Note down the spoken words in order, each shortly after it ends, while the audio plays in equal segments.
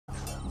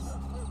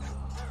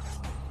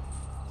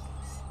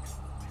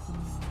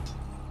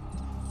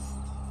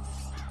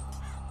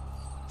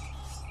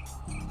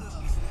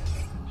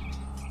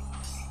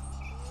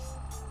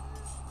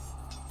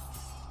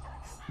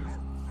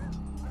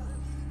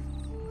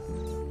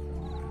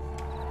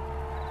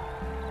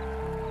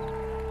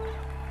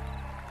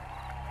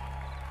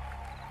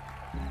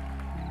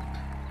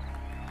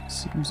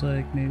Seems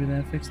like maybe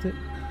that fixed it.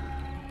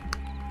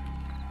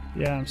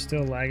 Yeah, I'm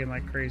still lagging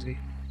like crazy.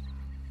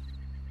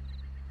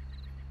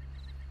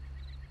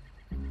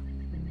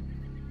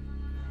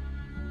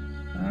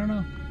 I don't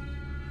know.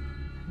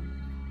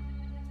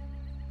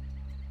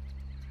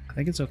 I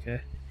think it's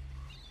okay.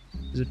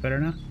 Is it better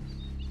now?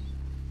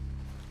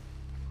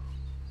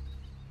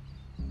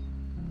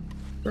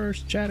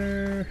 First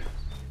chatter!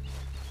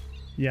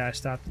 Yeah, I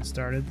stopped and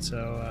started,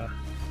 so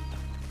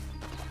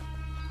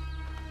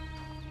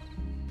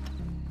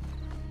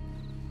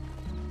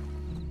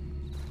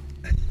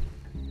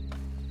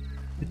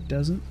it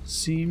doesn't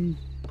seem...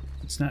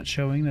 it's not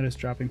showing that it's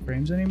dropping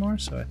frames anymore,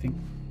 so I think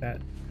that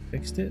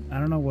fixed it. I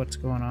don't know what's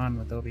going on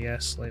with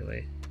OBS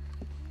lately.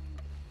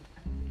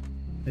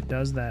 It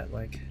does that,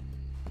 like...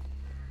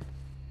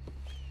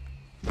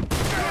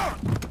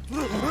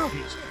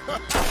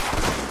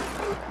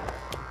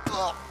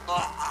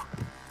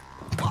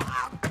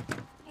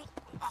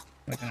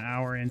 like an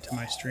hour into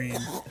my stream,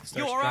 it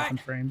starts dropping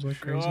frames like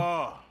crazy.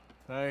 Oh,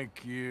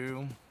 thank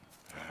you.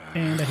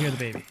 And I hear the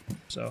baby,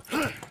 so...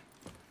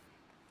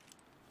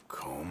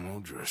 Colm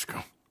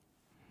O'Driscoll.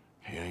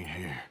 He ain't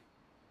here.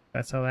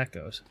 That's how that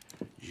goes.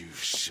 You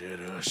set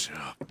us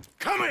up.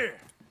 Come here!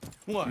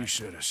 What? You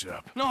set us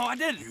up. No, I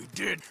didn't. You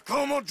did.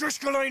 Colm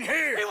O'Driscoll ain't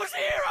here! He was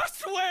here, I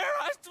swear!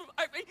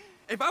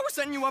 If I was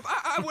setting you up,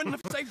 I wouldn't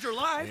have saved your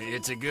life.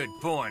 It's a good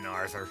point,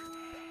 Arthur.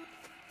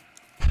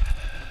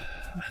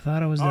 I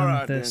thought I was done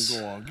with this.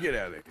 Then go on. Get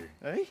out of here.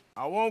 Hey?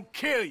 I won't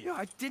kill you.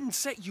 I didn't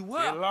set you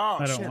Get up.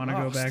 lost. I don't want to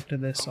go back to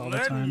this all the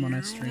time when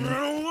I stream.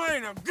 Run away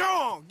now. Go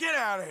on. Get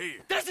out of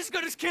here. That's as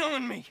good as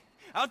killing me.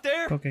 Out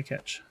there, Okay,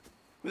 catch.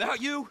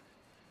 without you,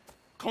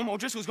 Colm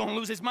O'Driscoll's gonna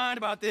lose his mind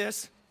about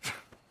this.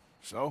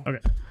 So? Okay,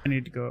 I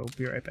need to go.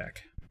 Be right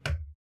back.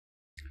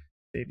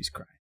 Baby's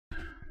crying.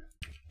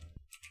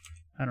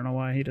 I don't know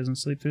why he doesn't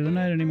sleep through the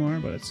night anymore,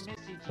 but it's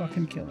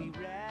fucking killing.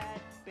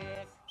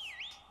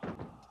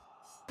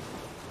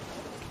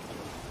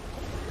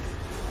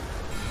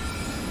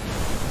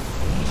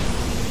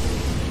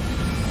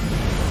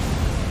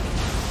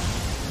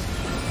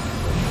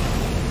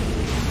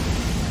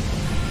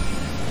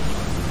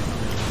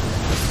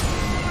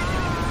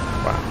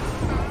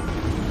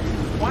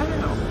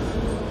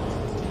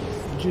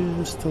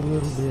 Just a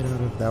little bit out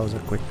of... that was a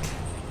quick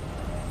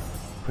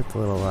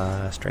little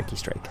strikey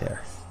strike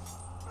there.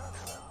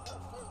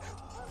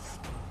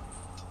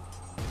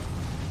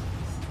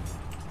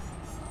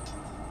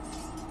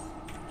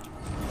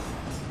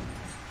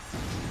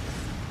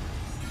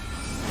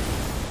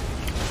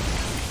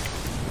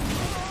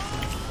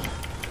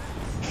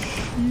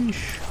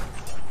 Sheesh.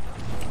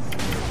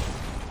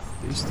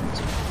 These things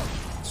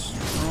are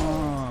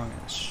strong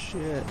as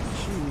shit.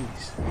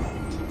 Jeez.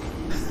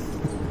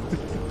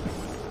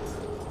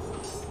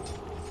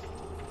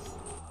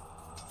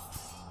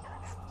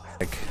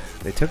 Like,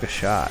 they took a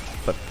shot,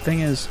 but the thing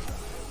is,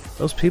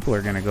 those people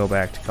are gonna go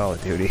back to Call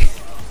of Duty,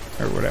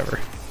 or whatever.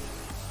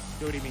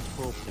 Duty means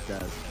poop. It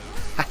does.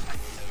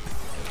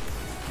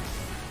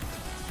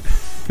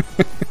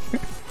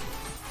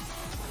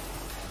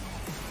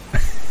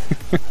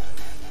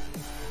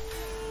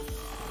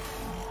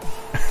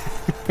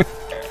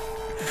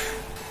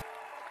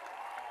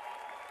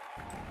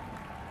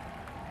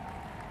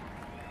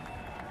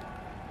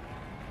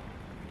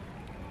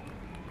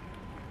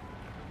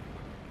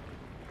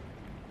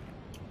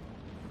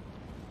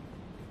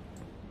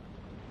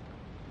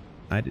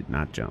 I did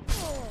not jump.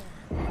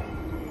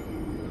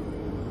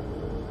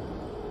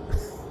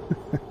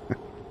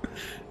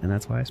 And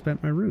that's why I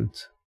spent my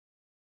runes.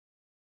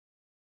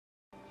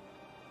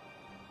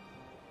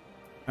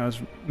 I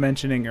was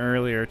mentioning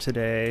earlier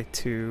today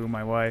to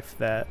my wife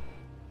that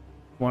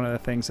one of the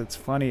things that's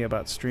funny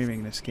about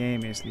streaming this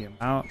game is the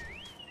amount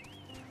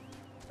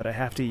that I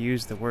have to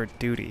use the word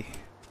duty.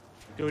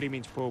 Duty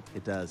means poop.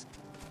 It does.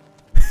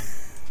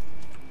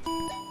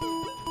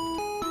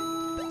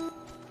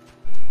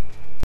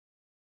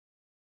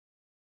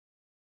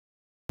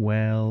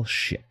 Well,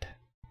 shit.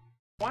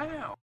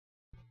 Wow.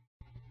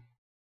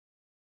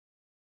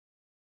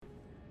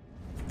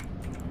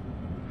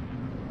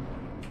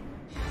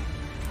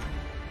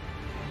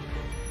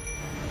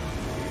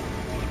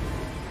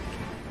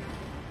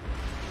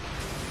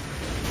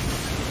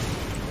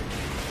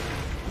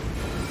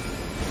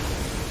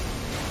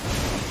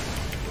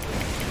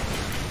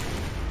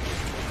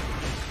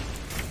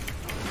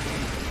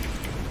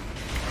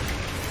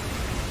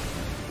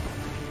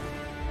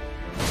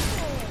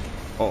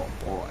 Oh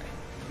boy.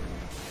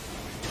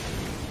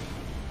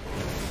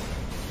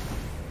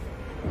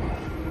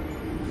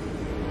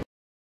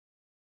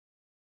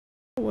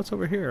 What's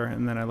over here?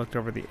 And then I looked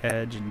over the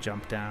edge and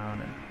jumped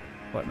down and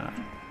whatnot.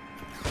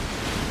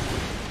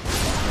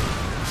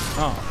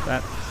 Oh,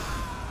 that...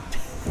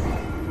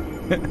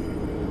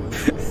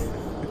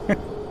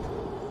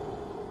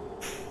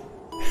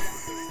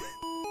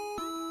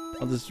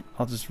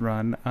 I'll just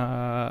run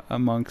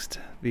amongst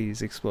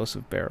these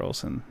explosive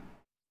barrels and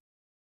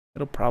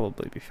it'll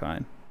probably be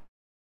fine.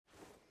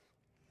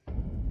 Oh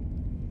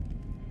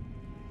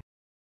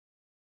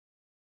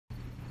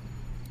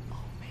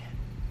man,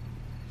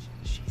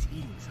 she's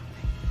eating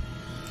something.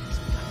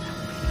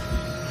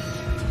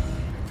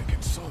 I think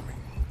it saw me.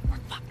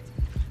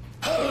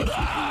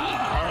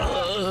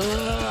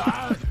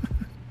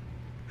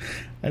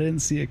 I didn't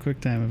see a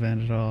QuickTime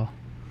event at all.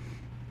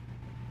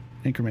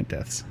 Increment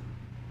deaths.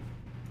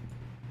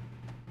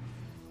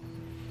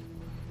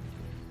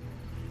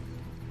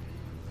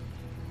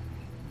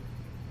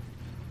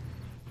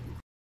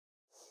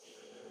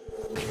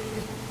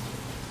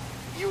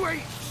 You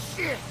ain't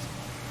shit.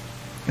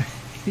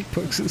 He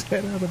pokes his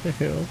head out of the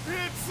hill.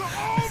 It's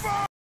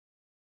over.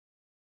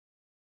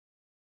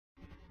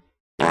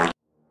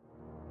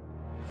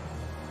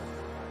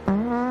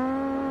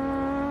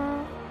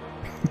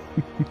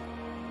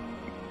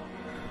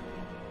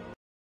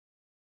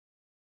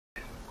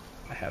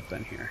 I have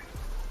been here.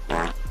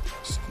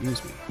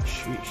 Excuse me.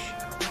 Sheesh.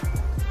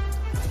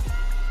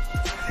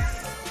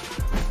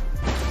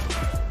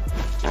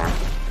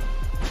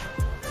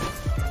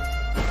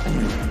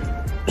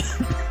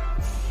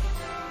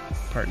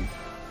 Pardon.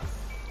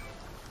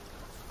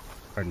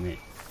 Pardon me.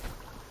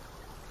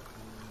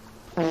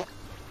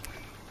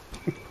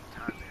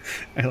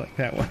 I like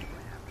that one.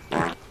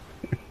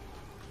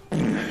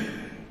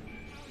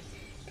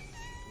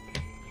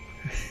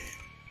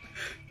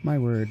 My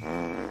word.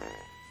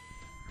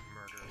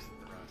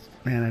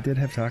 Man, I did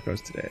have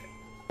tacos today.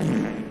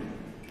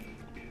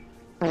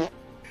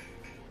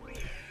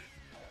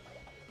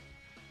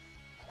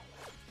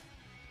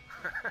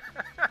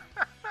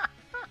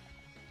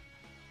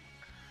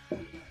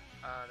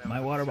 My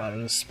water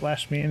bottle just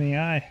splashed me in the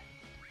eye.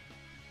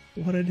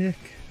 What a dick.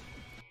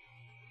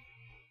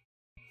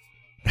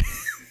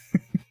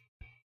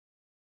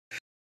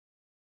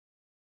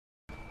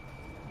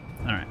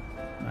 Alright,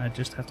 I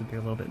just have to be a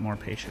little bit more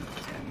patient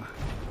with him.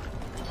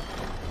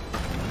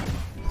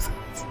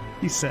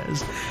 He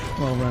says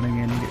while running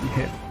in and getting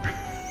hit.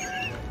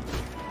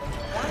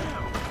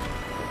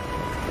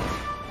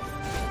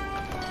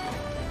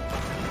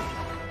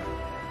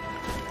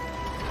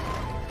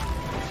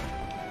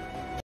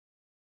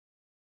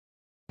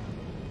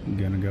 I'm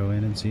gonna go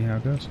in and see how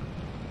it goes.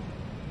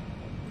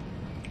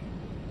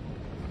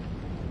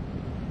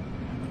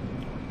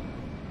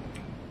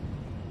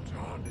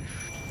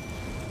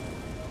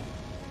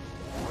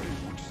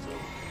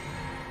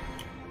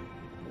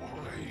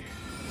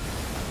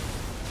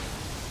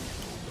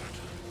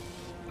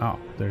 Oh,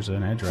 there's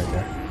an edge right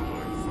there.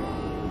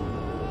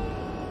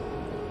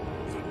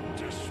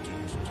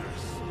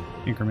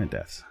 Increment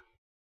deaths.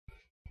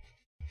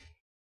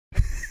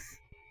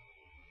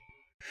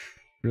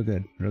 Real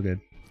good, real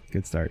good.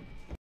 Good start.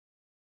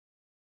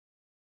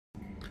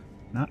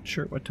 Not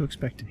sure what to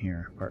expect in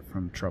here apart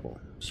from trouble,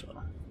 so.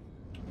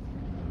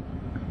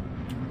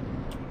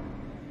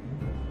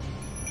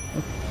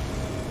 Okay.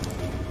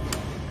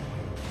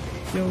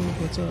 Yo,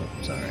 what's up?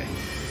 Sorry.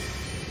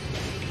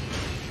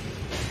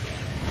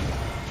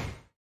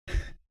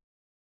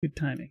 Good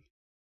timing.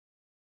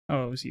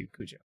 Oh, it was you,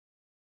 Cujo.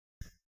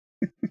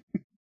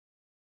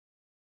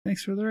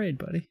 Thanks for the raid,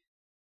 buddy.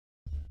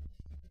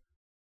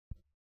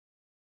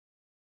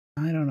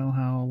 I don't know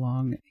how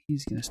long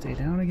he's gonna stay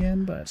down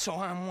again, but So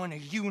I'm one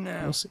of you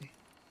now. we'll see.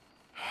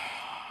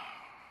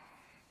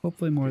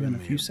 Hopefully more than a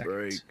Give me few a seconds.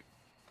 break.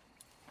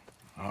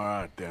 All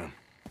right then,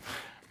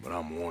 but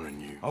I'm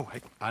warning you. Oh, hey,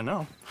 I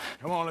know.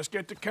 Come on, let's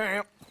get to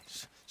camp.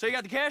 So you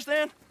got the cash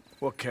then?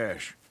 What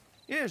cash?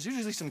 Yeah, there's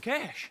usually some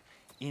cash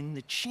in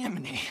the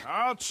chimney.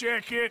 I'll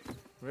check it.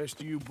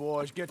 Rest of you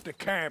boys, get to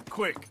camp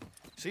quick.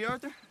 See,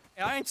 Arthur?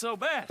 I ain't so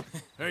bad.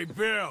 Hey,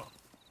 Bill.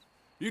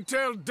 You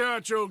tell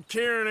Dutch old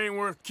Kieran ain't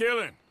worth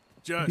killing.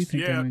 I do Just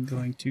think yet. I'm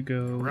going to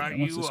go, Right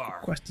once you this are.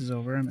 quest is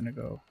over, I'm going to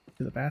go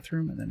to the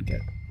bathroom and then get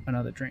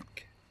another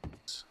drink.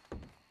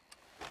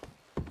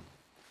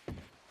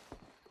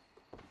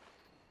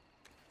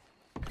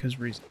 Because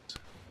reasons.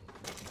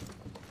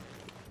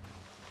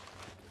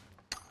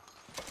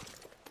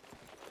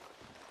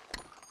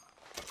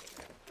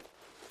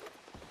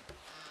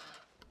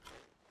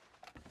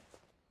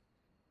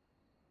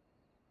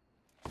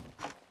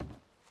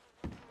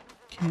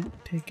 Can't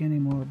take any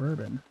more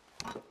bourbon.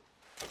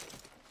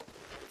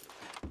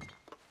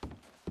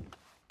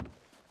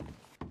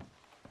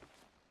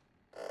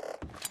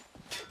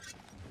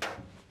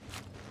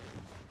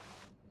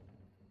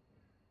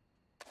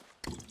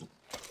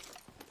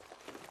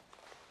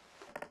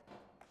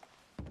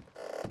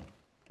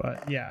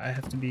 But yeah, I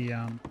have to be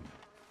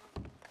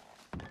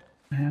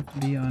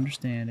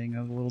understanding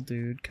of the little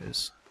dude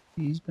because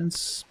he's been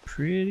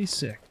pretty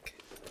sick.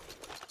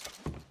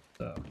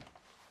 So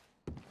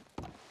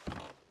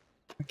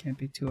I can't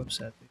be too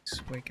upset that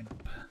he's waking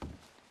up.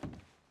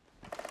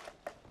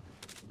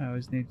 I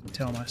always need to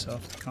tell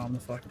myself to calm the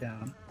fuck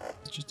down.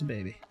 It's just a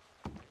baby.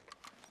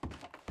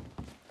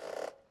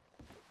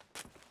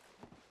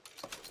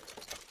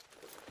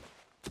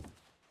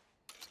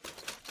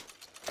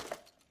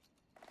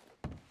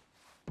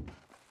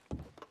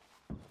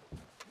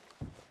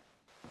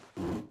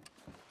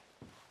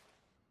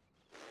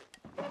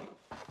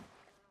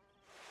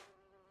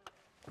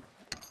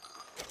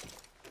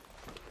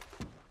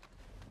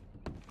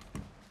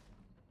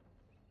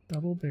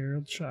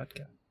 Double-barreled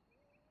shotgun.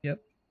 Yep.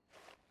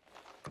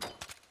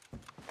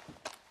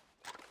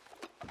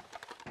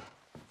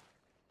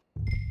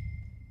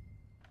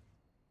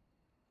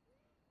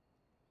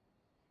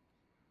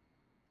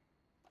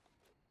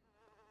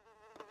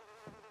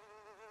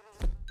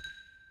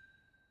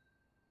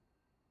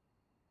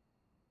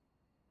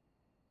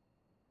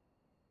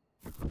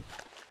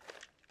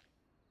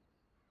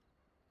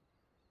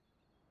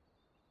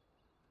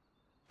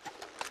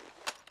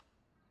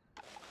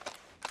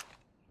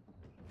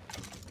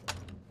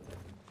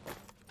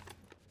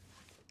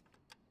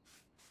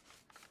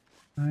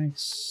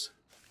 Nice.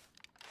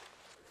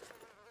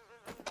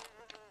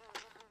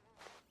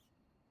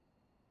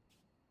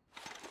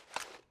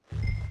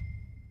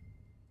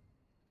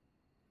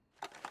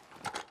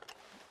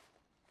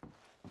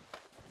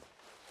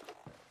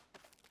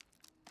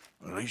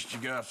 At least you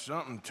got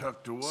something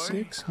tucked away.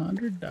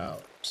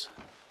 $600.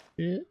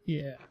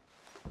 Yeah.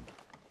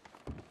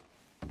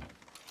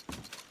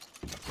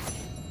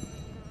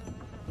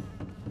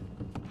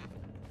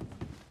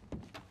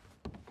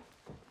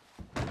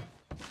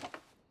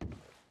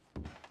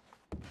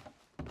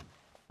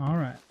 All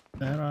right,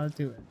 that ought to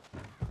do it.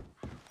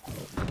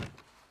 Oh,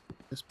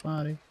 this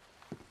body.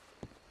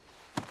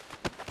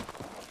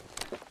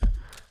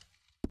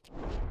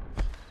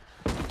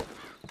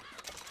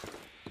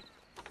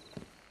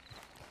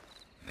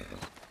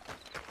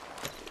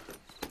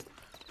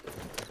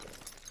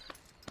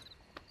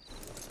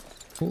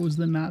 What was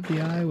the not the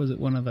eye? Was it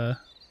one of the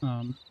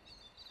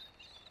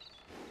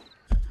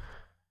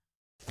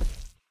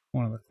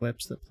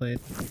clips that played?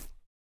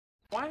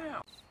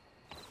 Wow.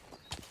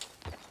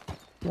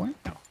 Wow.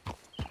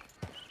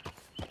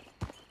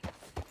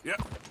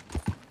 Yep.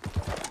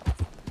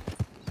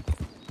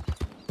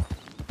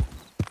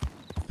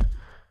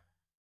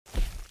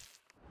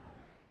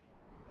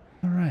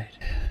 All right.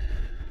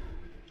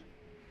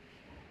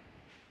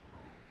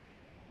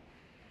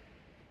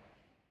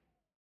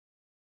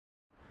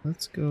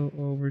 Let's go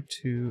over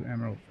to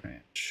Emerald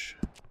Ranch.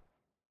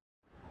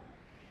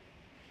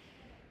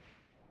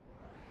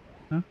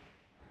 Huh?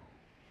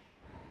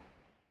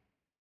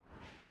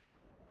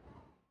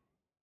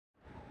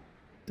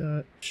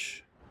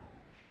 Dutch.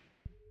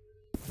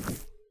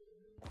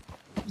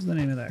 What's the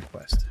name of that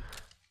quest?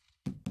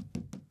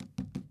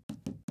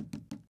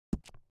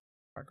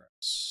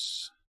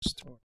 Progress.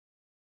 Store.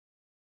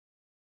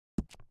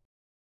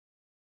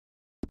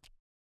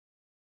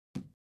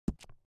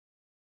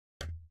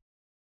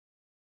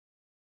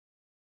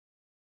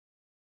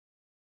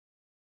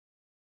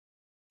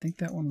 I think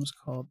that one was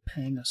called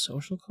Paying a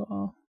Social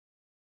Call.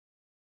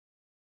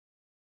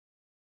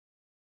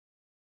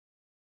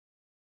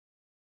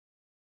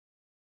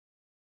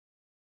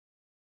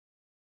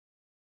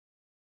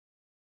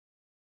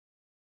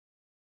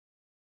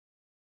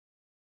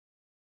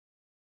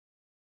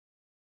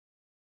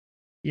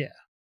 Yeah.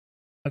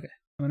 Okay.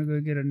 I'm gonna go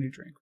get a new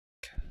drink.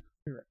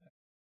 Be right back.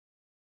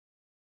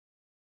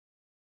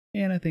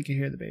 And I think I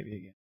hear the baby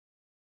again.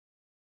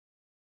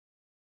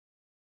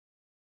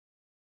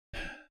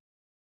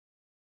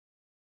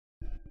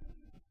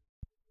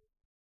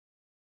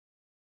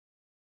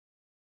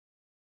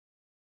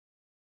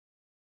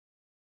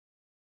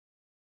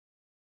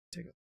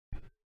 Take a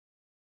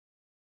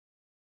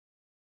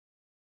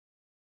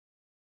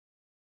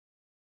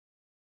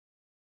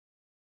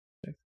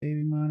check the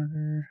baby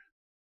monitor.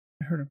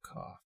 I heard him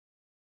cough.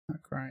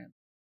 Not crying.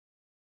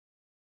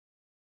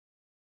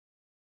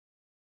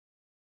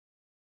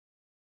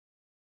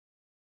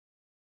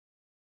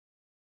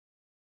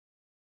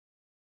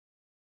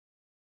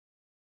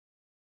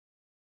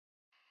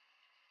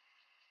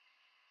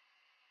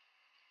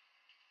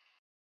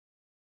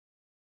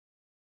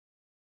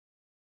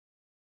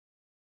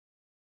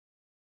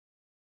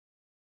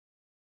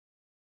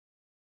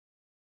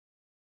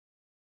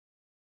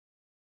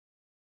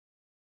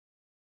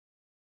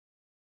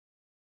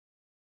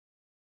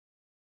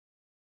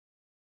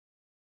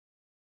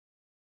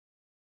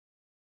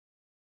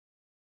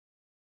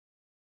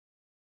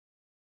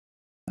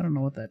 I don't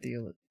know what that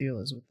deal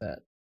is with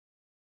that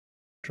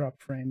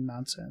drop frame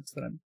nonsense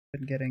that I've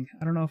been getting.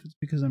 I don't know if it's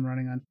because I'm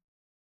running on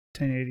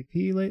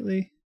 1080p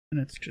lately,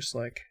 and it's just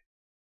like,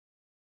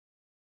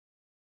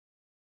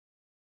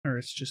 or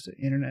it's just an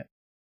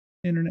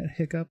internet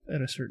hiccup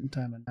at a certain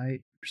time of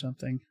night or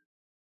something.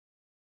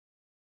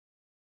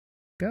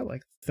 Got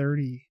like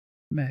 30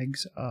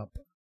 megs up,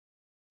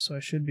 so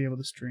I should be able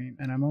to stream,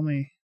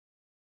 and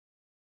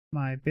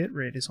my bit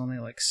rate is only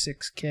like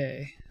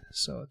 6K,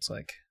 so it's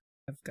like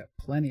I've got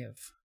plenty of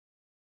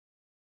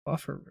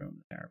buffer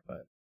room there,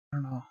 but I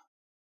don't know.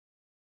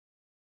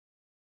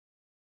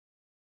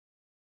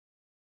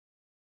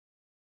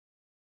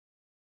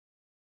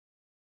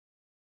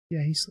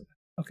 Yeah, he's sleeping.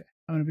 Okay,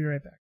 I'm gonna be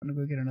right back. I'm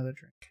gonna go get another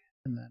drink,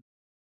 and then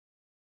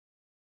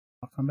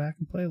I'll come back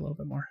and play a little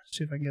bit more.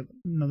 See if I can get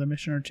another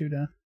mission or two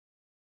done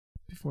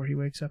before he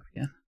wakes up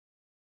again.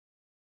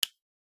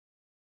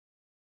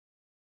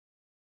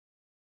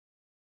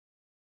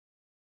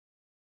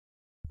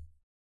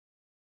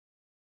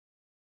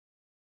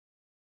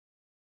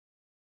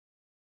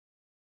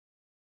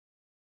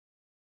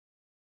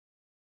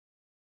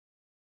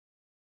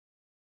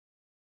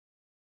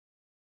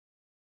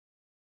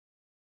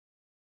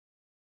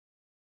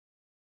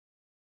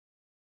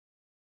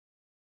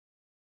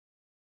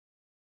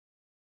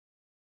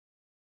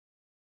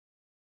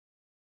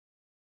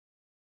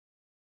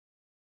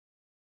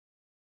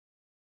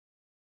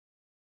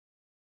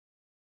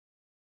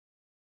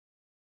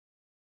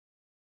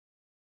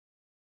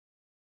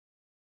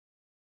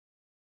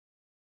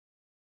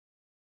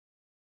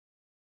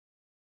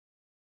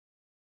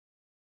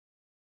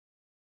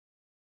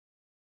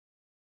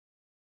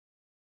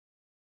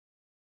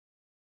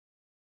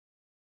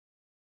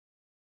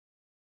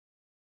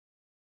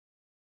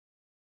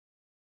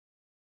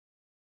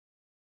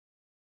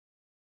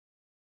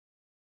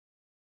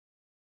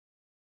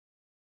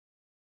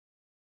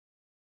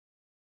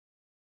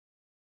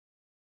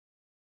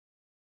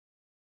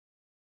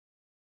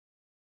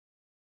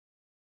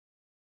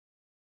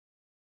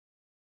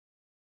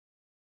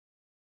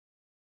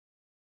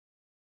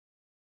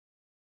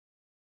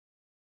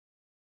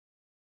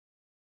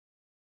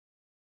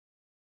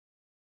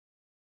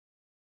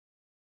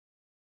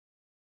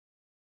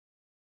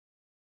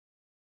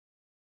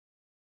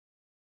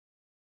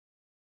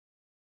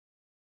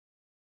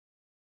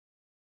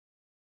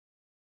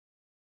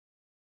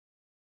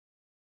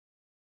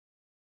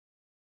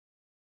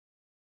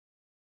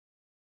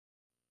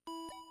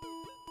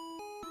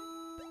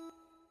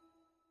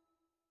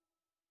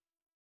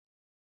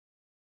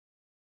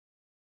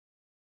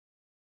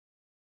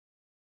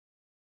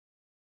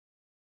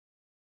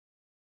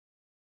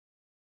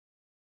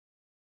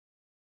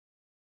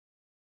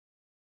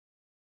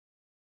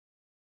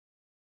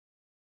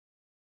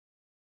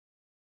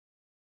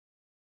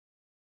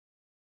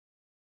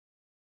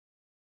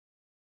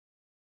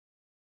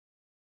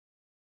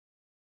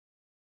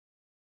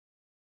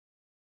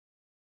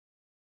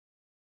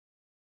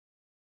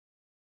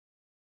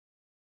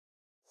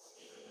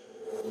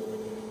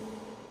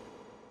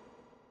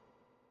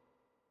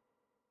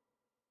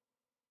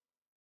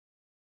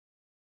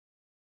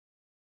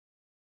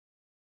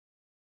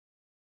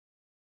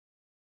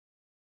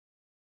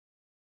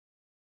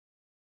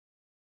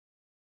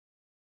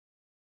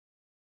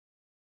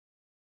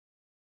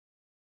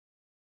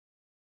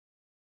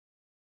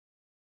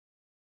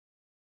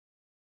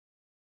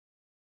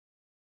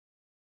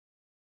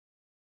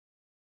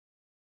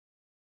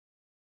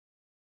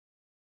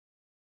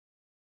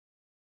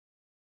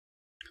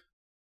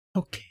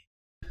 Okay.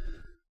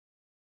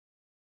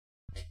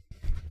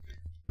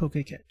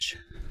 Poke catch.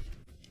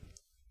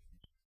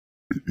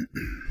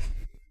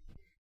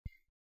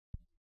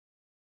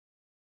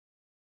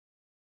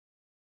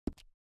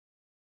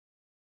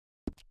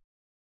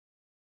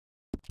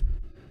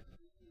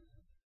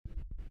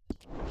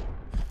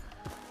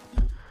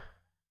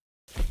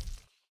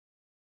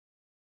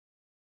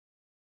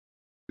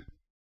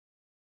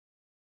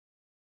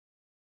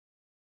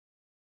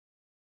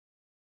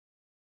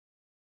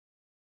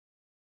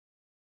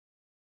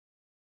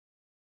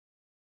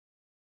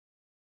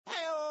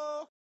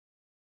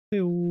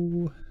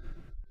 Heyo.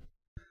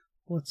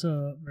 What's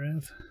up,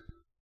 Rev?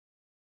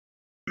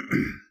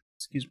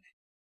 Excuse me.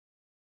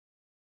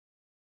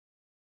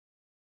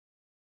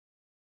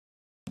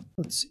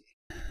 Let's see.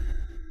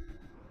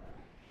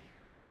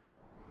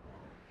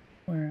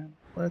 Where?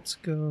 Let's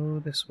go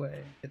this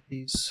way. Get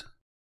these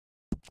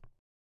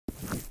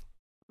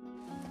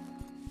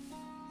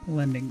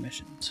lending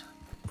missions.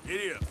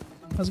 Giddy up.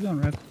 How's it going,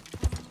 Rev?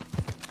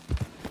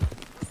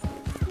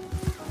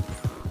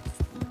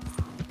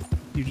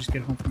 You just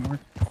get home from work?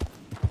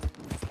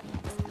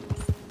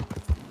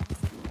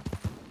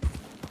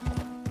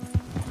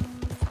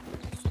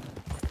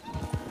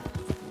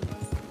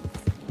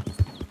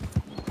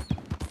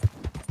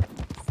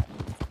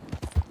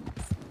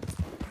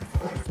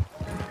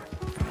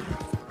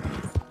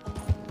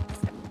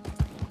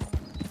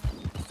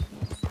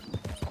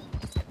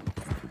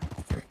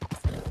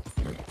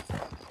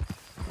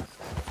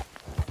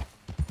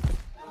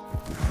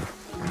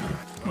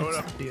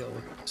 What's the deal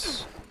with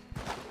this?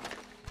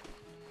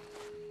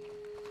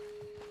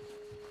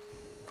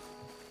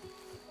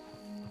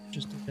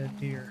 Just a dead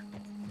deer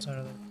inside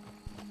of the...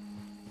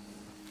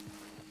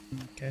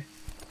 Okay.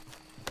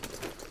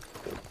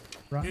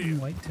 Rotten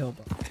white-tailed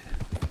buck.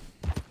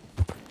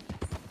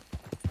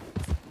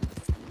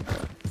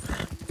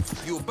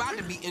 You about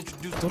to be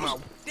introduced to my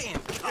damn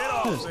kid.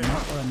 That is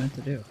not what I meant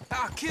to do.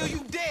 I'll kill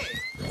you dead.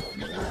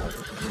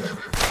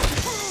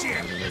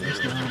 Shit.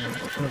 It's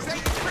not Say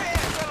your prayers,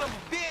 son of a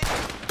bitch.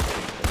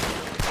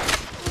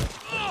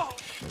 Oh.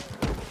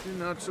 You're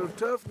not so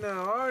tough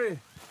now, are you?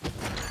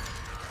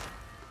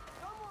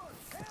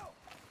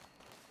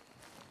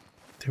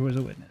 There was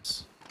a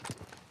witness.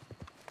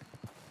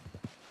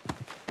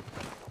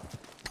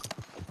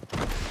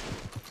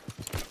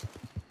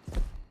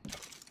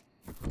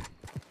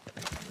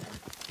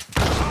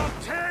 I'll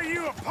tear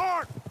you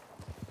apart!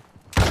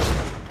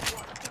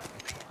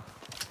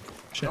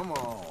 Shit. Come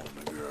on,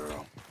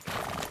 girl.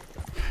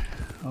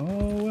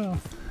 Oh well.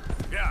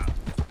 Yeah.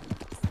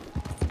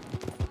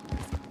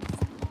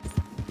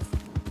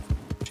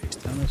 Chase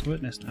down this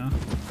witness now.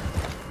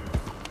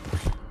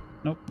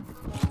 Nope.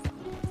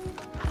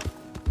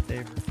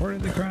 They've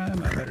reported the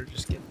crime, I better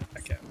just get the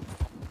heck out.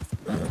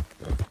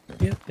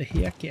 Get the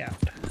heck out.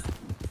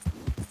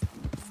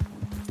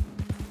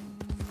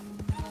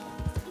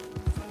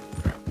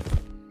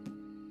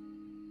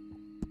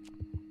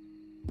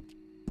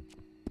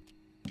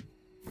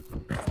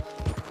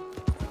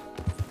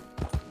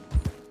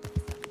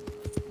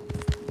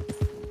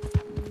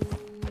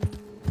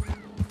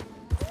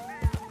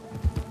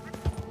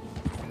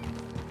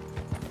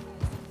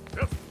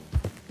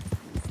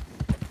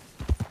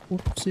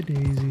 Whoopsie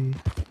daisy.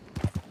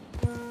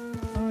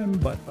 I'm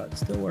butt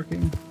still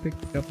working.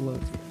 Picked a couple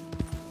loads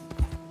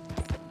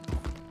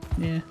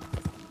here. Yeah.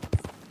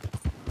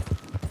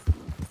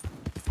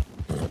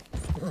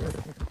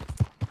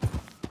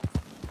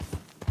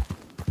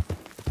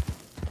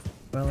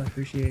 Well, I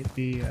appreciate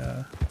the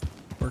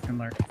work and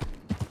learn.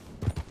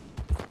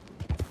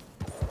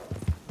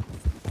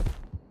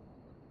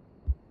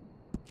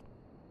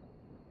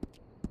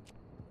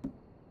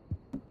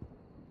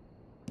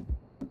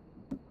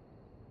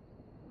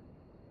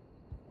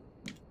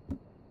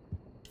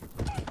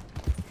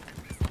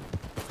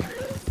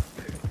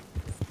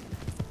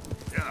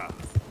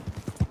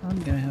 I'm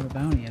gonna have a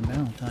bounty in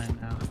Valentine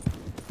now.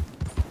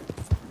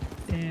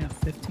 Yeah,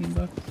 15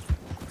 bucks.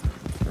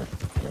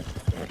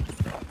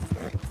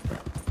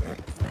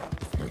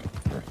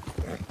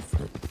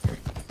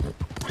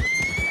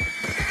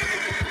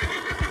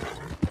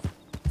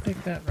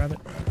 Take that, rabbit.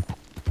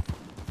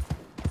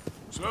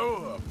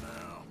 Slow up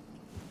now.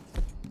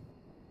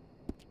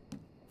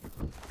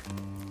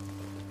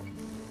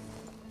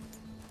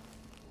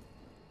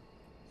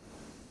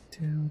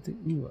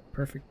 Ooh, a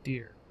perfect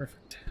deer.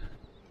 Perfect.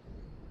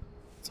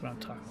 That's what I'm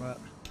talking about.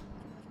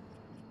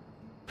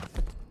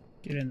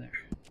 Get in there.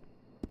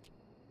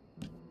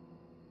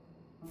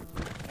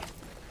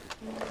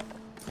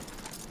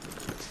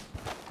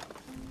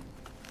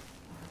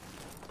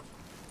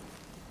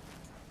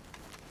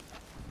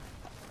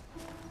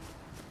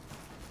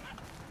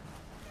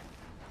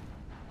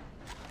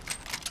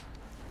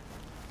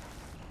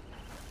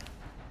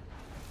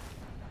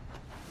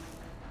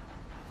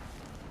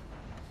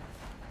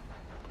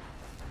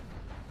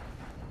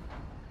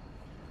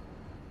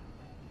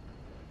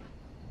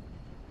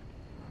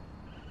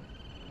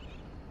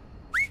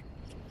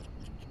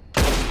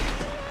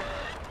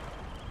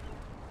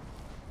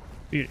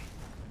 Beauty.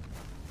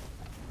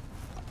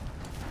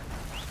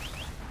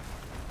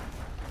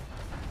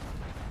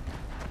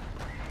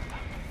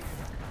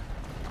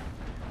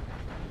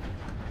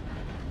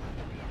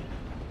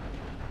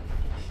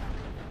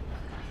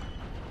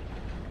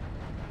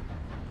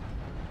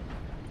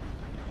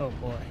 Oh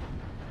boy.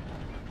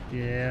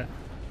 Yeah.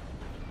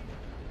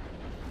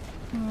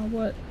 Oh,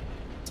 what?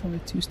 It's only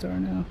 2-star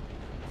now.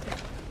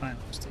 Fine,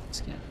 I'll just take the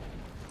skin.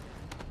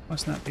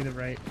 Must not be the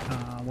right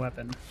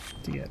weapon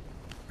to get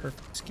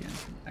perfect skin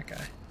from that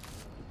guy.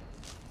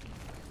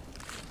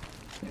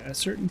 Yeah, at a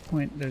certain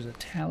point, there's a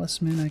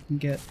talisman I can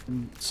get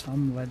from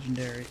some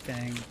legendary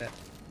thing that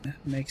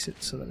makes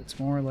it so that it's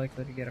more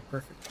likely to get a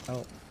perfect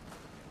pelt.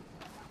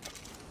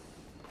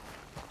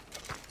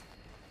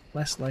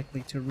 Less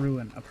likely to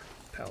ruin a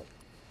perfect pelt.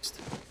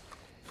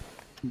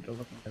 Need to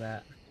look into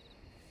that.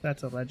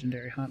 That's a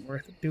legendary hunt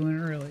worth doing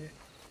early.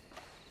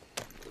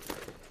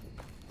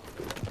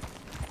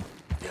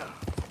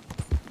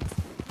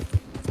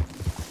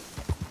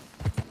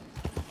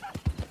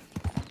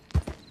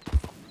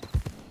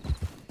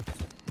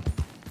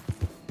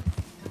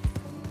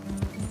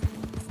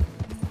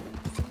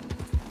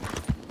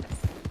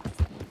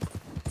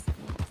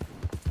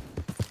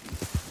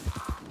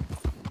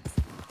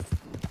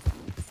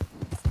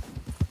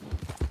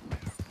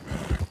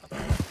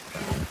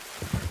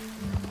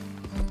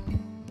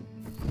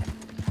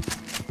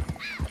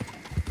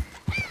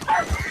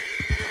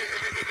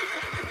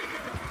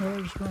 Oh,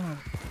 just run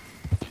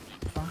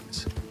a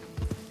box.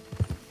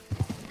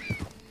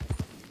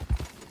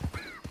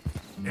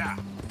 Yeah.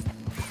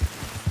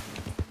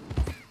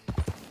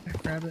 Yeah,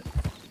 grab it.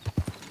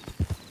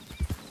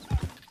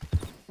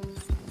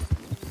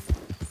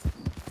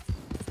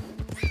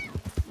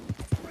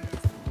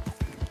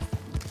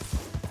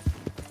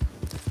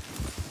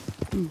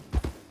 Ooh.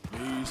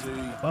 Easy.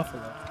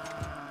 Buffalo.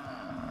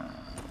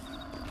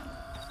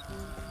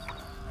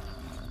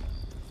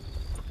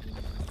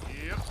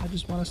 Yep. I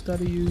just want to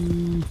study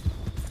you.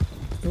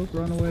 Don't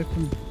run away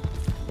from...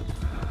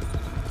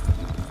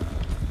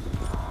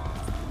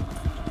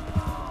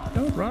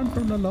 Don't run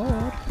from the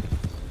Lord.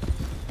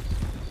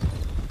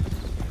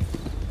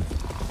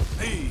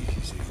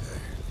 Easy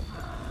there.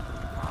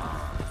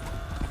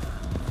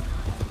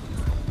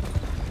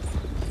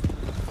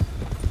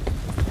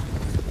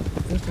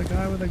 Just a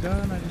guy with a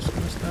gun. I just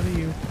want to study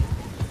you.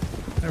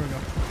 There we go.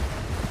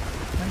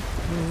 Thank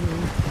you.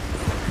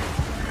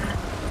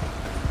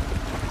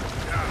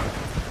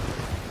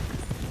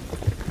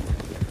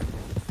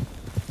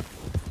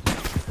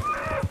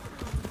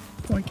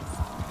 Boink.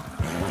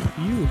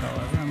 You,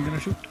 however, I'm gonna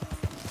shoot.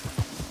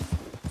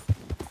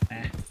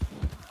 Nah.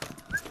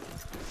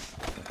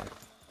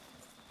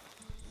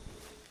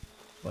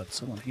 But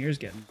someone here's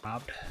getting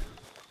robbed.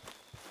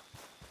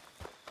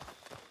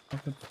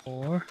 Looking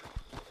for...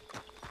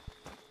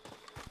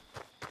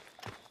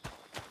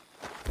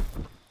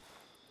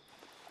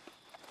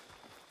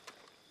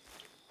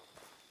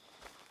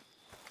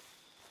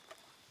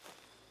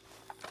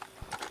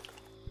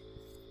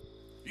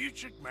 You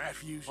Chick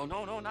Matthews? Oh,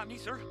 no, not me,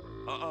 sir.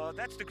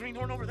 That's the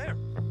greenhorn over there.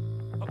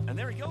 Oh, and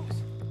there he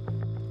goes.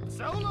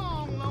 So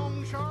long,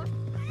 long shark.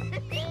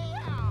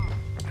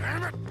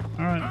 Damn it!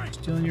 Alright, I'm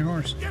stealing your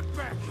horse. Get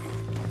back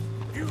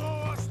here! You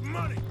owe us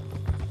money!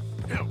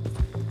 Help!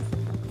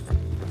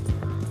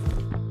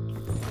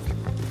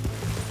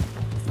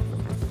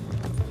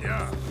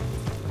 Yeah.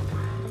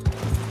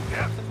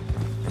 Yeah.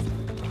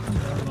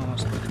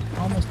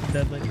 Almost a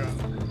deadly drop.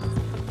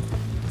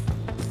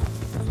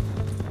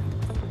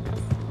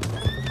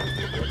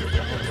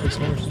 This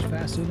horse is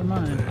faster than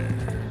mine.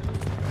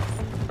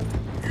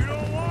 You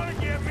don't want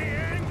to get me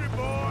angry,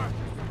 boy!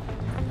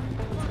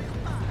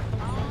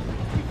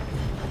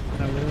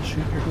 I will shoot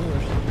your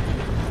horse.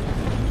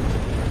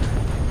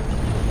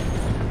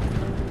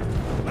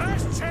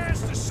 Last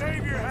chance to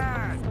save your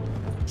hide!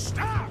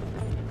 Stop!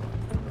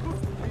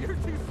 You're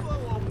too slow,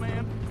 old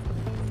man.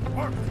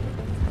 Work!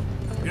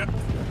 Yep.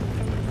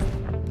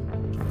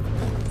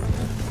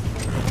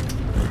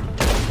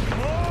 The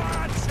more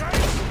I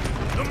chase,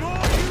 the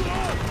more you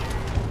owe!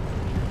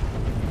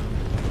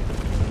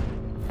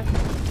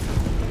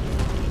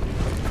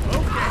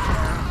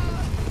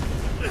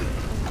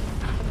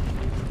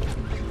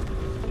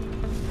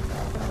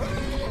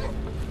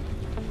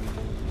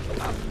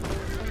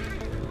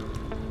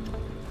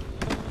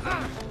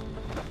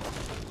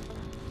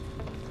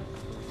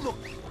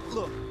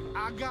 Look,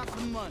 I got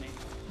some money,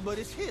 but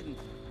it's hidden.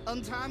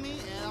 Untie me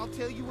and I'll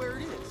tell you where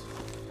it is.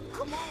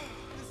 Come on,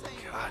 this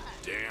ain't right.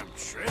 Goddamn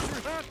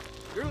treasure hunt?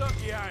 You're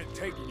lucky I ain't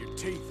taking your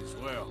teeth as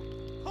well.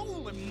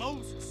 Holy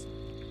Moses.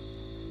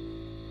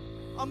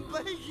 I'm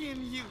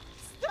begging you,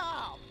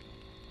 stop.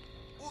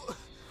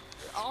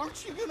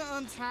 Aren't you gonna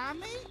untie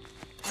me?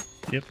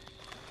 Yep.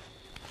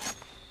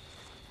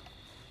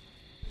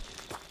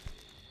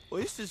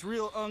 Well, this is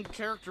real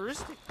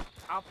uncharacteristic,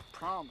 I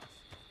promise.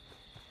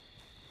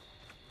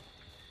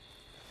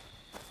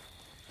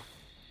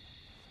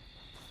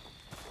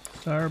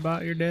 Sorry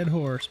about your dead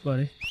horse,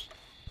 buddy.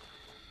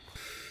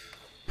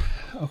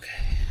 Okay.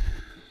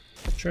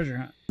 Treasure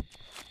hunt.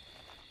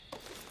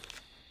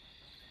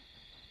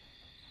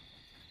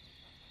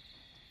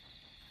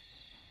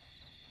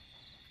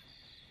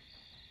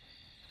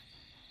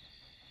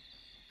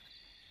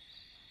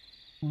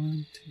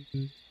 One,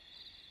 two.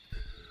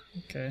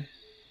 Okay.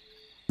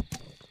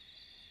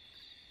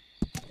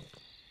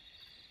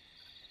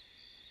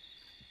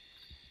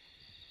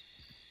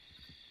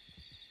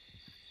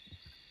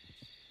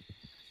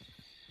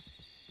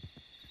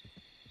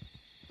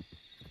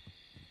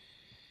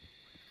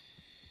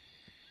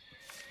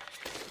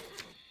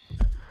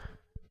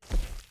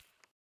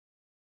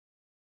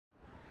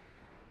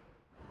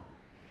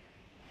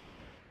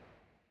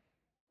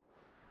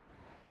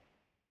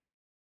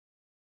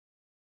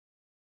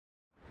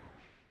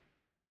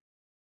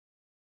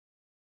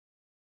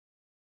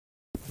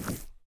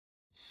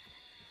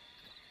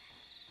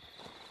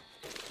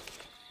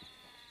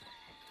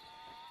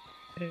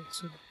 Okay,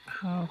 so the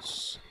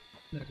house,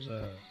 there's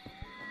a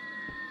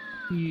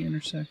T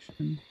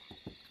intersection.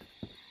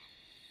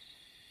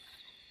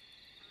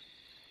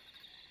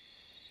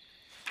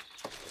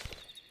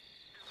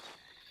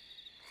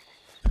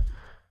 Oh,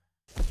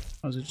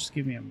 does it just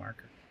give me a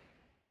marker?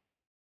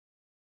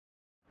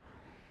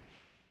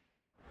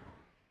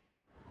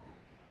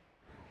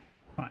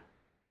 Fine.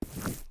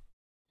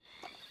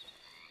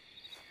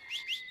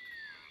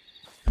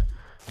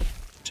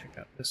 Check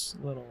out this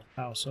little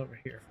house over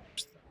here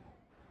first.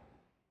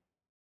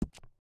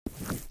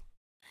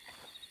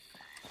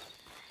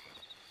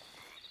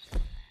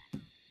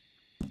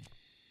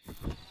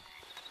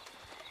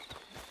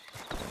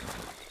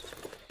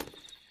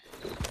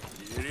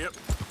 Idiot.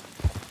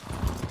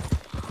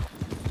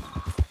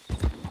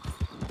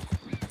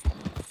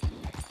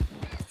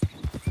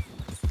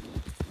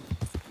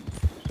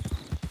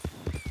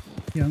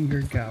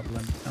 Younger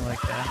goblin. I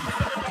like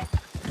that.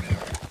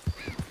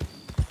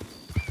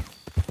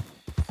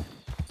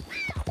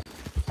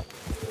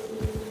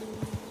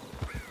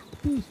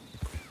 Ooh.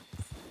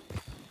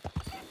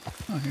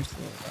 Oh, here's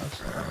the little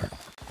house.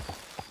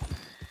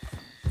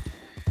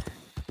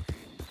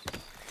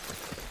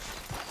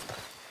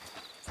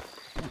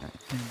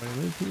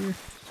 Anybody live here?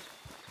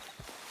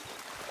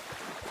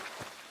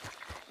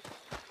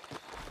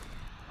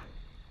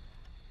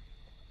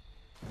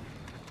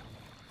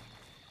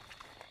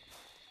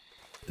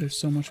 There's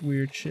so much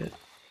weird shit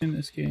in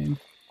this game.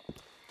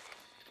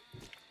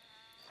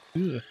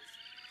 Ugh.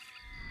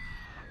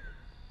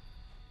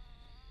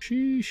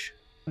 Sheesh.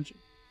 Bunch of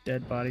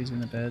dead bodies in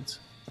the beds.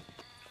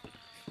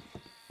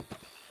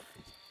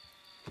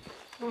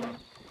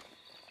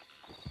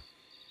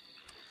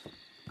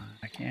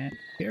 I can't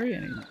carry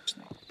any more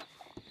snake.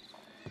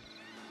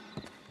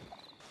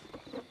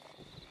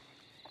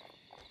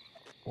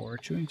 Or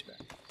chewing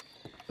tobacco.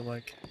 To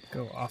like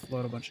go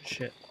offload a bunch of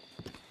shit.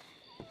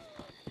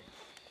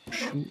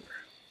 Sure.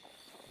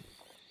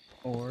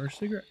 Or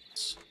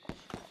cigarettes.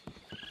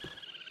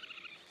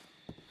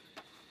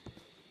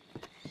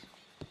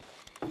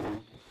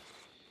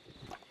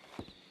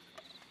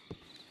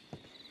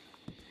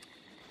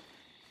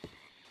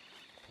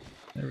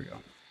 There we go.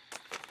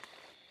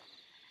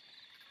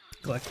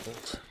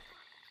 Collectibles.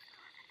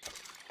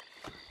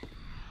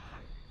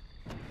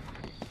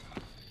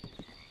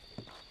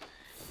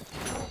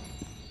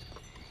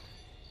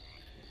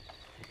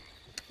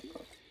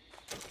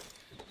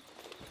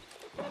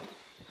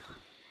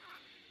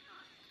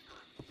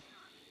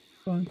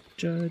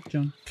 Bunch of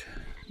junk.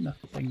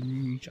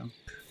 Nothing junk.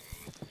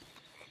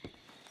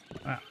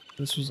 Wow,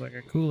 this was like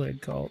a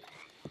Kool-Aid cult.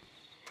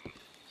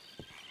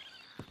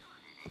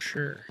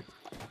 Sure.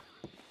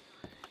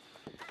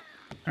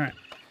 Alright.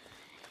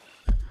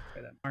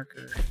 Try that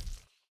marker.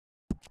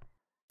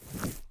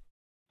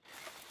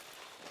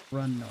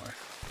 Run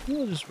north.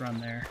 We'll just run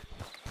there.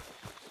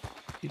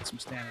 Get some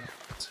stamina.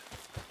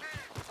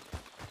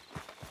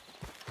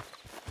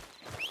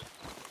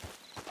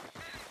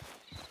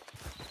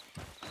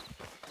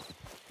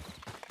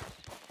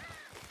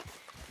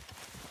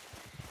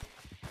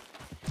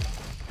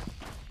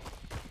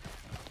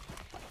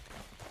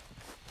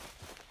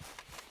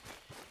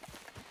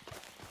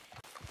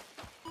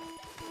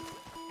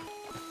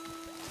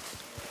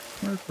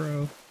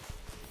 Bro.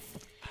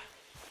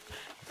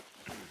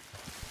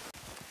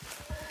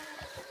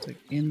 It's like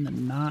in the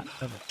knot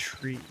of a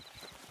tree.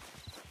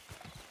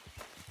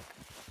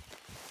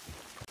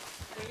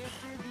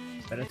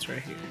 But it's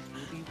right here.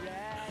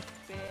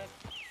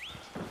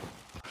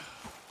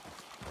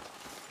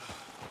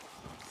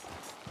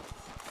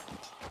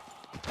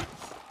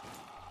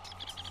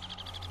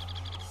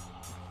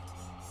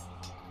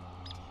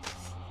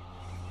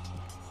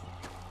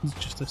 It's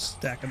just a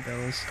stack of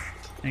bills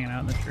hanging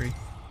out in the tree.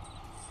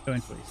 Go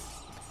in, please.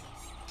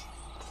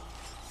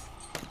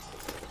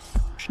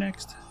 Who's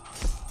next?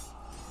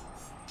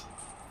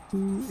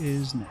 Who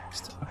is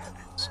next? Okay,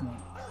 someone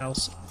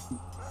else on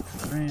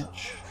the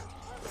ranch.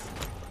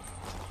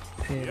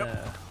 Paid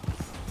a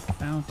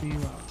bounty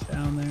while I was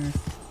down there.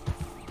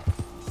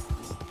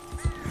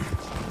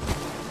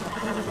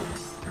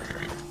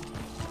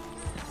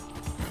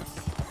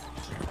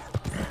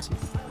 Let's see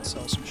if I can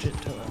sell some shit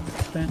to an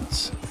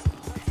expense.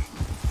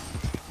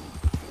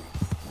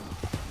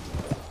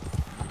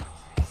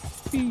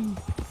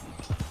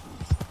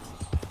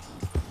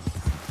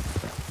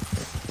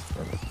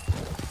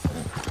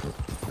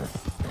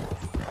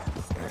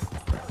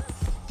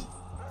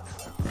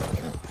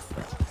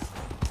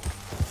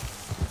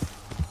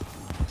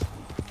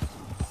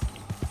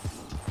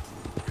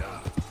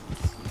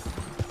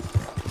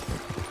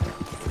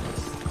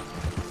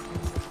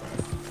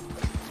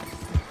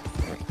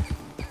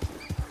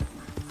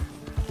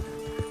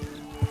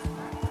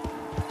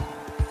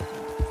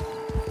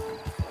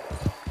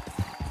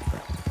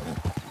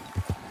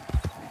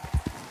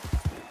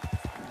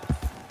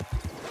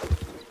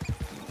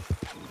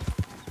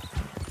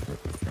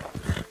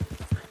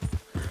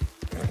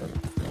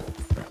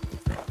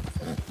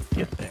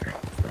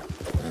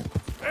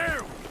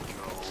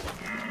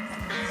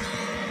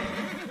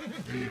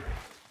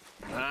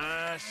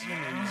 Nice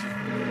and easy.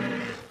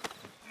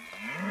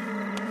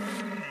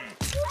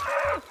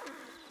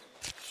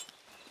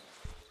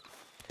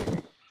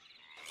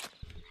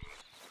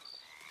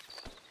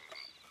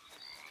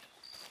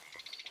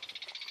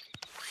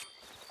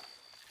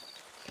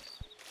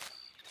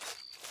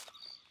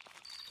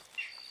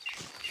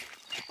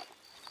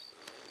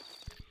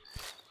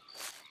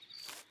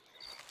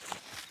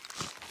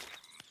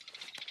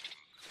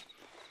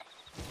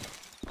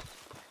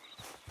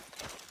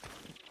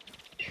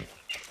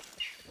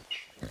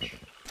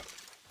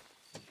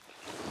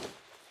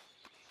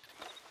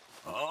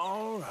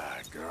 All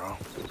right, girl.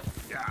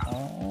 Yeah.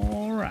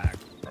 All right,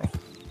 bro.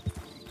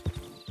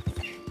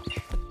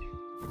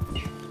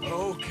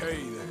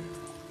 Okay, then.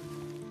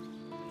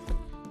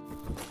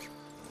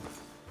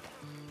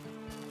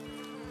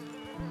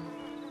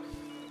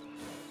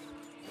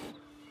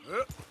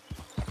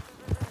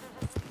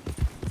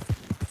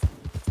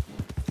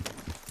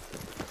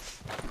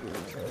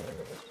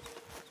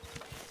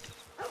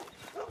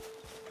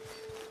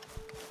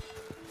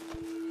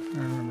 I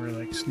remember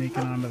like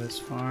sneaking onto this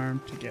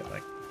farm to get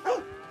like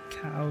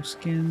cow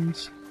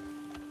skins.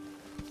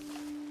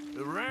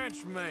 The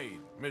ranch maid,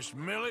 Miss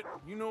Millet,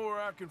 you know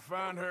where I can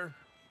find her?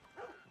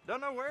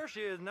 Don't know where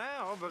she is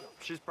now, but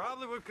she's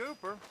probably with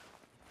Cooper.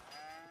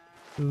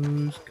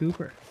 Who's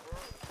Cooper?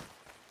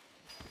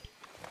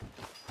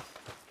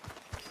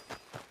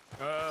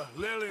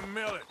 Lily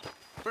Millet.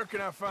 Where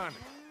can I find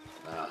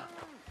her?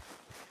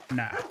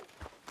 Nah.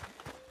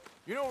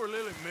 You know where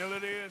Lily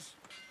Millet is?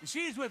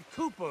 She's with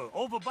Cooper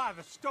over by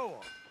the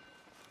store.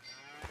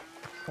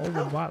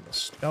 Over by the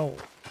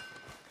stove.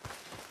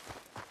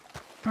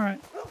 Alright.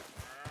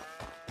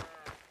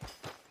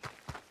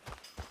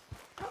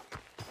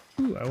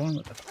 Ooh, I won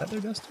with a feather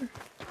duster?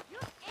 You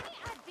have any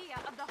idea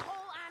of the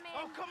hole I'm in?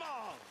 Oh, come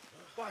on!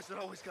 Why's it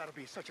always gotta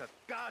be such a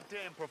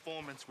goddamn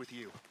performance with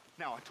you?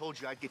 Now, I told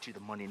you I'd get you the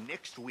money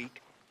next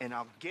week, and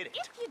I'll get it.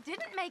 If you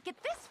didn't make it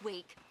this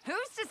week,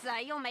 who's to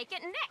say you'll make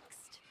it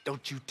next?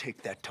 Don't you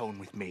take that tone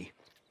with me.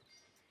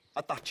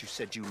 I thought you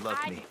said you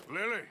loved me.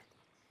 Lily,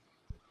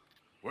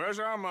 where's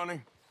our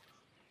money?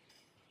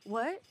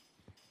 What?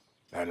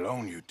 That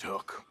loan you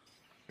took.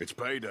 It's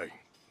payday.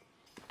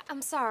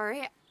 I'm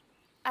sorry.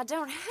 I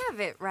don't have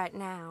it right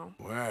now.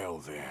 Well,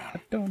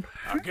 then. Don't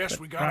I guess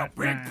we got a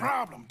big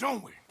problem,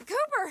 don't we?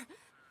 Cooper,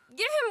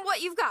 give him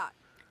what you've got.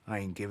 I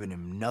ain't giving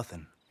him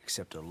nothing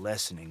except a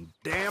lesson in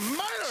damn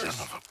manners!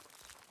 Son of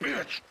a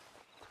bitch!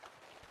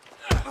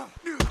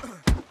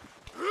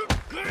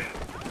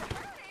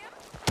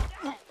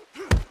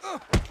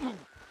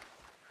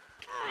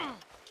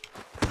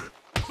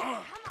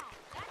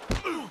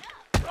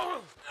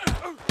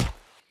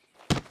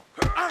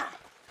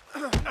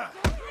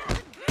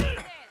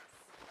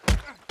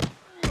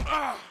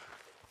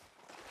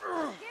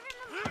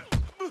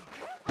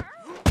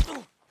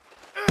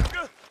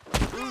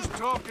 Who's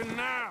talking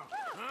now?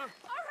 Huh?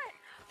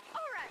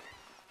 All right.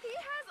 He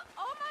has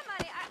all my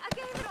money. I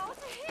gave it all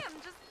to him.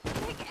 Just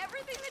take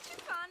everything that you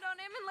find on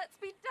him and let's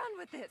be done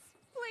with this.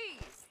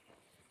 Please.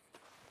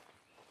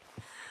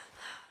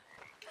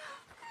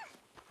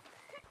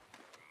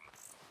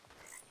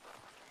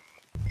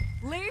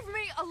 Leave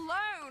me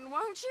alone,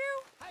 won't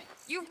you?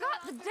 You've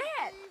got the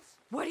debt.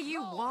 What do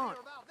you want?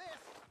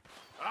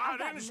 I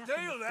didn't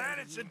steal that.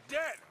 It's a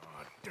debt.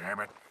 Oh, damn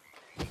it.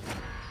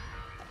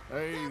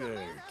 Hey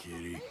there,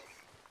 kitty.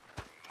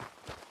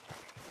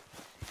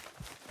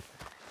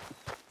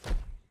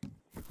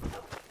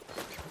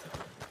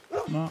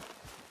 Well,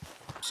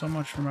 so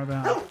much for my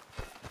bounty.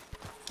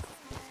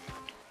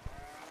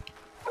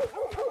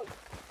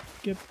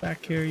 Get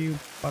back here, you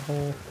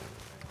butthole.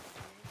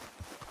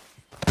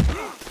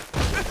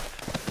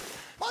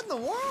 What in the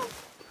world?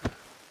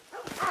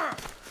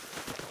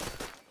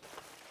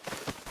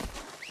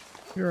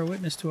 You're a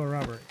witness to a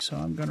robbery, so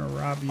I'm gonna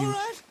rob you. All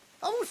right,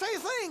 I won't say a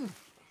thing.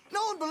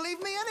 No one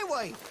believed me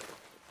anyway.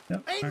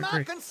 Yep, I Ain't my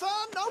agree. concern,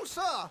 no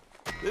sir.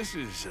 This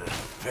is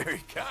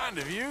very kind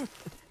of you.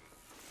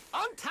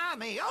 Untie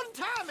me,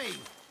 untie me.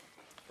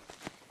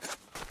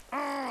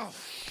 Oh,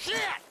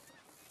 shit!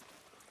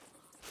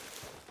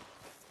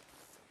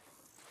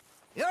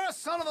 You're a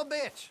son of a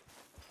bitch.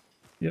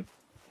 Yep.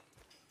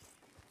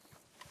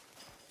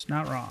 It's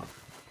not wrong.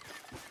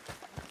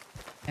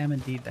 Am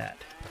indeed that.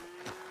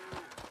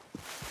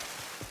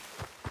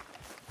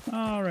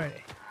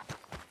 Alrighty.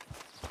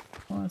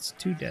 Well, that's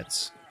 2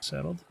 debts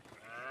settled.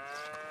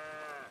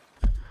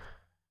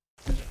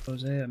 There's a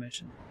Hosea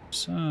mission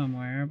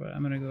somewhere, but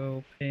I'm gonna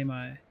go pay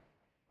my...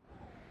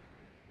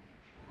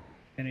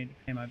 I need to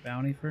pay my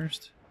bounty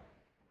first.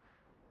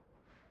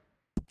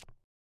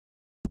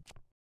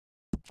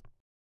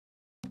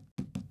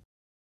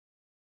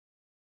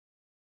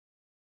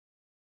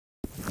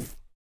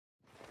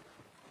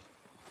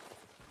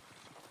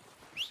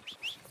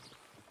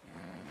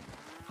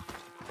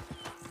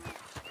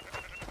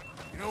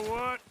 You know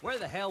what? Where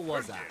the hell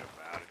was I? Forget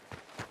about it.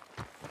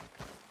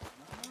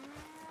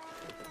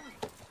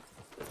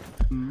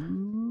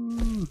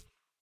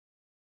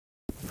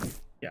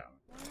 Yeah.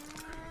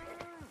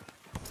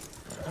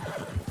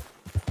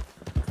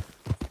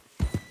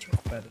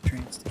 by the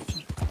train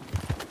station.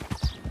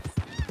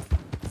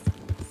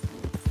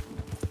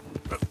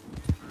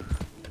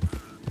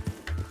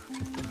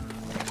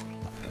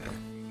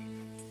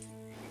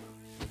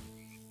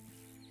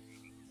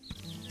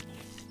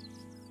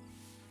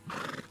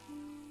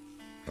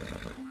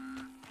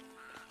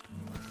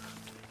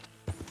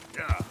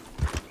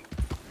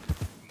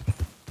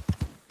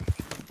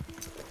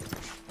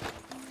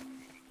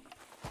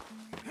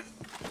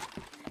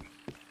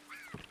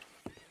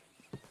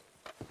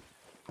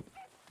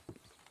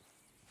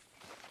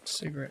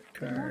 Cigarette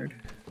card.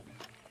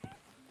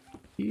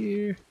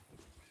 Here.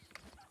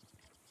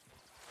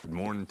 Good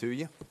morning to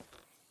you.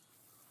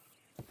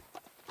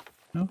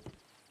 No.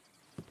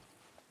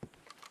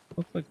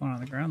 Looked like one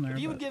on the ground there. If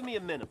you but... would give me a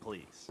minute,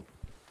 please.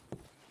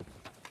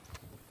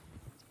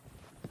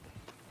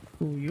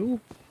 Who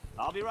you?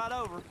 I'll be right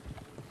over.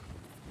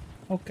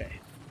 Okay.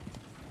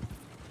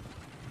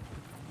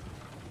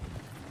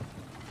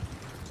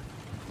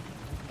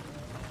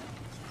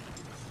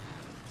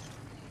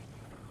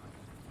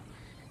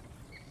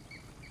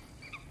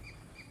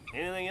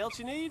 Anything else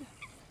you need?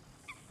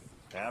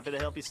 Happy to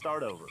help you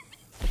start over.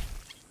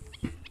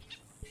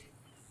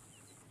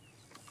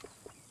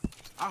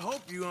 I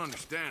hope you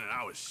understand that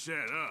I was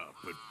set up,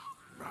 but,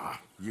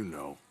 you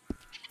know.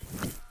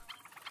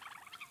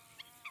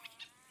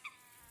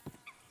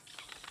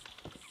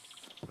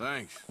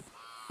 Thanks.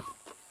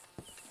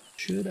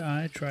 Should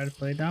I try to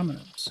play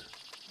dominoes?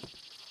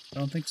 I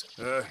don't think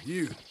so.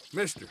 You,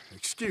 mister,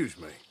 excuse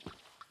me.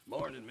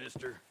 Morning,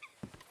 mister.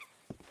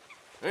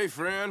 Hey,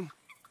 friend.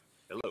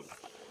 Hello.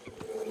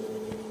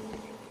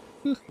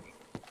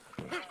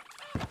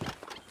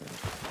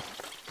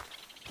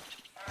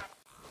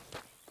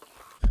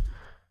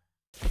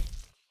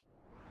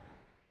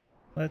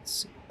 Let's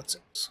see. What's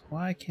else?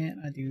 Why can't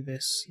I do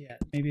this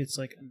yet? Maybe it's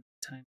like a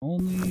time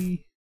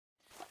only.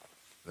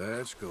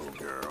 Let's go,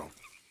 girl.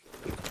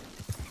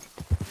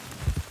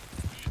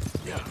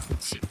 Yeah.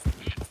 Let's see.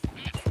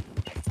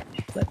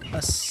 Let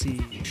us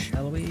see,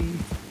 shall we?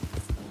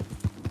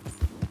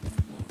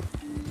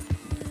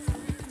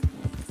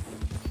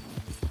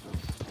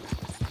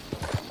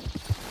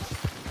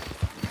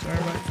 Sorry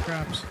about your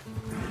crops.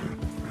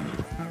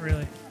 Not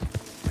really.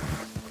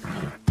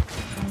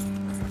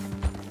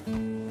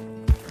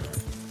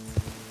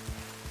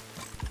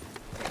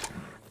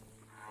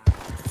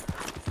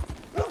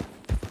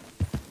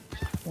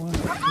 One,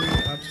 three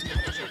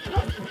obstacles.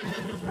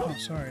 Oh,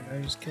 sorry. Did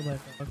I just kill that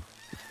dog?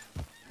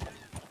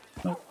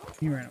 Nope.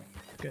 He ran away.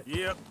 Good.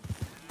 Yep.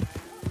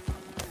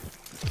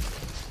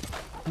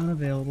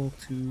 Unavailable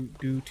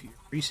due to your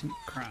recent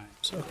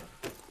crimes. Okay.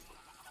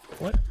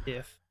 What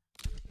if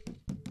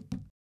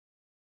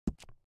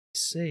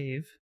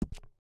save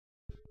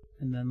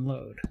and then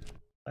load? Will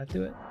that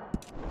do it?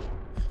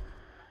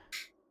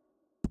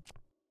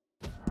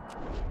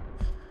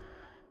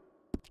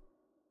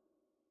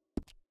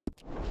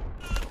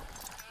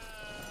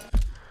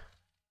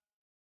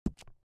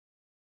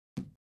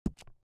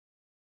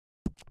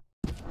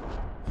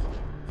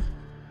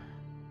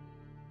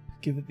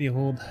 Give it the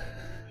old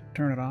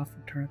turn it off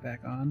and turn it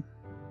back on.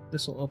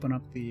 This will open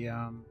up the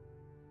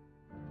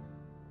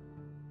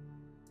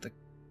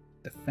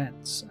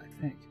fence,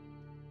 I think.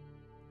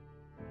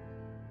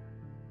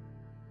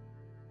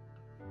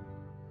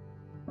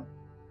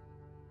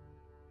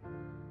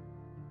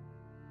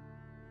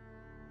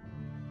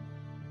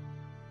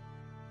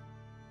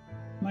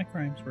 My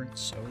crimes weren't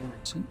so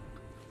recent.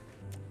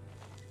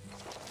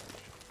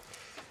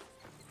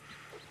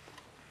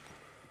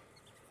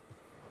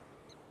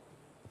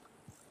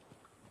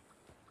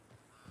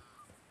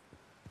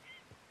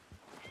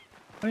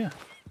 Oh yeah,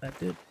 that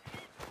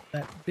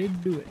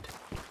did do it.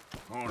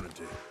 Morning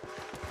to you.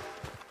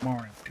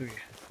 Morning to you.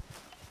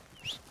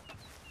 It's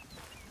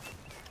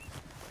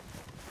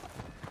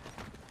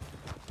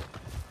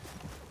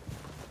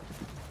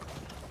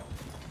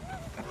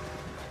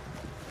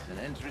an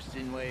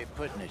interesting way of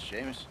putting it,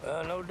 Seamus.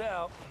 No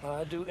doubt.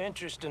 I do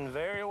interesting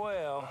very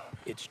well.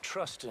 It's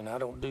trusting I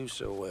don't do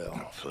so well.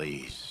 Oh,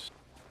 please.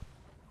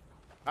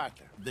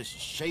 Arthur, this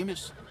is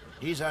Seamus.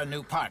 He's our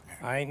new partner.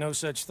 I ain't no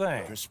such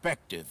thing.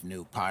 Prospective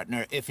new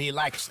partner, if he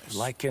likes us.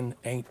 Liking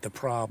ain't the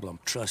problem.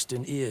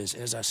 Trusting is,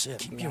 as I said.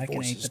 Keep your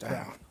voices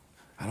down.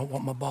 I don't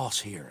want my boss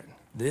hearing.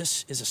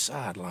 This is a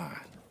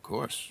sideline. Of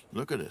course.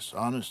 Look at us.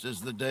 Honest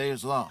as the day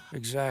is long.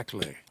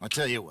 Exactly. I'll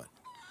tell you what.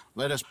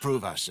 Let us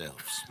prove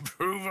ourselves.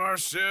 Prove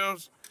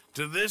ourselves?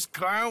 To this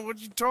clown? What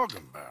you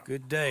talking about?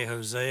 Good day,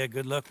 Hosea.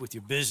 Good luck with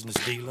your business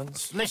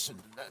dealings. Listen,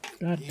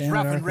 he's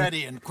rough and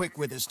ready and quick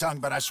with his tongue,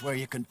 but I swear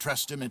you can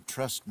trust him and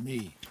trust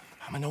me.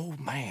 I'm an old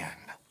man.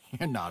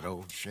 You're not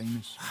old,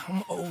 Seamus.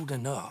 I'm old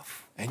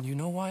enough. And you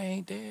know why I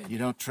ain't dead? You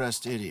don't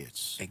trust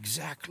idiots.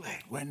 Exactly.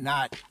 We're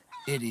not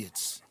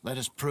idiots. Let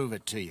us prove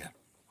it to you.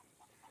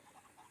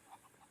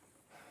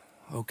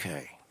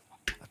 Okay.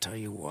 I'll tell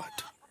you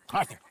what.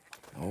 Arthur.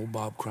 Old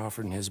Bob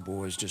Crawford and his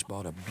boys just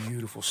bought a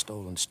beautiful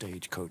stolen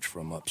stagecoach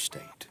from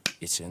upstate.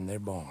 It's in their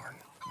barn.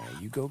 Now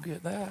you go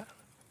get that,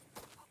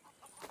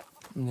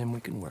 and then we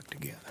can work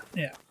together.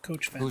 Yeah,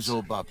 coach fence. Who's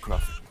old Bob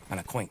Crawford? An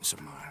acquaintance of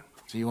mine.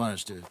 So you want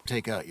us to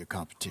take out your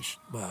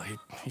competition? Well,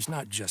 he's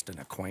not just an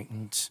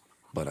acquaintance,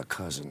 but a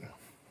cousin.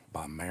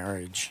 By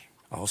marriage.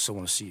 I also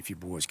want to see if you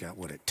boys got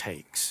what it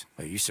takes.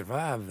 Now, you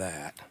survive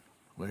that.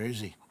 Where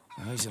is he?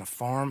 He's in a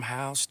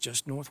farmhouse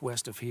just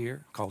northwest of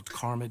here called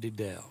Carmody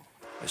Dell.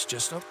 It's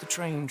just up the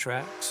train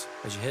tracks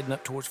as you're heading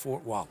up towards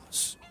Fort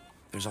Wallace.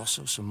 There's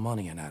also some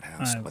money in that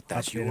house, but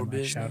that's your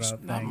business,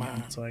 not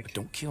mine. It's like, but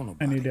don't kill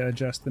nobody. I need to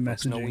adjust the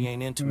messaging. No, we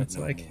ain't intimate it's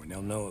no like, more.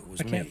 They'll know it was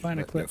I can't me. find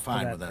a But clip you're for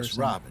fine that with us person.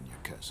 robbing your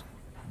cousin.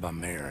 By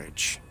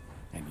marriage.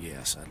 And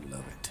yes, I'd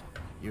love it.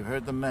 You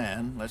heard the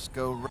man. Let's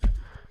go.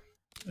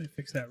 Let me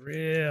fix that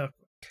real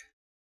quick.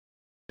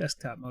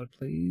 Desktop mode,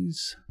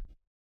 please.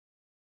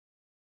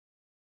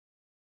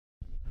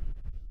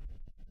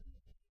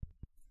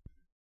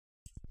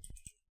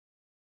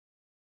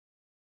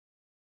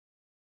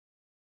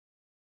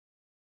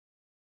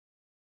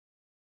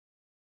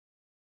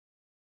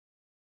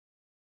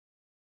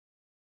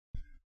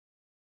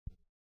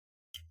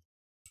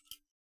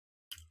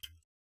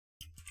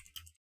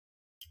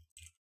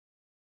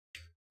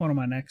 One of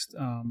my next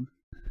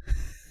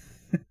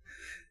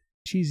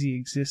cheesy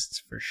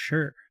exists for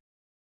sure.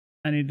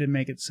 I need to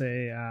make it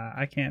say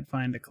I can't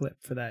find a clip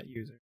for that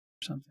user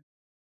or something.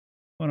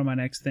 One of my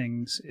next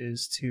things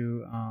is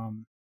to I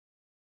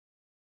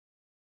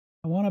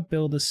want to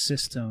build a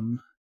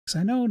system, because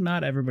I know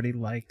not everybody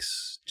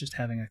likes just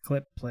having a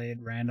clip played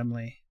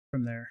randomly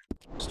from their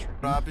stream.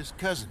 Rob his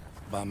cousin.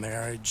 By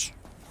marriage.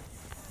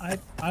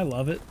 I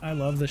love it. I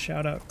love the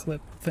shout out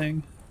clip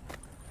thing,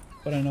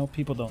 but I know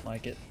people don't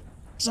like it.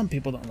 Some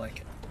people don't like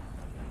it.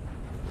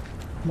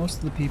 Most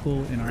of the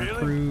people in our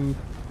crew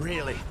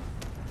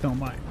don't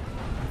mind.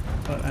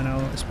 But I know,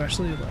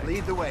 especially like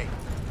Lead the way.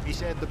 He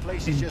said the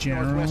place is in just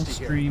general,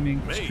 northwest of here.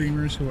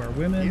 streamers who are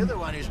women. You're the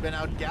one who's been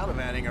out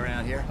gallivanting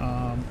around here.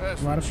 A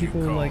lot of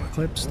people like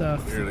clip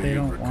stuff that they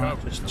don't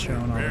want just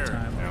shown all the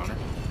time.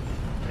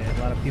 Like,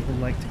 a lot of people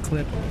like to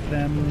clip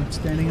them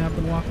standing up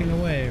and walking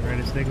away right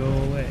as they go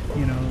away.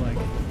 You know, like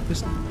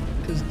just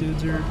because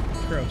dudes are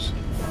gross.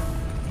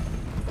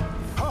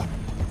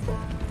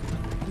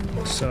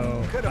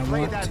 So I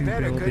want to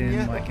build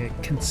in like a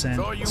consent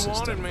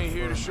system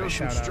for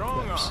shout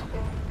out clips.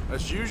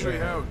 That's usually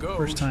how it goes.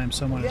 First time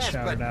someone is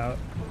shouted out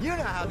You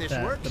know how this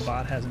that works. the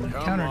bot hasn't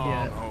encountered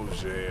yet,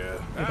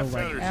 it'll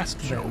like ask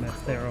them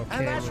if they're okay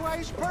And that's with why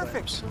he's perfect.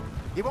 clips.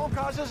 He won't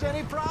cause us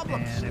any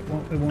problems. And it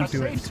won't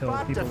do it until people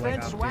like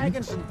defense opt in.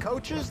 wagons and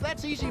coaches,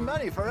 that's easy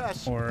money for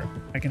us. Or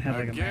I can have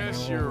like a guess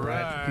manual you're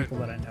right for right. people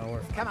that I know.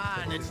 Or Come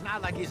on, it's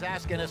not like he's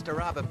asking us to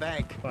rob a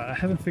bank. but I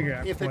haven't figured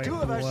out If the quite two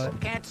of us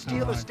what can't I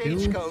steal a wanna do.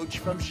 stagecoach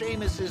from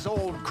Seamus's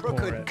old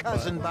crooked it,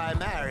 cousin by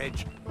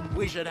marriage,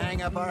 we should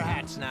hang up our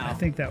hats now. I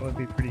think that would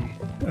be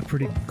a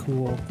pretty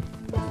cool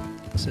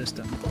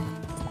system.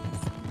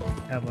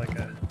 Have like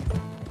a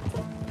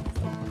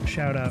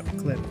shout out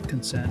clip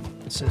consent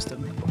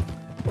system.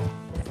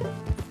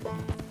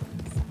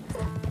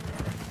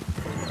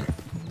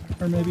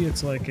 Or maybe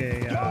it's like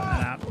an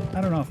opt.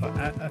 I don't know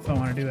if I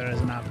want to do that as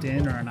an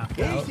opt-in or an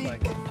opt-out.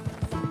 Like,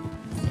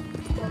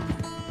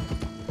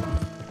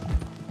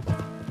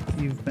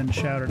 you've been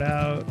shouted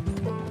out.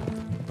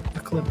 A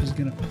clip is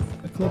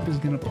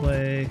gonna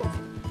play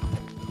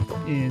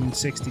in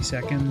 60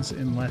 seconds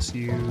unless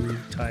you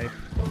type,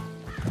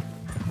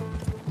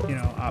 you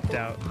know, opt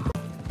out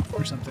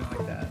or something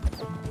like that.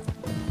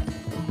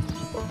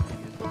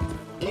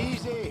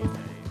 Easy.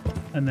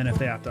 And then if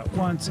they opt out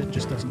once, it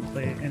just doesn't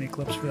play any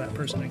clips for that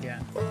person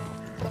again.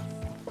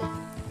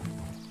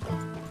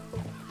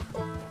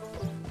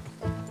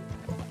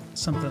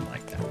 Something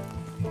like that.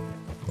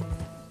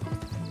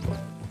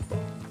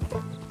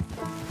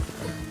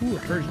 Ooh, a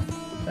Persian.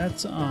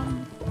 That's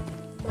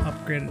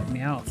upgraded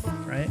Meowth,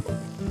 right?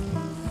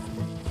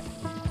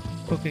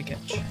 Poke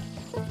catch.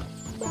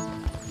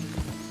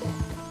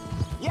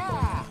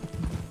 Yeah.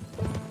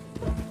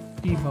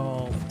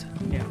 Evolved.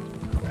 Yeah,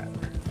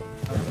 rather.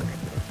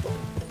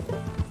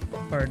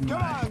 Pardon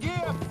my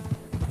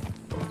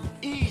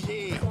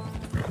Easy.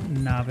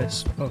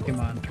 novice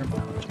Pokemon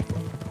terminology.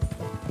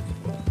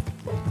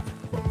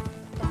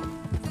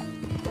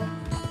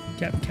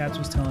 Captain Katz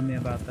was telling me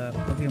about the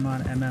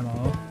Pokemon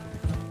MMO.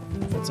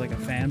 It's like a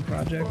fan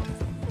project.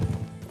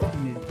 You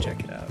need to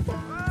check it out.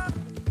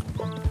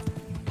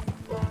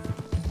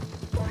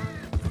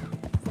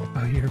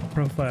 Oh, your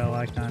profile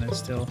icon is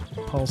still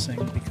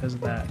pulsing because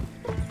of that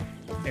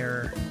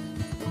error.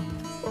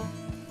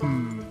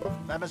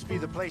 That must be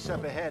the place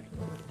up ahead.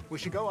 We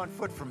should go on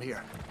foot from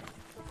here.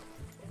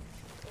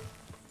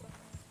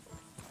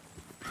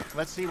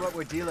 Let's see what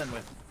we're dealing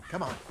with.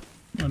 Come on.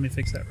 Let me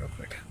fix that real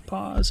quick.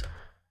 Pause.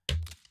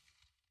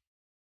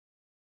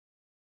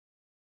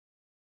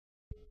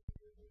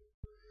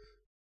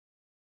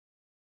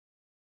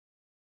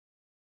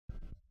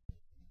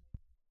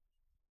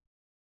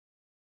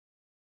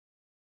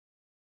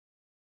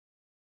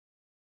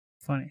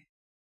 Funny.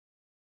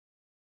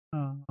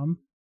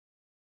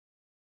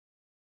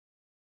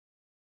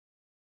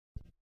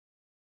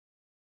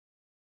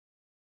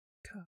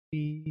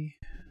 Copy.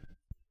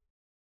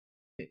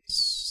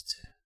 Paste.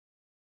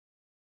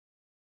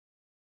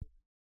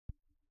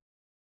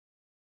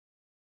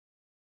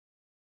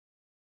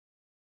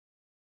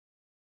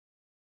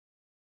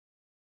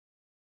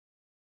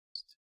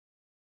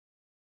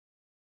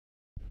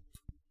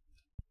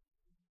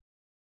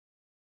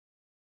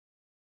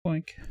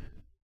 Boink.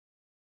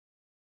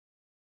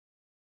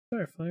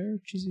 Sorry, Phlare.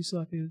 Cheesy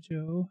Sloppy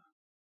Joe.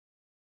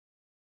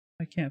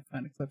 I can't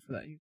find a clip for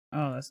that.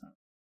 Oh, that's not.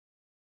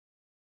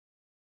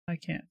 I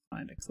can't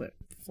find a clip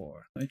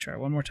for. Let me try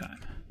one more time.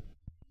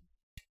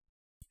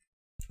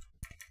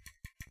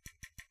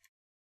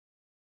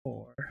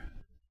 4.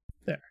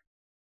 There.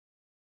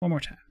 One more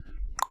time.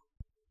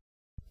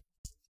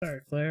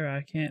 Sorry, Phlare.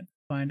 I can't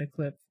find a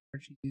clip for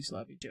Cheesy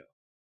Sloppy Joe.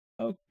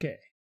 Okay.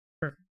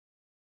 Perfect.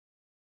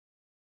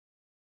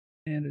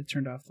 And it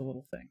turned off the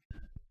little thing.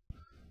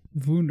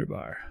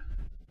 Wunderbar.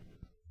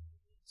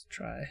 Let's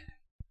try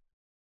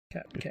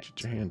Cat.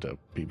 Get your hand up,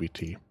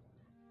 BBT.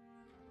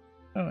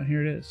 Oh, and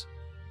here it is.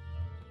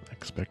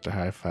 Expect a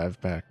high five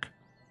back.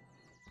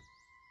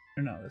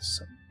 Or no, this is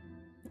something.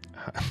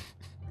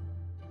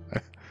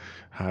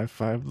 High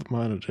five the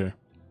monitor.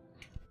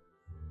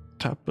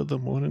 Top of the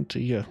morning to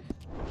you.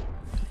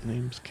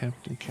 Name's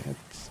Captain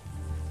Katz.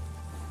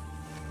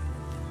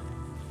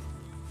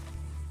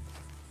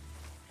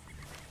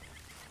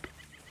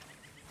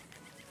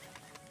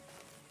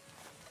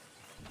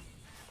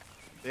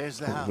 There's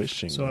the house.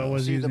 Wishing. So I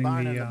was See using the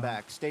barn in the the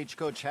back.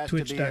 Stagecoach has to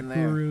be in there.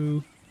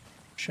 Twitch.guru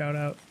shout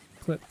out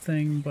clip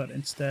thing, but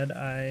instead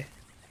I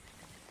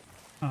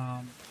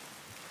found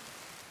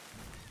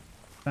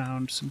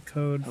some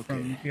code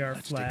from VR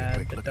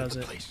Flad that does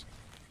it.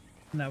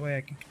 And that way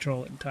I can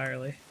control it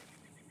entirely.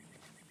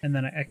 And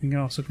then I can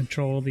also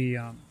control the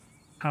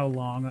how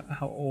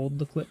old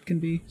the clip can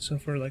be. So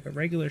for like a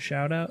regular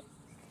shout out,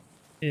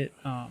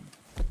 it'll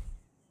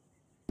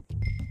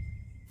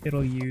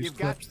use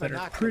clips that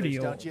are pretty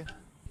old.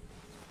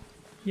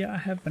 Yeah, I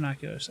have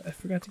binoculars. I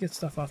forgot to get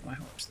stuff off my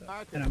horse though.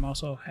 And I'm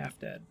also half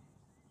dead.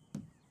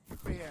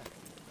 I'm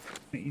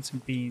gonna eat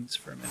some beans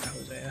for a minute,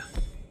 Hosea.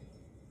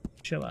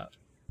 Chill out.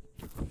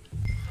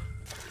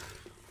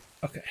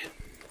 Okay.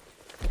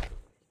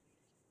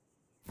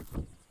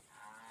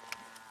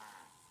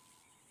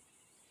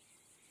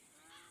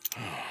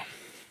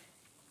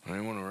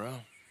 Anyone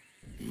around?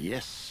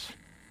 Yes.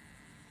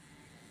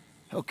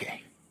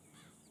 Okay.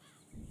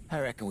 I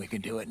reckon we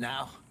can do it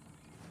now.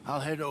 I'll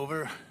head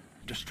over,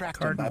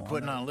 distract them by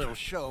putting on a little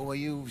show while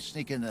you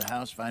sneak into the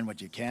house, find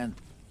what you can,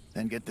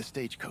 then get the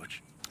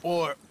stagecoach.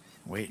 Or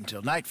wait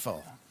until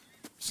nightfall.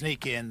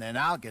 Sneak in, then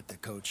I'll get the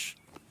coach.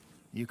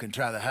 You can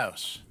try the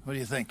house. What do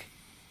you think?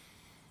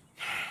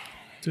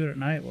 Do it at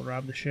night. We'll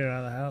rob the shit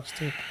out of the house,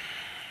 too.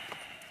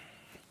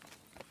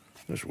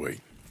 Just wait.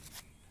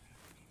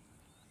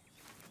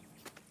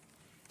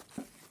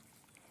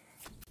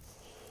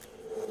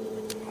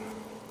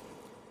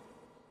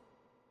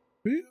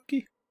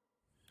 Okay.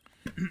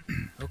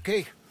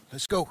 Okay,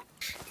 let's go.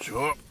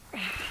 Sure.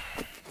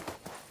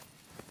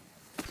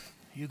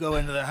 You go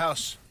into the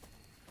house.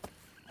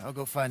 I'll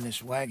go find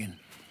this wagon.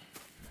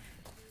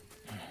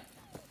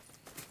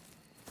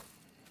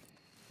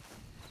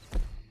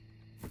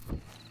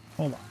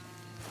 Hold on.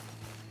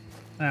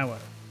 Ah,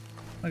 whatever.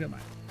 Look at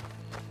mine.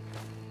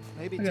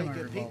 Maybe I got take my a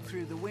peek revolver.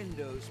 through the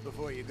windows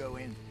before you go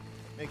in.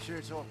 Make sure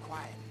it's all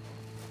quiet.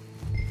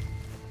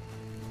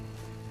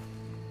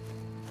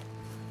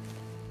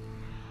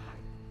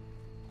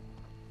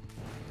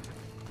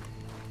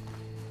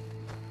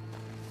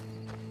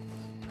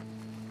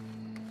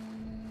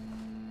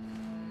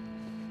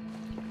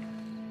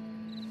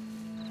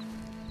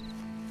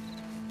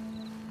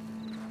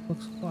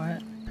 Looks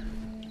quiet.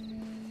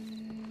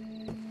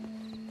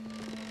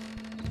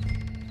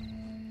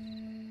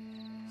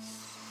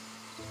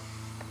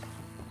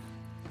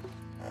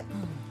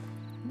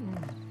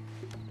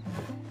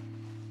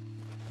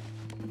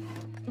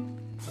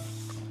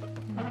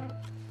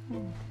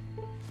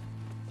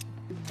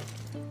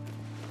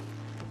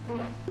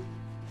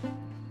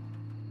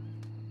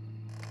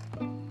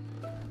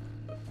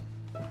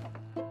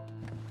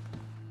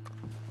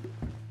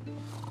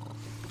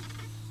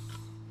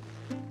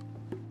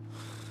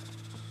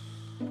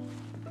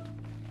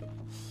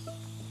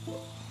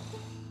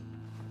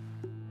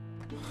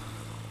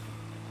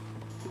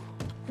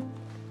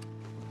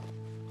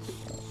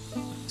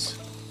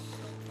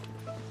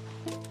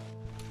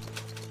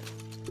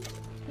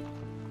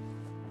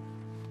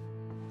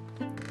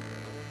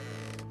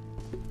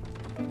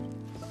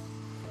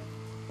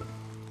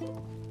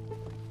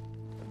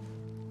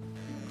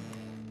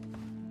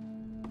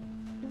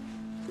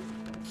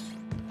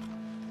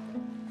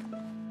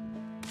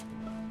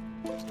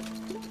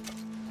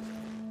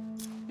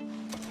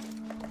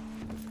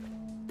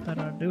 That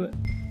ought to do it.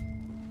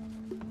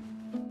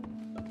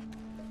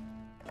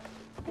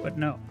 But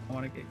no, I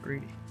want to get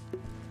greedy.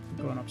 I'm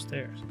going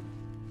upstairs.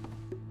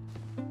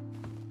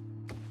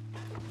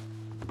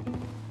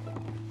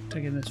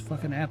 Taking this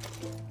fucking apple.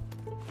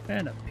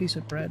 And a piece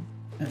of bread.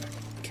 And a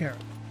carrot.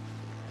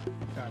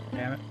 God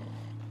damn it.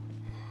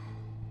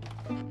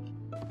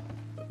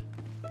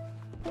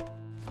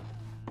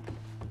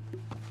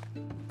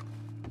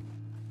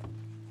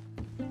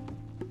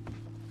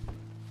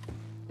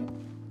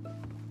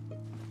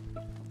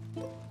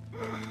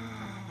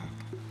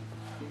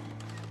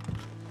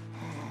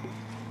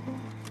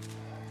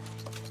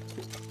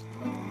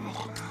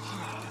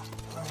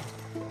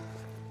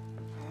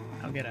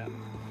 get out.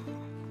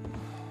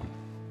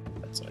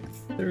 That's like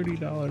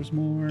 $30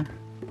 more.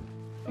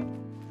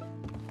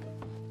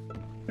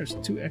 There's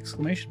 2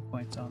 exclamation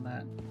points on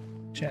that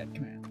chat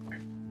command.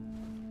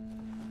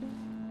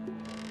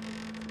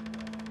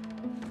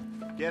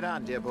 Get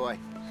on, dear boy.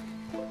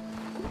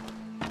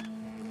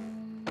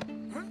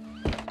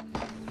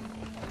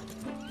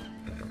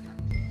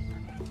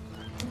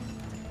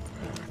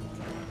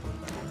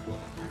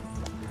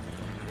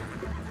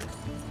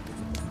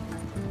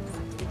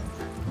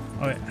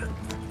 Oh yeah.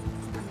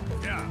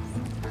 Yeah.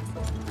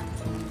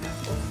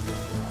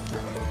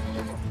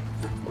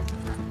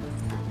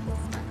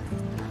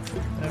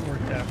 That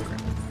worked out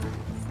great.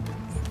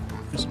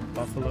 There's some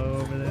buffalo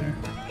over there.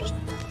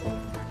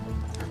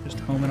 Just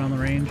homing on the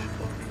range.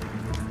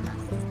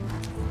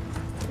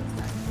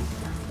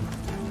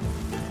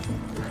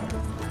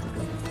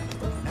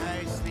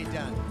 Nicely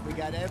done. We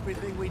got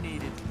everything we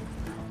needed.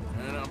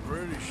 And I'm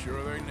pretty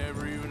sure they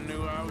never even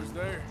knew I was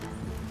there.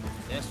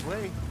 Best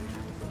way.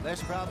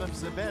 Less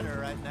problems the better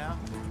right now.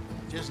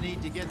 Just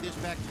need to get this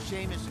back to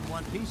Seamus in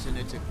one piece and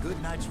it's a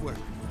good night's work.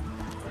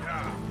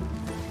 Yeah.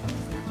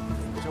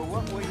 So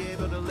what were you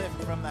able to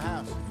lift from the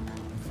house?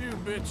 A few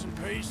bits and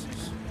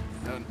pieces.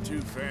 Nothing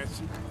too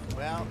fancy.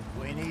 Well,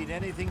 we need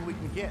anything we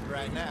can get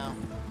right now.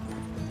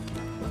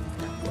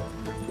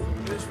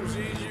 This was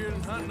easier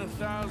than hunting a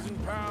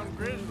 1,000-pound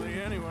grizzly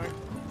anyway.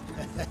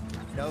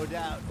 No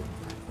doubt.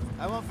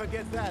 I won't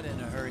forget that in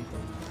a hurry.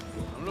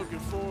 I'm looking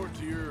forward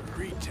to your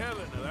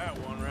retelling of that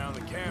one around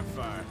the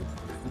campfire.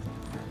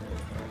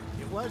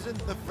 It wasn't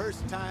the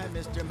first time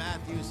Mr.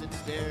 Matthews had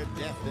stared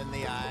death in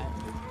the eye.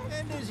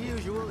 And as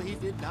usual, he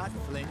did not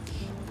flinch.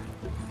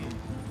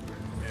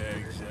 Yeah,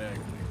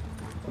 exactly.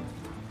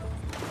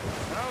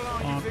 How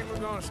long do you think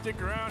we're gonna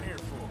stick around here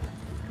for?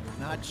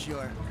 Not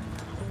sure.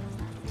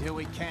 Till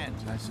we can't,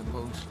 I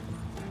suppose.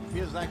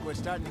 Feels like we're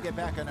starting to get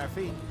back on our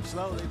feet,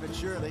 slowly but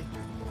surely.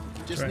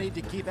 Just need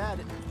to keep at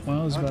it.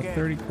 Well, there's about Okay,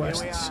 30 here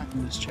quests we are.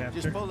 in this chapter.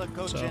 Just pull the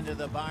coach so into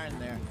the barn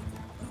there.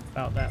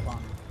 about that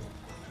long.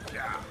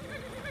 Yeah.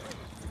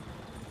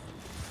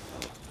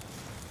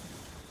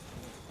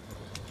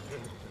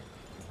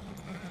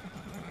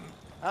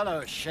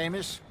 Hello,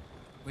 Seamus.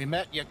 We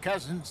met your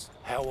cousins.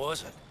 How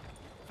was it?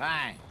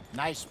 Fine.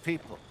 Nice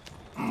people.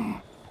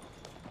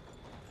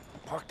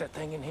 Park that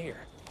thing in here.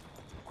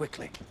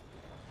 Quickly.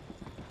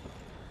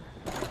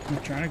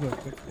 I'm trying to go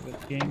quickly, but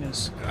the game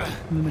is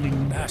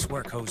limiting. Nice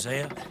work,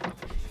 Hosea.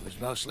 It was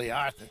mostly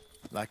Arthur.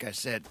 Like I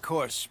said,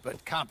 coarse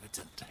but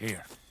competent.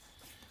 Here.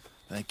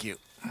 Thank you.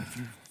 If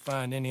you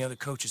find any other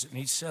coaches that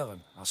need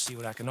selling, I'll see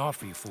what I can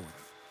offer you for them.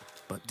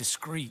 But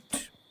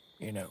discreet,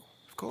 you know.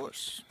 Of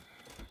course.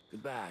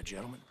 Goodbye,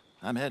 gentlemen.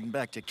 I'm heading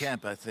back to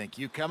camp, I think.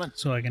 You coming?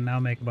 So I can now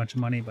make a bunch of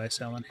money by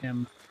selling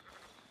him.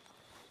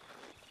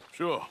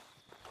 Sure.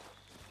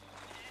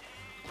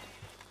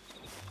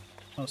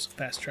 Also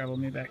fast travel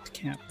me back to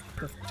camp.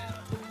 Perfect.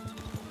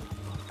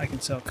 I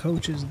can sell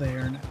coaches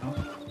there now.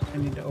 I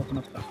need to open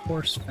up the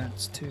horse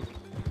fence too.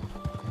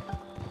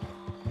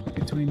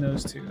 Between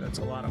those two, that's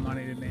a lot of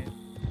money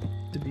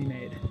to be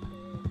made.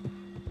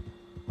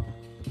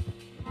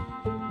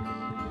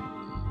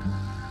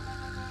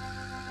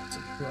 It's a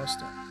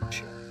glowstone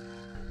ship.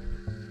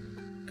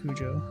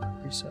 Cujo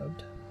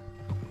resubbed.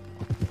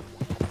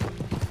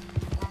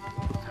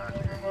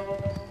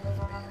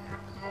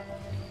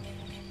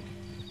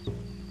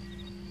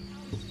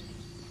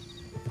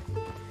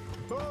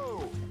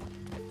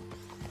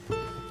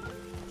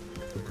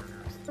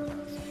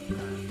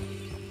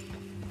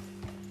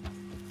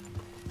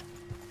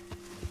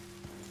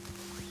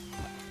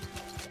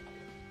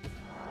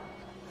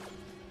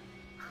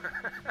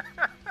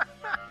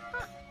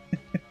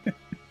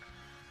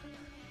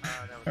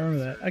 I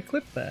remember that. I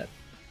clipped that.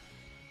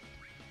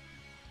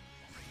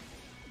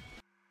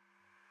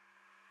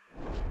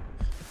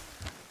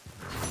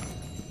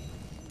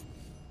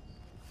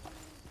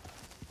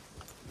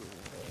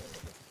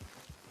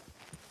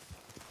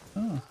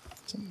 Oh,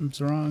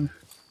 something's wrong.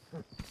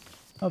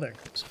 Oh, there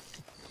it goes.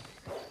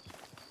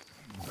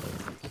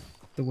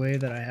 The way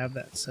that I have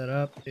that set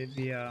up, it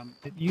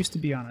used to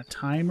be on a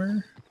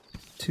timer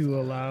to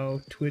allow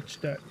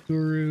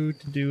Twitch.guru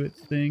to do its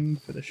thing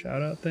for the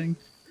shoutout thing.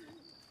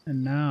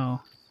 And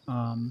now,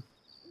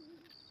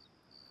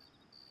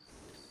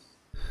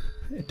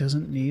 it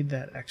doesn't need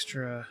that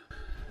extra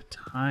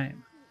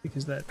time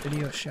because that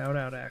video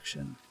shoutout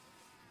action,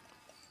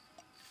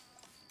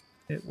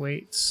 it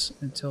waits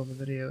until the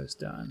video is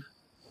done.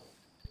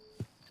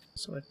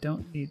 So I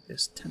don't need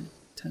this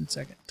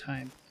 10-second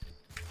time.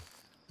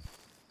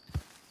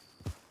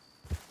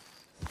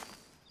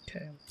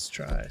 Okay, let's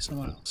try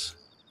someone else.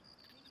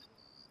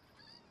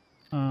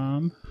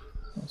 What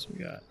else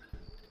we got?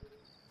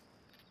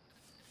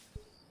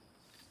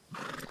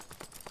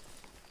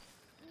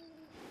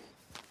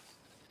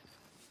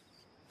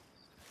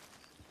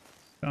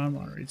 John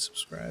want to read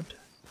subscribed.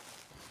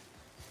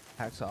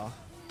 That's all.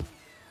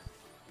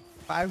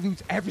 I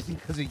lose everything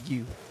because of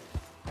you.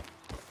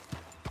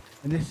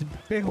 And this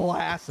big ol'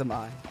 ass of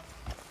mine.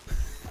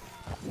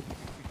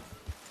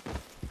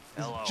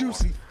 this Hello.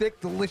 juicy, thick,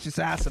 delicious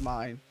ass of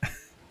mine.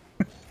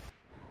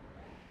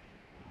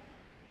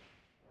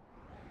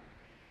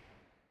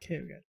 Okay,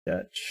 we got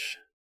Dutch.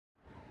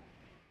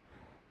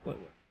 What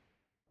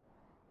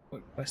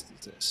quest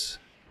is this?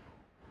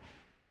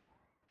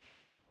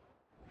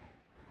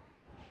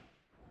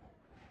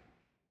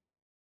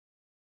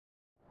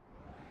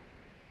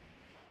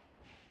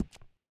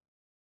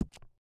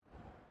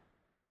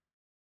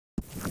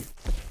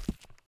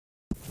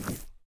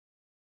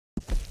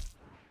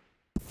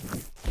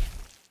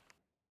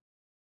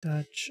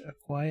 Dutch, a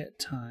quiet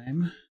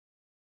time.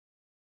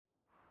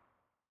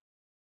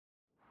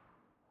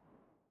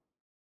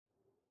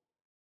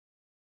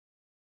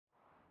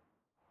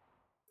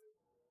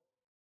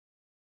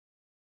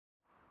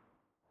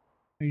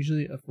 I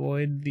usually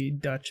avoid the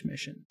Dutch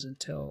missions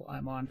until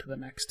I'm on to the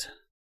next.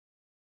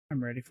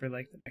 I'm ready for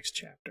like the next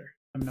chapter.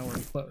 I'm nowhere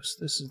close.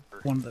 This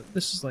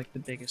is like the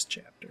biggest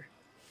chapter.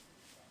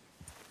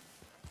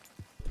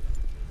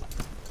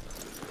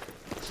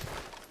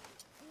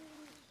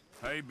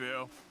 Hey,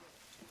 Bill.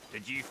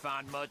 Did you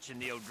find much in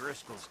the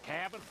O'Driscoll's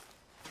cabin?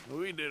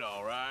 We did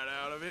all right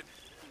out of it.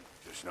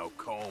 Just no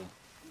comb.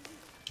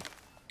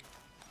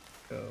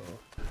 Go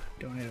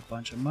donate a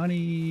bunch of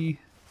money,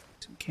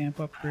 some camp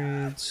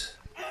upgrades.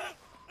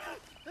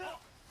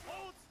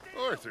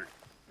 Arthur.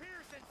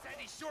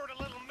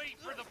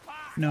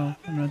 No,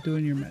 I'm not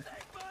doing your mission.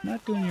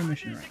 Not doing your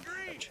mission right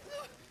now, Dutch.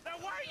 Now,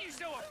 why are you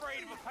so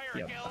afraid of a pair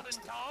Yeah, of gelding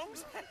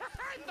tongs?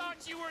 I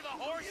thought you were the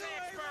horse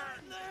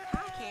expert.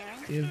 Hi, Karen.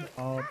 Give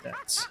all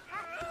debts.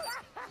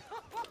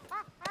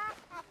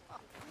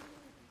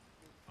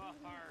 All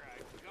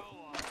right, go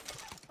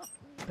on.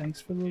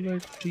 Thanks for the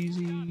alert,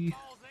 Cheesy.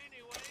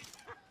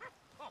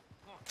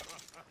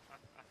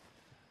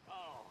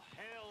 Oh,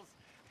 hell's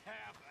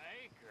half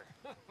acre.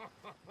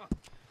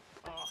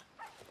 Oh,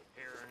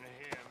 hearing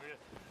him.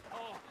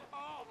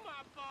 Oh,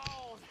 my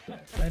balls.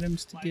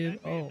 Items to give.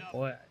 Oh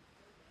boy.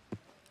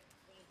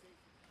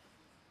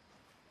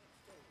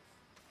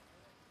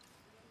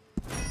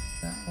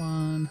 That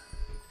one.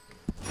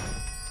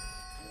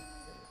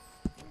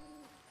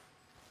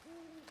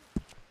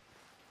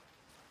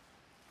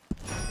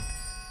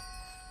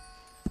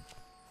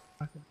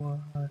 Pocket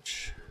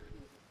watch.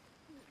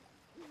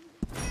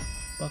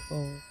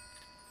 Buckle.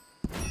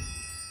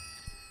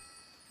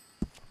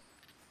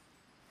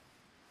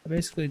 I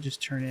basically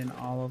just turn in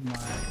all of my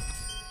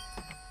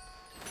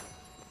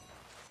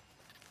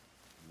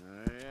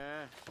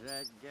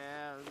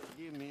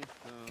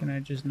Can I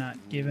just not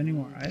give any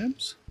more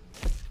items?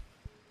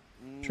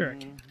 Sure I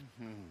can.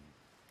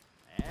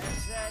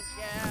 Ask that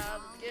gal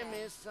to give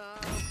me some.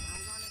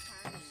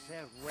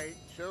 Said wait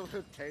till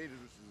the taters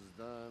is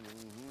done.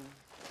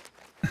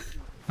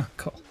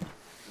 Cool.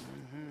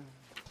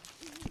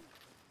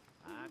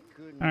 I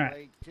couldn't Alright.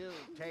 wait till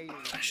the taters.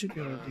 I should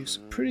be able to do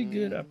some pretty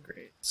good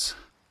upgrades.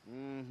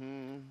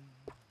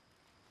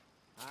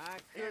 I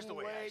Here's the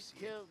way I wait see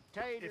till it,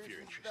 taters if you're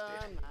is interested.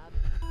 done.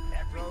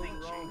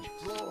 Everything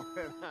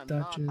changes.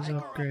 Dutch's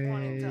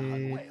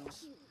upgrade.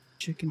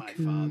 Chicken My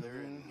coop. father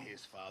and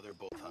his father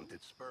both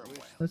hunted sperm whales.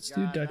 Let's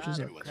do Dutch's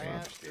Everyone's upgrade.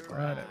 interested.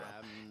 Whatever.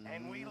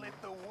 And we lit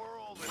the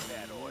world with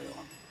that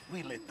oil.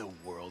 We lit the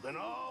world, and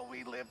all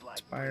we lived like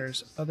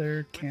Inspires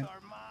other camp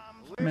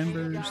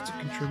members to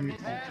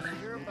contribute more.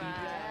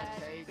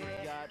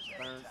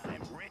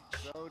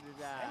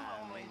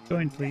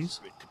 Join, please.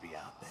 to be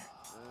out there.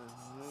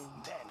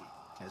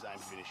 Then, as I'm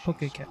finishing Poke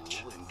catch.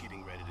 school and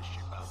getting ready to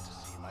ship out to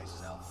see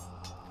myself.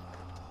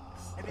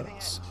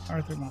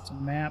 Arthur wants a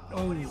map.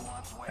 Oh,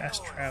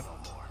 fast travel.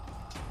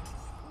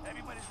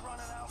 Everybody's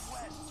running out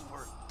west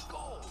for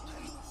gold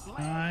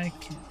and I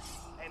can.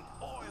 and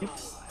oil Yep. and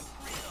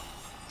freedom.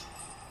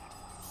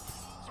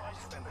 So I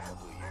spent a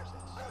couple of years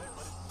at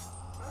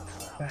sea,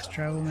 but Fast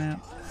travel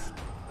map.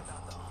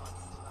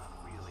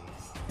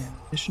 And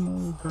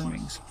additional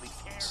grooming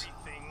skills.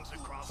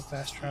 The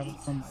fast travel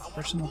from my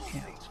personal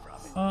camp.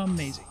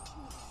 Amazing.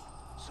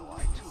 so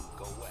I too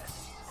go west.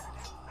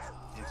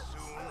 And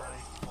soon I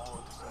fall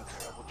into some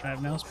terrible I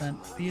have now spent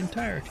the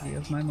entirety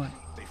of my money.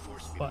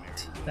 But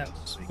that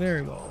was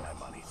very well worth it.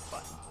 money,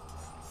 but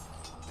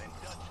then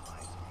Dutch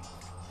finds me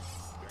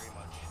very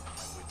much at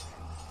my wit's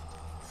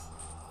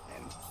end.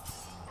 And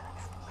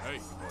hey,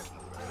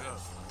 right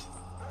up.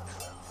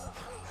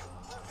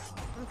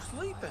 I'm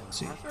sleeping. Let's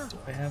see, do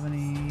I have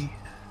any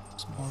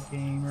small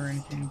game or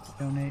anything to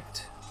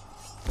donate?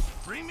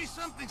 Bring me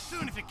something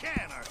soon if you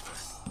can, Arthur.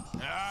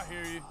 Yeah, I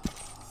hear you.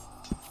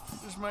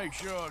 Just make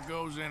sure it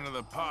goes into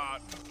the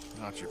pot,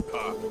 not your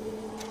pocket.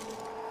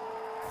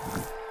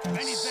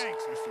 Many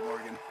thanks, Mr.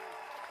 Morgan.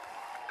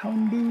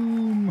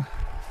 Houndoom!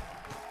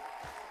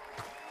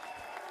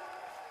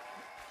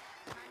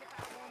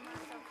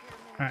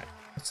 Alright,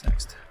 what's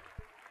next?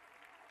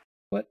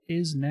 What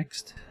is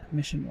next,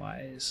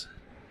 mission-wise?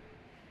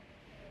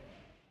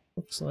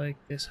 Looks like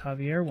this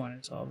Javier one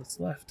is all that's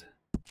left.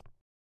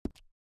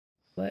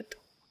 Let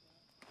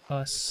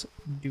us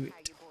do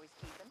it.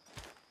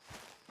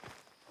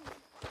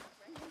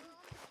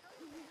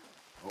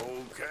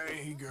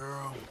 Okay,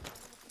 girl.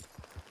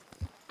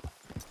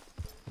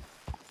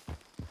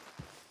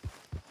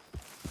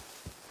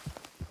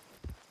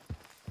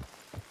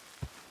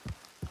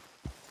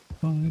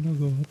 Fine, I'll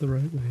go out the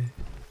right way.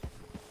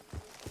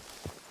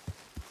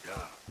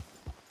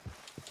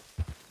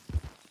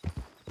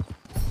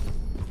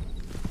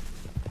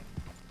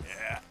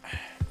 Yeah,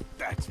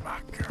 that's my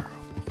girl.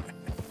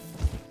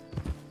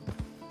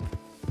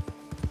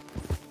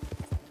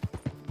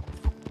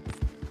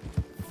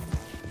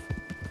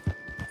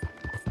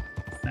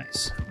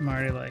 Nice. I'm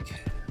already like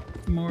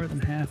more than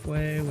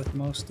halfway with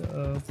most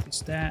of the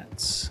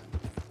stats.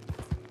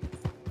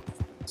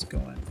 It's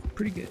going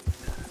pretty good.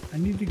 I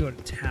need to go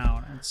to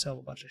town and sell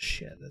a bunch of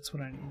shit. That's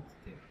what I need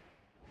to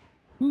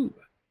do. Ooh,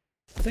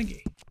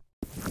 thingy.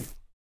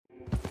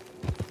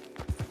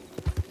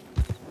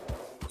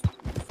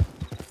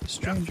 A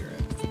stranger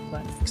at the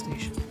Atlantic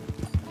Station.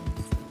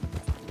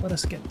 Let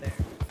us get there.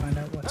 Find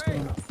out what's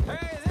going on.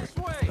 Hey, this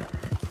way!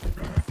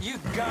 You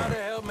gotta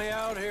help me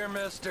out here,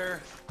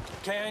 mister.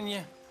 Can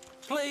you?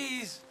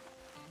 Please?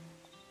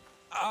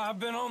 I've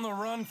been on the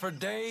run for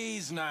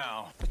days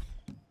now.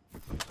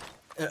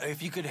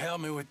 If you could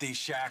help me with these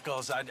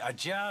shackles, I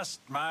just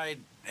might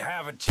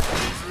have a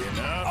chance,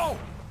 you know?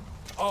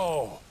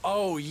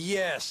 Oh,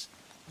 yes.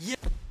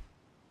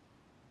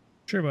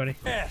 Sure, buddy.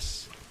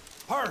 Yes.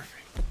 Perfect.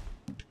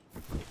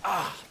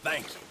 Ah,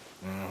 thank you.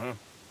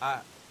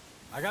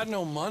 I got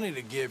no money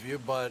to give you,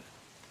 but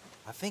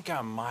I think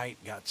I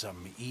might got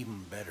something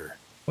even better.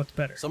 What's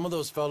better? Some of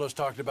those fellows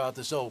talked about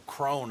this old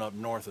crone up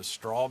north of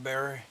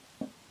Strawberry.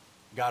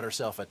 Got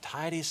herself a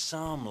tidy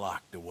sum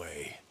locked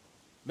away.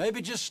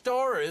 Maybe just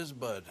stories,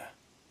 but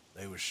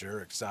they were sure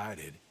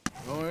excited.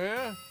 Oh,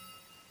 yeah?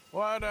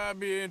 Why'd I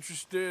be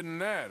interested in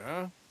that,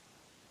 huh?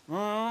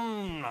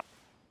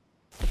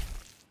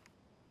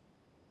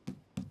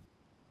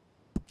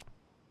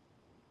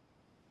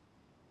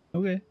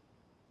 Okay.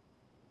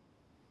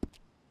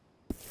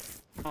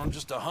 On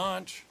just a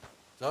hunch.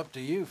 It's up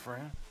to you,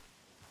 friend.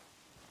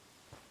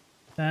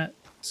 That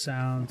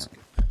sounds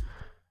good.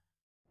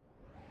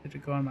 Did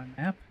it go on my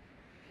map?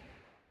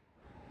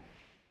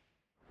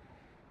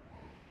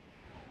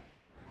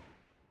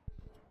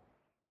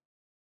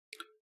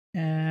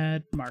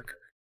 Add marker.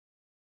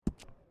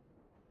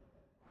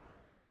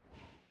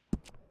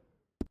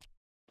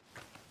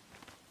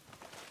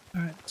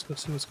 Alright, let's go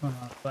see what's going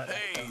on. But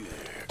Hey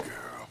there,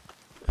 girl.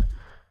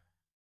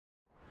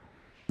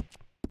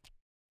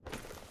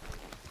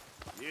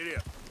 Get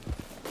up.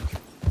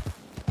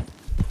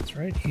 it's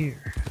right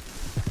here.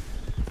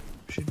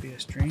 Should be a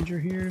stranger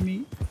here to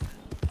meet.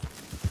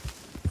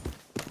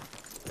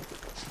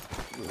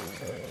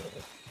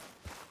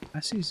 I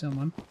see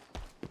someone.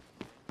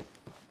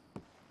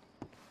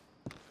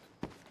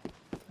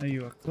 Are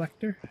you a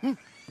collector?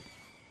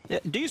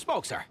 Do you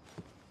smoke, sir?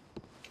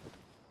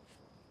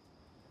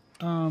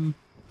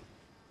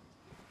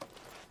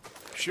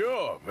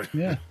 Sure, but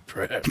yeah.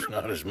 perhaps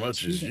not as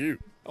much as you.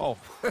 Oh,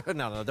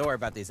 no, don't worry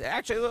about these.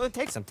 Actually,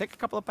 take some. Take a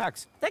couple of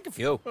packs. Take a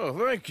few.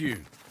 Oh, thank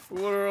you.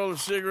 What are all the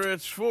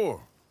cigarettes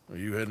for? Are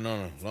you heading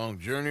on a long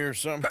journey or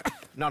something?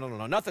 No,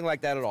 nothing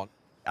like that at all.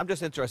 I'm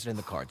just interested in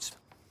the cards.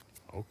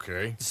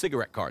 Okay. The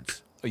cigarette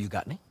cards. Oh, you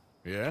got any?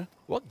 Yeah?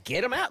 Well,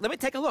 get them out. Let me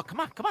take a look. Come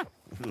on.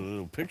 A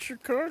little picture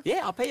card?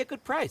 Yeah, I'll pay you a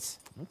good price.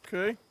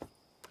 Okay.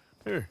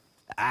 Here.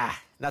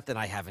 Nothing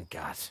I haven't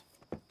got.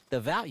 The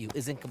value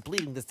is in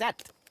completing the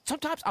set.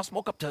 Sometimes I'll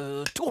smoke up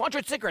to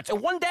 200 cigarettes in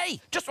one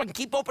day, just so I can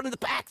keep opening the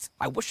packs.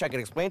 I wish I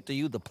could explain to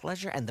you the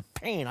pleasure and the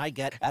pain I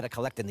get out of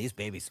collecting these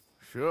babies.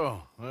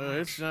 Sure.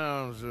 It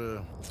sounds,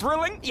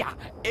 Thrilling? Yeah,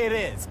 it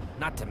is.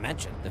 Not to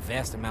mention the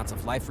vast amounts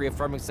of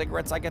life-reaffirming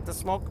cigarettes I get to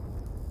smoke.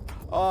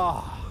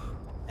 Oh,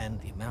 and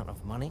the amount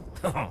of money?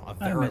 A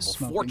veritable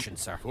fortune,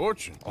 sir.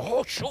 Fortune?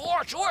 Oh,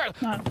 sure.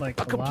 Not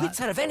like a complete lot,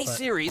 set of any but...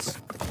 series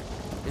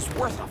is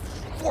worth a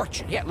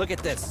fortune. Yeah, look at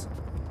this.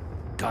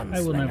 Gunslingers.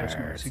 I will never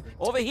smoke cigarettes.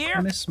 Over here?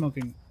 I miss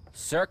smoking.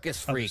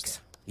 Circus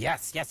freaks.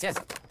 Yes.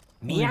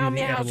 Meow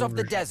meows of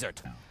the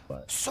desert. Now,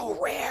 but... So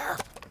rare.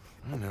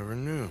 I never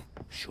knew.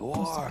 Sure.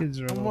 Most of the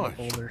kids are a little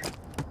older.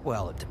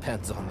 Well, it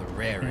depends on the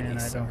rarity. And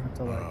I don't have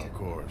to like. Of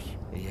course.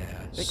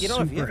 Yeah. You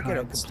know, if you ever get a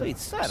super complete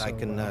stuff, set, I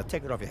can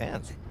take it off your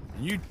hands.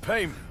 You'd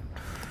pay me.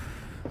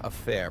 A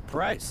fair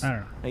price. I don't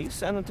know. Now you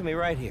send them to me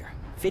right here.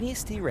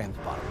 Phineas T.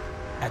 Ramsbottom,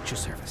 at your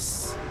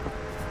service.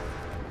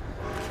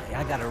 Okay,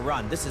 I gotta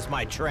run. This is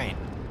my train.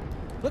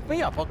 Look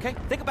me up, okay?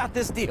 Think about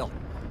this deal.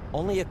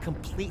 Only a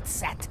complete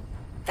set.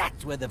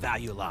 That's where the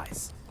value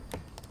lies.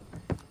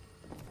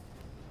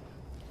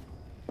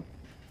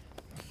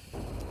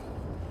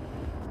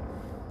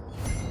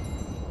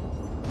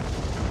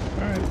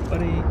 All right,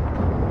 buddy.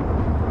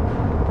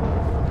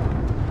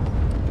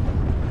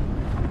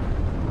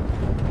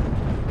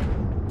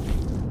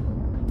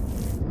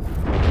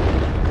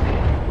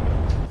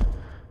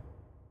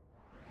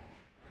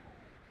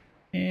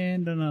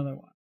 And another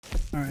one.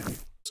 All right,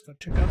 let's go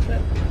check out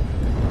that.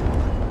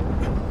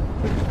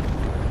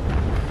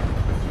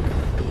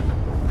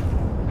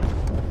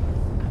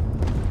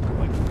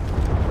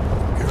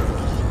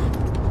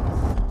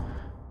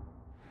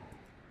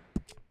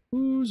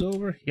 Who's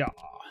over here?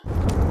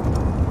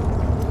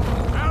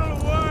 Out of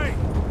the way!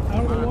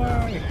 Out of the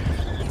way!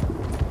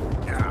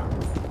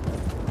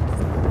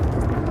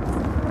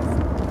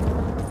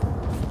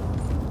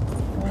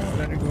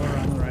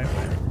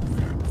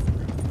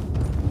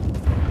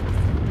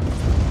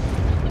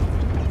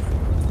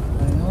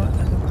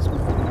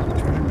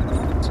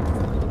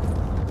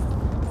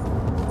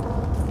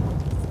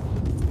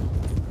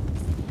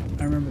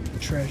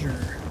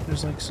 treasure.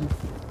 There's like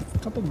a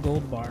couple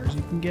gold bars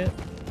you can get,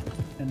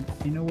 and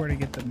you know where to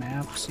get the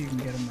maps, so you can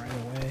get them right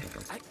away.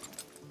 I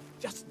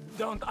just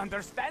don't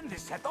understand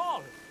this at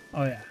all.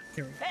 Oh yeah,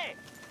 here we go. Hey,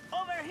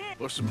 over here.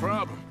 What's the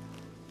problem?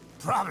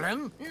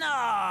 Problem?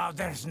 No,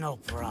 there's no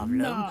problem.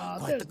 No,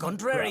 Quite there's the no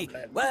contrary.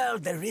 problem. Well,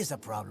 there is a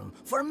problem.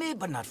 For me,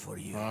 but not for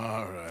you.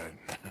 All right.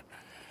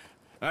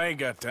 I ain't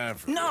got time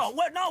for No,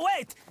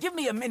 wait! Give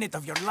me a minute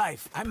of your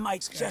life. I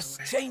might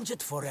just change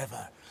it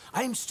forever.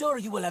 I'm sure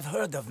you will have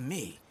heard of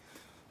me.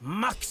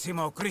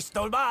 Maximo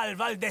Cristobal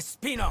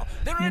Valdespino,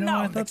 the You know, I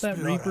renowned thought that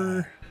explorer.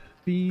 Reaper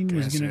theme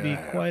was going to be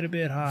quite a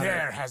bit hotter.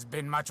 There has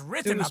been much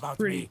written was about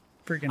pretty me.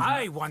 freaking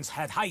I hot. once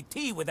had high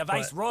tea with the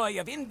Viceroy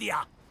of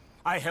India.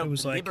 I helped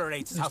was like-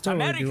 liberate it was South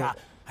totally America.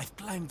 doable. I've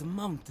climbed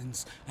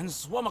mountains and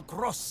swum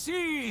across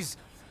seas.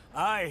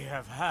 I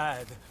have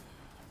had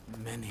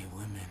many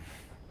women.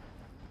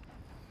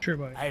 Sure,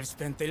 buddy. I've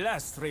spent the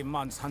last 3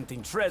 months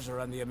hunting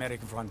treasure on the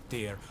American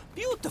frontier.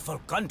 Beautiful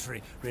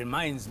country.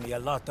 Reminds me a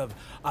lot of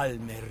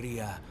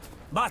Almeria.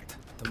 But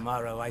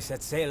tomorrow I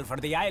set sail for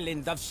the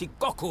island of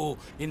Shikoku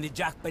in the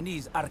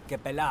Japanese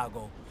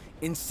archipelago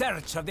in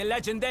search of the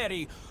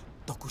legendary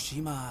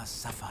Tokushima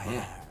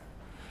sapphire.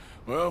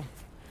 Well,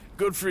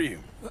 good for you.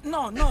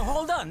 No,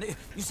 hold on.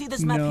 You see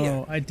this map No,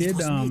 here? I did, It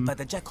was made by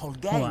the Jackal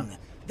hold gang. on.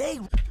 They...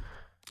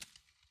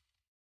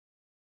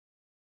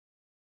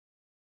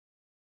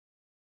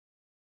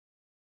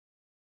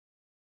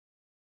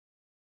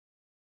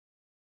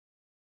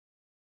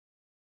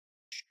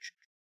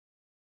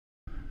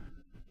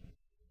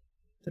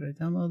 Did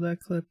I download that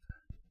clip?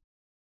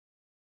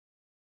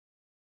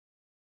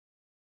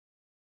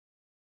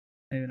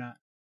 Maybe not.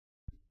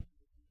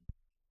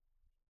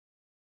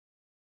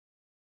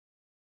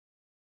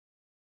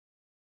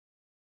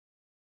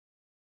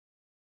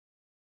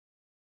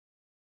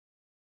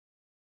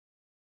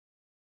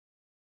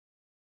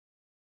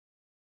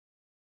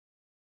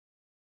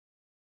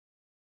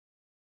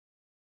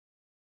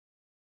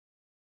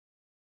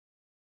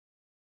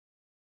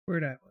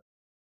 Where'd I?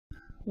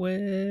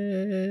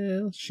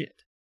 Well,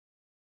 shit.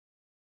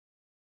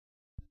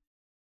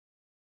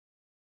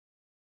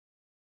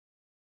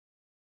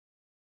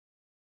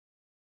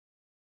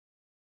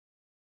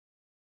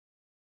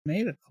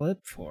 Made a clip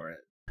for it.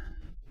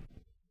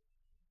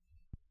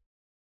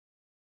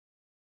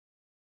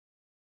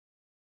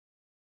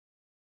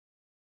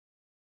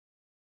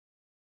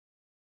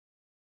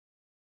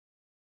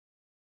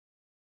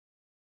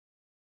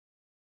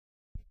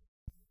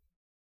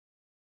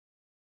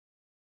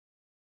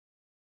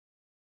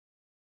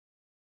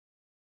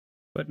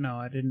 But no,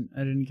 I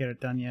didn't get it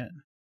done yet.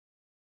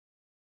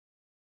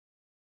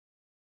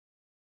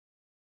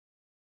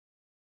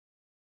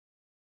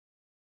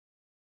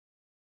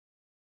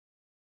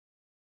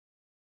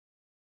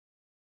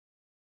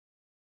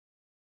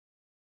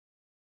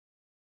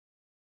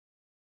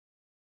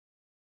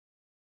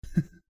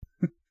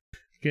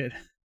 Good.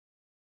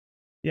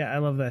 Yeah, I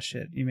love that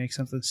shit. You make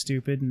something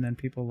stupid and then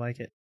people like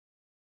it.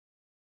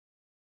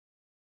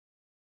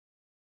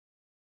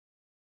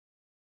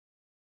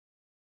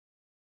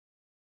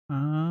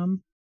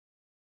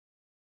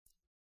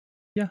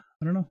 Yeah,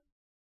 I don't know.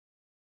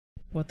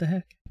 What the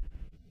heck?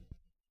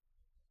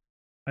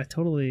 I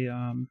totally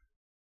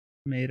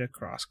made a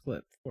cross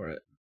clip for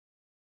it.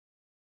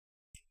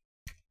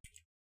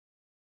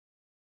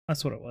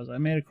 That's what it was. I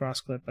made a cross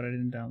clip, but I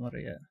didn't download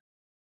it yet.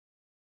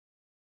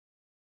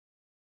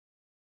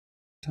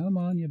 Come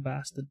on, you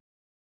bastard.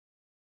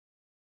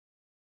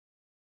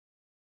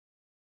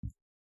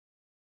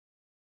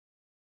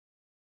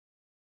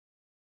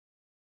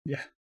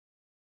 Yeah.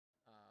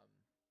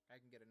 I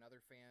can get another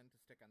fan to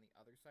stick on the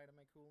other side of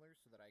my cooler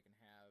so that I can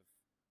have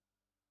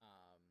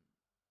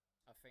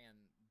a fan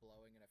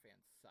blowing and a fan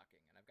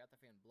sucking. And I've got the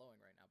fan blowing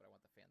right now, but I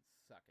want the fan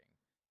sucking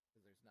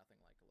because there's nothing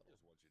like a little.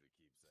 Just want you to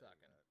keep saying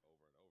sucking. that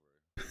over and over.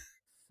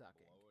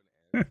 Sucking. Blowing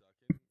and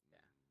sucking.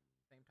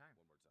 Yeah. Same time.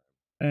 One more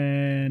time.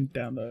 And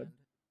download.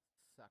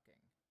 Sucking.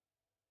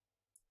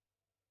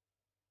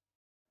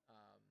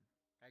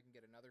 I can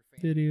get another fan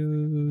to stick on the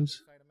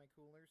Videos. other side of my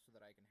cooler so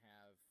that I can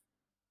have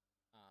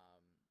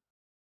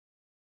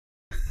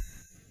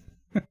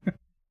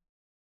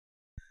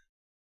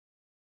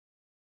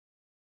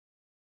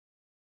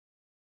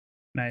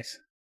Nice.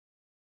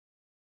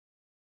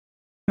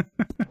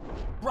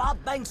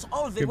 Rob banks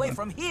all the Good way one.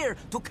 from here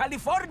to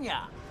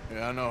California.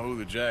 Yeah, I know who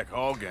the Jack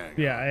Hall gang.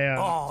 Yeah,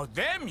 Oh,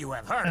 them you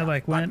have heard I of,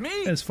 like but went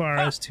me? as far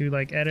as to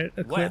like edit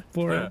a clip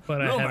for it,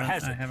 but rumor I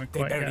has haven't it,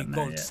 quite they buried gotten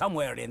gold there yet.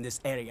 somewhere in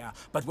this area,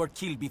 but were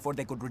killed before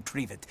they could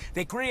retrieve it.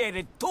 They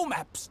created 2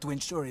 maps to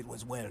ensure it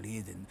was well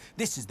hidden.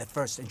 This is the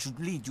first and should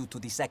lead you to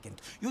the second.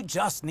 You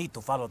just need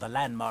to follow the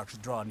landmarks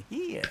drawn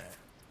here.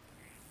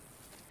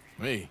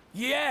 Me?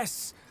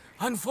 Yes!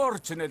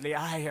 Unfortunately,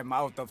 I am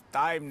out of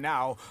time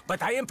now,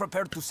 but I am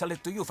prepared to sell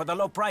it to you for the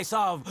low price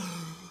of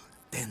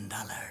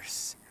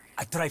 $10.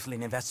 A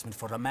trifling investment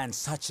for a man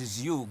such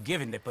as you,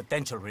 given the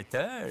potential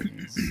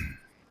returns.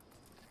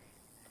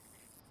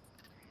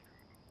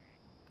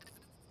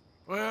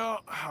 Well,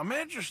 I'm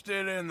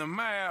interested in the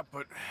map,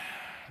 but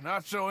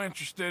not so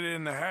interested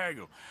in the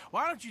haggle.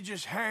 Why don't you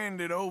just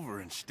hand it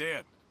over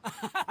instead?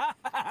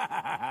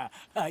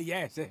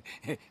 Yes,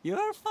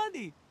 you're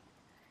funny.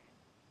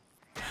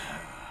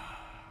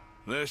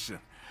 Listen,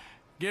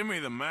 give me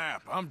the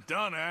map. I'm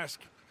done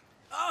asking.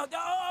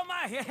 Oh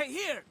my,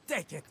 here,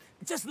 take it.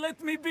 Just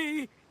let me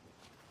be.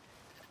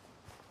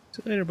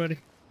 See you later, buddy.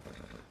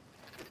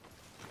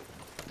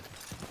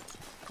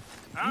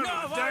 Out No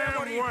of the voy a damn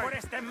morir way. por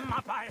este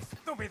mapa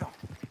estúpido.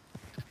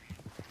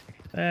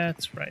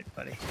 That's right,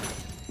 buddy.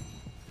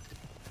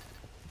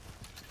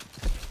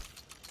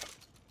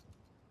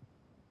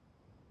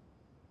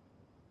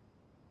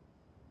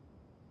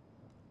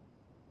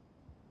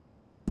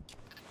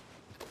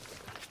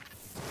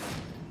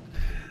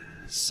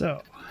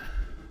 So,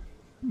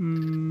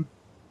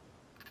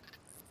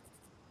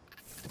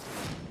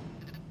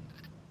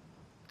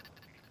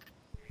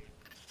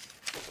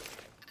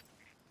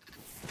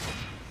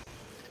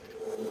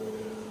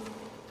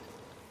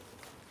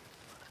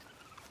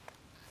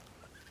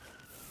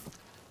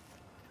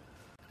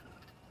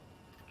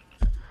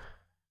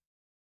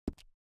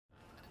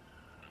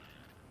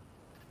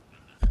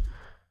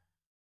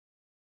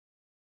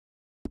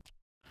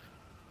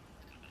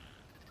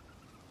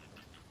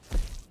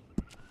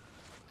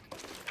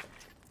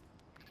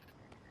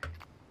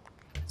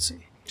 let's see.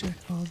 Check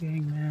all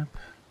gang map.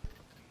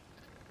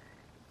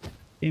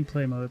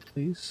 Gameplay mode,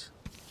 please.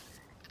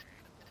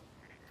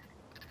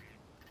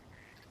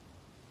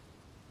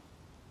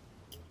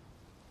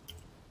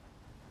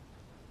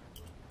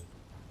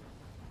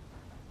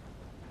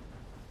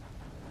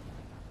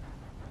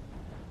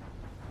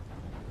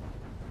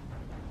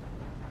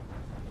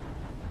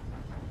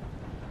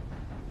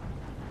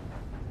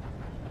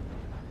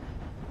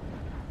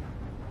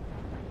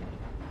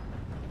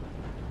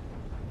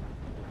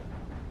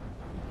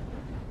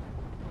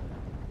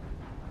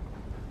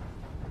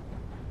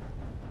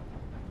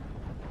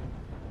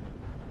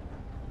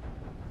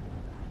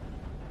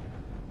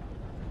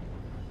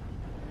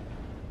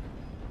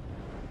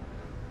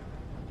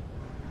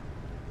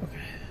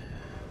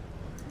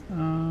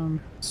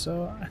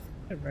 So I think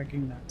I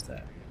recognize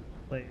that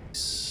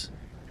place.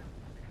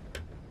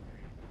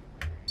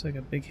 It's like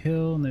a big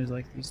hill, and there's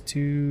like these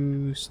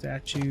two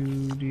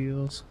statue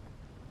deals.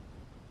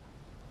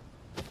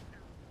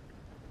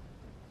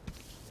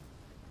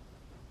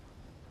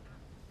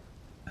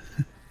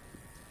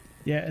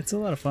 Yeah, it's a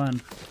lot of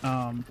fun.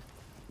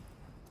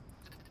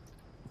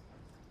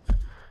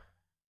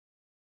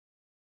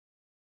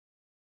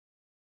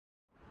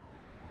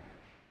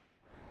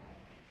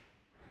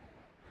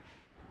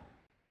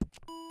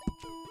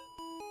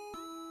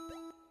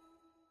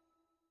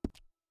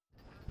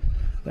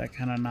 That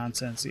kind of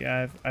nonsense.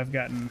 Yeah, I've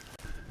gotten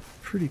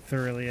pretty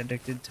thoroughly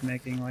addicted to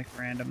making like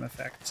random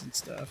effects and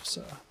stuff,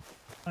 so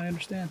I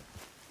understand.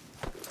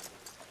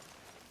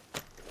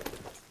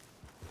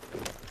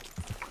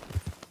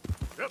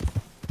 Yep.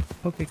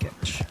 Okay,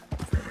 catch.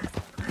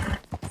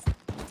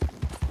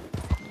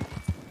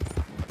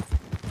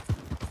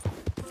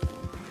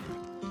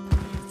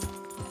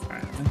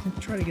 Alright, I think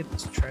try to get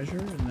this treasure,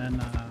 and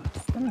then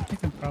I'm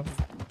thinking probably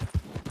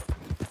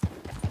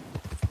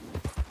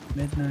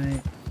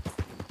midnight.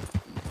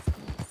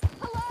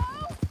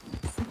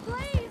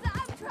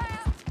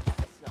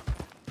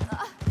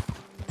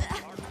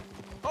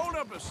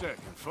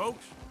 Second,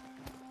 folks.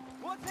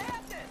 What's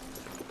happening?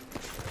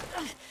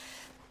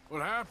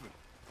 What happened?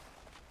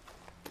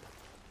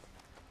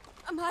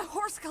 My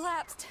horse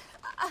collapsed.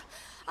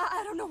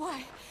 I don't know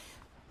why.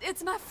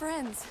 It's my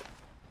friends.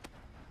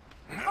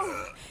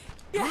 Oh,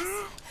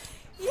 yes.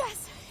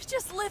 Yes.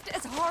 Just lift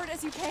as hard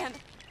as you can.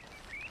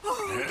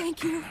 Oh,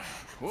 thank you.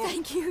 Whoa.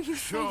 Thank you. You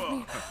saved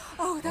me.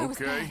 Oh, that was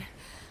bad.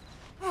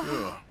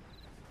 Oh.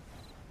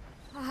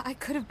 I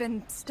could have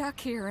been stuck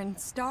here and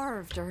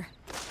starved or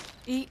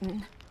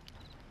eaten.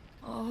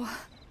 Oh,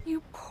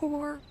 you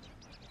poor,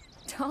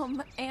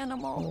 dumb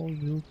animal. Oh,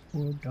 you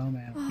poor dumb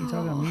animal. You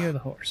talking to me or the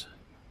horse?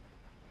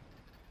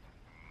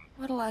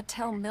 What'll I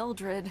tell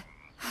Mildred?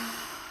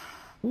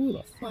 Who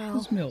the fuck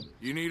is Mildred?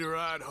 You need a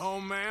ride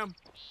home, ma'am?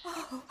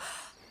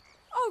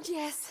 Oh,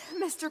 yes,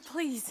 mister,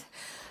 please.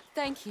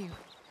 Thank you.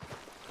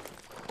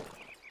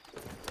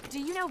 Do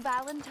you know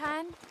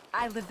Valentine?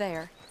 I live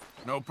there.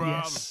 No problem.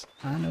 Yes,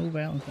 I know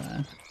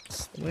Valentine.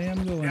 That's the way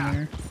I'm going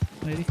here,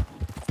 lady.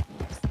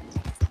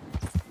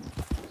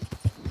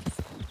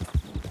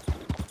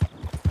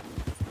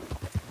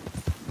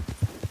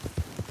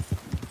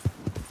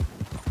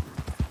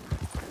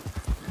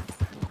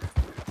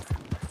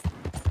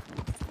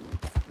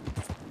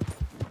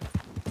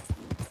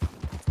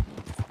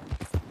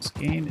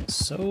 Game is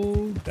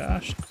so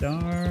gosh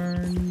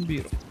darn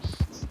beautiful.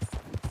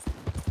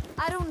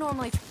 I don't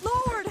normally.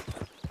 Lord!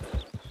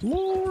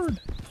 Lord!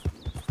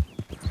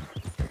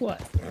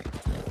 What?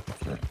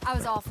 I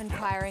was off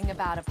inquiring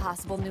about a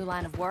possible new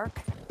line of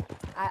work.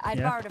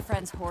 I'd borrowed a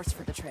friend's horse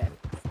for the trip.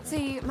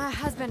 See, my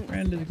husband...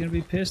 Friend is gonna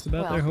be pissed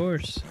about their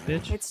horse,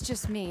 bitch. It's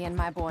just me and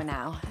my boy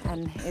now,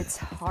 and it's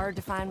hard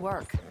to find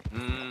work.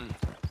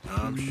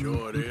 I'm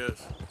sure it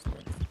is.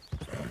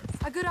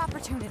 A good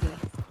opportunity.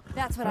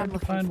 That's what Hard I'm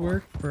looking to find for.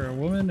 work for a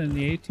woman in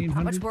the 1800s.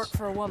 How much work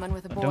for a woman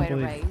with a I boy don't to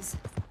believe raise?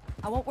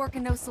 I won't work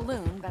in no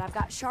saloon, but I've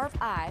got sharp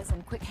eyes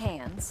and quick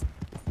hands.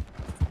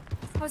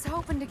 I was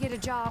hoping to get a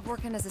job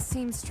working as a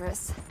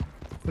seamstress.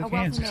 Quick A wealthy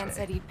hands, you man say?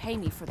 said he'd pay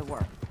me for the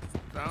work.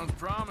 Sounds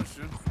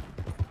promising.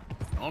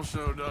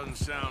 Also doesn't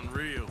sound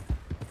real.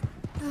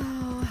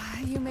 Oh,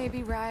 you may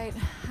be right,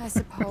 I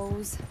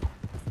suppose.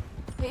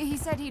 He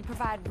said he'd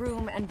provide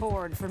room and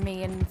board for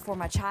me and for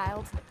my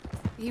child.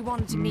 He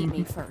wanted to meet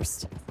me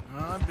first.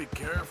 I'd be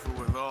careful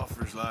with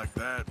offers like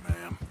that,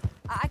 ma'am.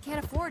 I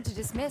can't afford to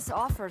dismiss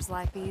offers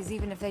like these,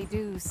 even if they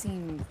do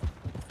seem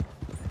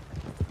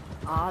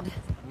odd.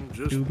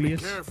 Just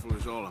Dubious. be careful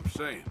is all I'm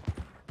saying.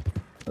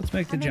 Let's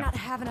make the I may jump. not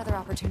have another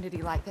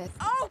opportunity like this.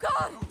 Oh,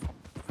 God!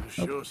 It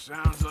sure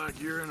sounds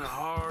like you're in a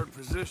hard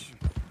position.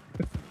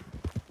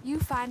 You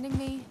finding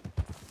me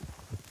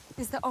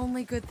is the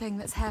only good thing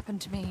that's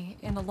happened to me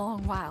in a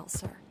long while,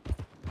 sir.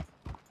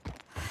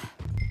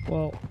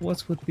 Well,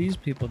 what's with these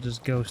people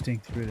just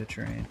ghosting through the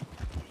train?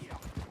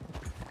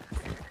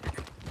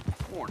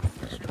 Warning.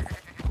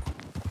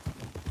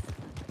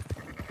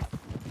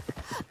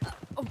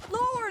 Oh,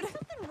 Lord!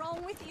 Something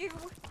wrong with you?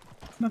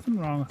 Nothing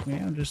wrong with me.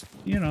 I'm just,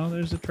 you know,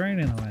 there's a train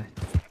in the way.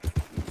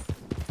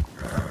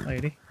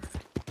 Lady.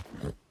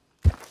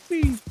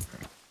 Whee!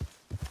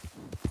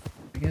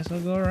 I guess I'll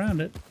go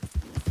around it.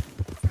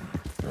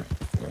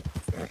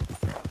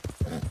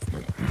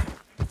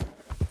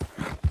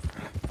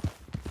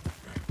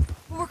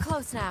 We're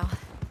close now.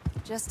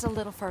 Just a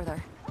little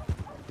further.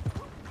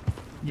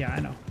 Yeah, I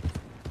know.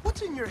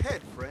 What's in your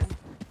head, friend?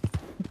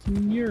 What's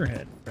in your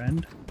head,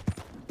 friend?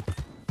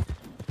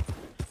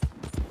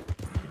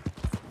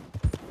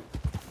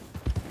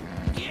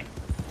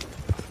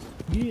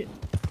 Yeah.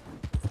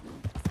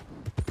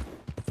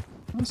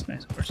 That's a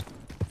nice horse.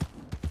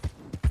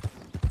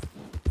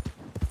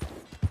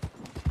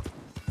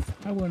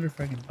 I wonder if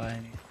I can buy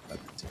any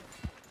weapons.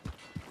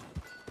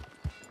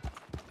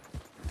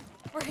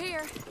 We're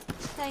here.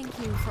 Thank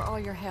you for all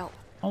your help.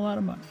 A lot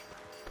of money.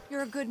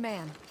 You're a good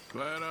man.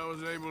 Glad I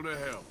was able to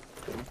help.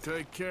 You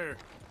take care.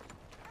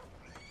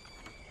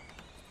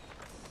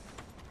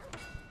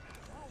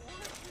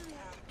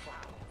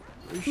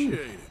 Appreciate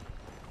it.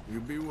 You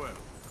be well.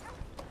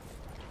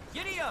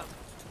 Giddy up!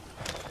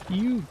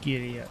 You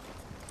giddy up.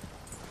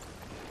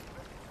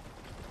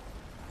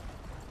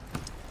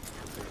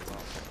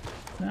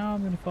 Now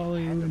I'm gonna follow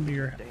you into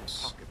your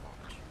house.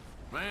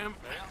 Ma'am,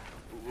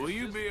 will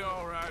you be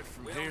all right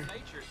from here?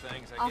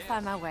 I'll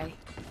find my way.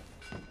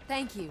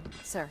 Thank you,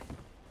 sir.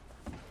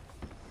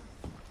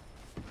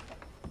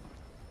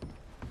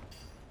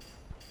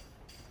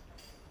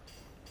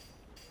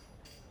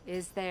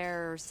 Is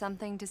there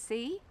something to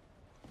see?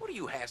 What are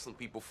you hassling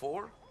people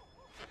for?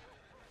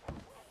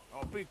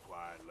 Oh, be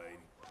quiet, lady.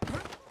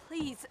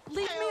 Please,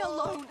 leave me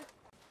alone.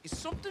 Is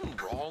something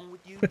wrong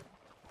with you?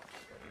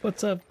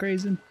 What's up,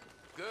 Grayson?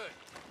 Good.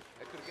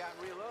 That could have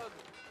gotten real ugly.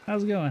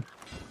 How's it going?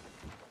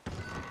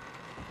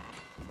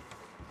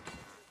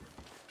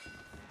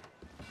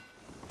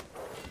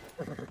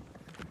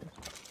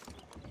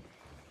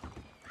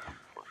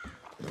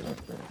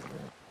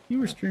 You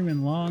were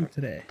streaming long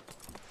today.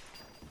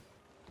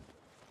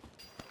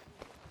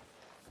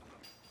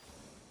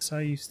 Saw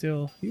you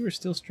were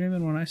still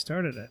streaming when I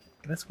started it.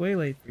 That's way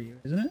late for you,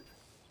 isn't it?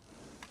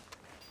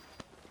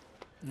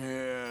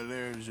 Yeah,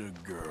 there's a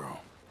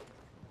girl.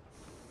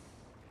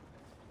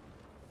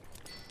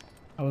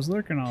 I was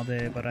lurking all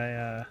day, but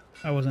I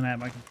wasn't at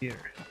my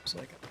computer. It was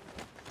like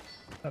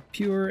a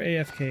pure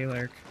AFK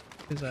lurk,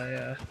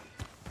 because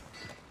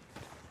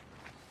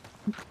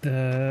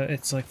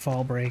it's like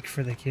fall break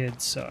for the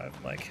kids, so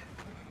I'm like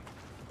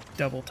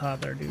double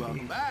toddler duty.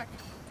 Welcome back.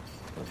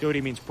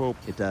 Duty means poop.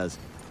 It does.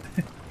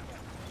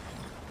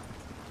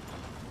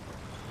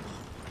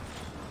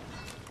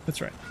 That's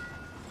right.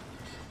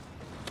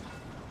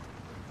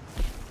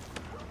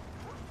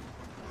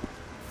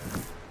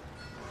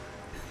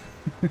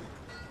 You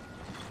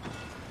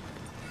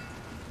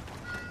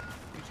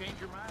change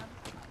your mind?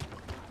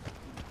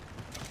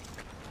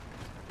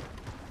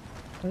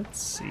 Let's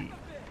see.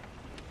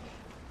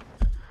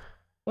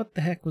 What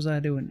the heck was I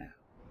doing now?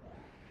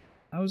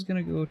 I was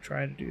gonna go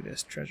try to do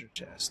this treasure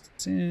chest.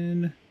 It's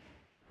in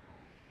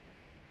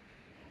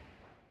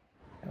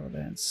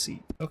Caladan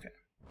Seat. Okay.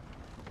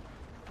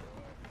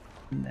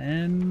 And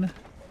then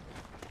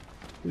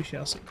we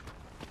shall see.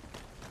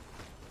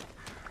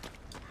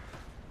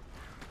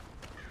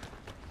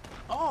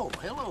 Oh,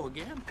 hello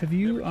again. Have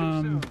you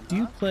do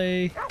you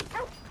play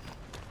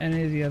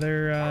any of the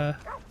other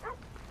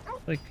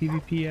like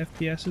PvP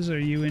FPSs? Are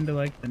you into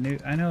like the new,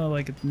 I know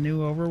like the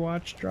new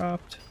Overwatch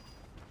dropped.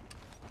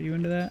 Are you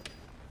into that?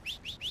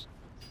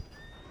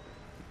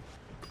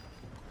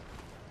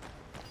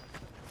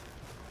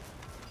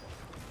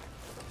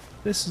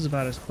 This is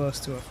about as close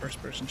to a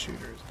first-person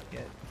shooter as I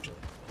get usually.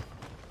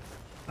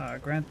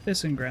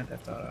 This and Grand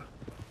Theft Auto.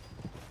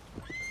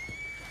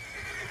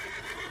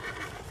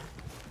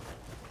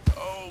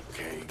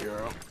 Okay,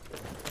 girl.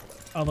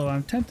 Although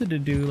I'm tempted to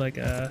do like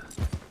a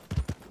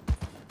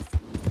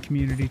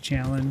community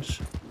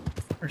challenge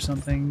or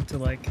something to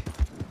like,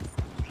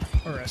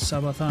 or a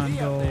subathon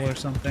goal or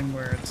something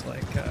where it's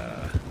like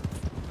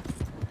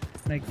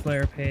make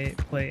Phlare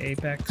play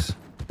Apex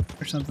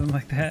or something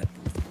like that.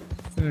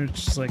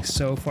 It's just like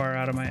so far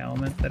out of my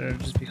element that it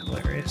would just be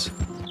hilarious.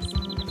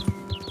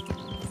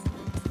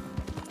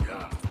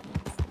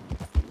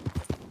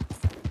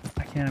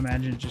 I can't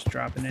imagine just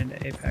dropping into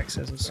Apex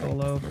as a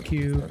solo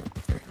queue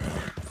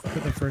for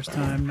the first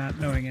time, not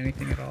knowing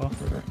anything at all.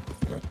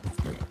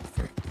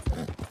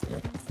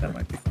 That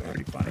might be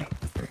pretty funny.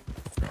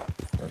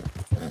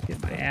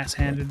 Get my ass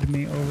handed to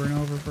me over and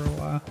over for a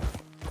while.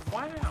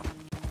 Wow.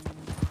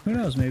 Who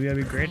knows, maybe I'd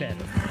be great at it.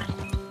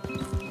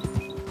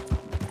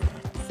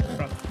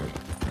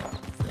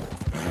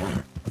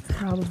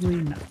 Probably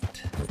not.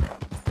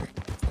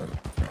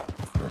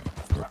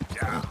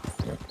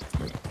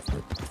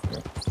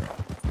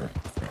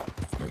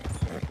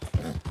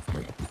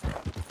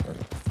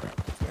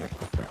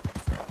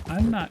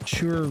 I'm not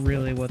sure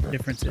really what the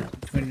difference is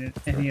between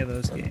any of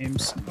those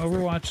games.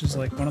 Overwatch is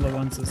like one of the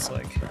ones that's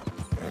like...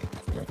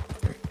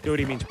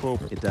 Duty means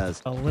poop. It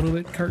does. A little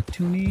bit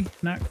cartoony.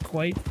 Not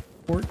quite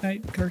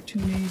Fortnite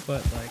cartoony,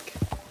 but like...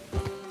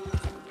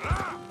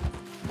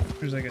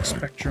 There's like a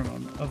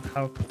spectrum of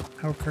how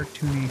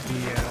cartoony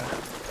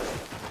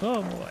the...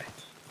 oh boy.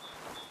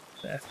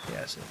 The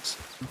FPS is.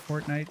 From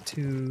Fortnite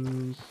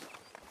to...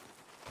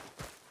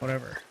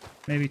 whatever.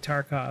 Maybe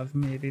Tarkov,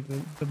 maybe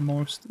the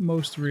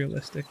most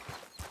realistic.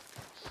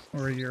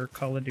 Or your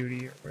Call of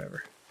Duty or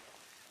whatever.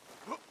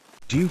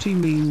 Duty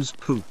means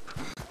poop.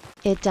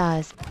 It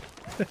does.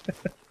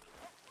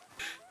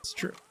 It's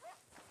true.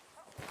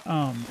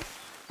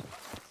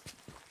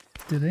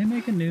 Do they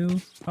make a new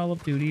Call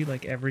of Duty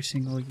like every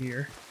single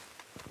year?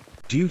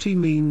 Duty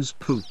means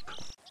poop.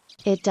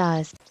 It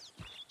does.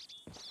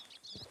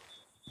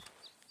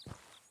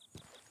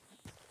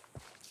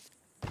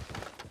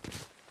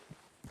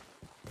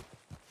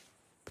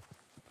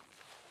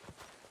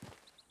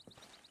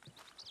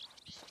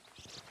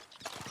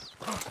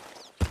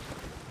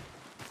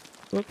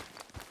 Whoop.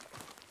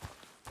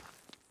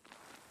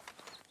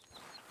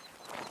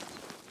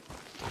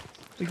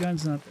 The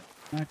gun's not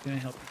gonna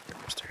help you,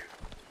 Mister.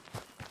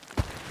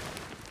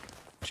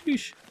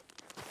 Sheesh.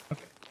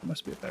 Okay, there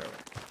must be a better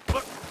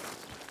way.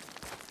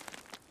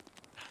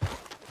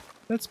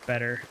 That's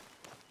better.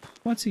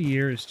 Once a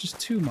year is just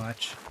too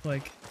much.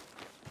 Like,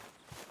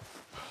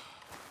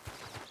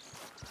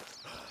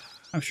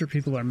 I'm sure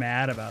people are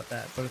mad about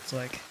that, but it's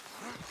like,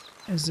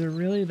 is there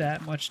really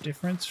that much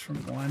difference from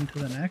one to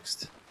the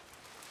next?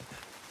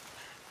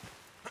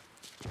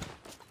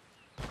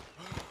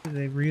 Do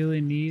they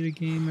really need a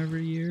game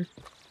every year?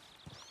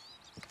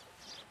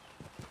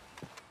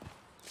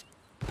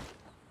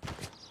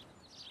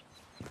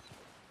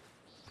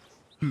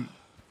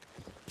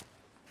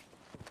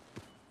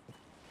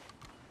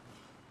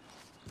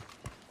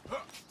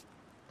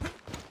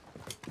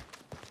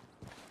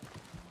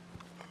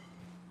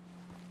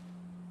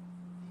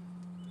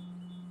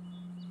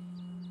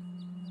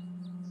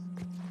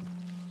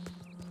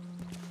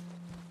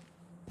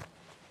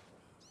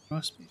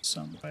 Must be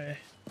some way.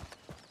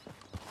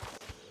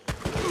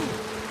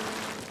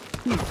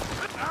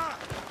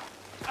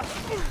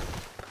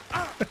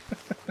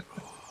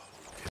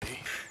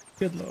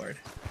 Good lord.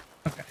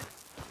 Okay.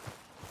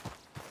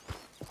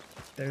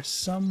 There's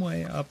some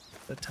way up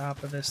the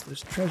top of this.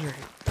 There's treasure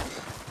here.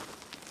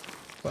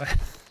 But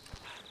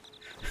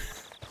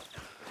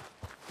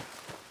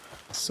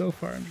so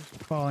far I'm just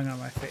falling on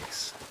my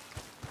face.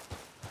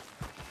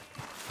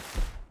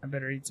 I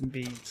better eat some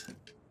beans.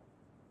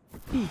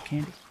 Ooh,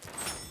 candy.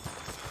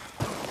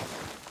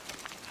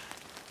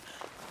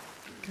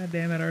 God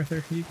damn it,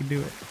 Arthur. You can do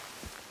it.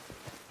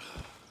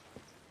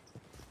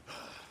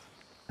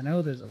 I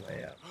know there's a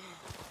way up.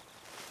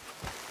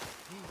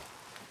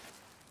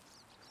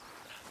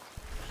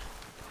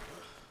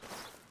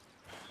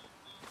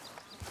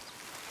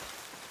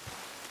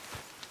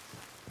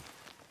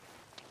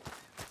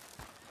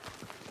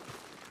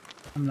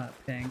 I'm not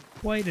paying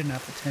quite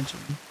enough attention.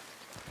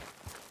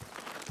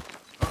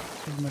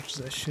 As much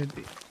as I should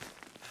be.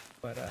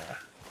 But,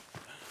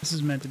 this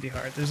is meant to be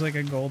hard. There's like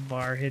a gold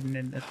bar hidden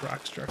in this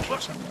rock structure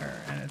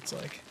somewhere, and it's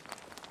like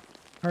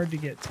hard to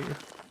get to.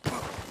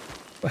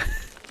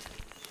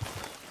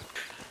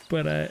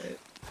 But I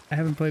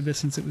haven't played this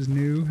since it was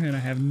new, and I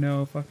have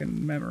no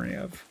fucking memory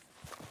of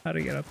how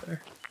to get up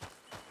there.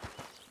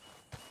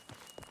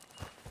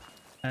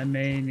 I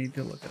may need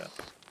to look it up.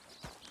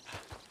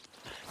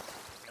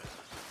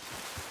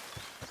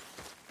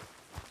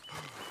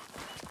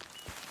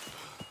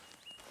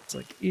 It's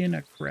like in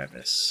a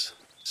crevice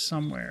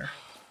somewhere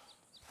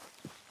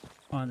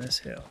on this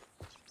hill.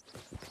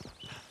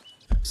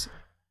 Let's see.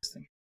 This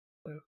thing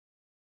blue.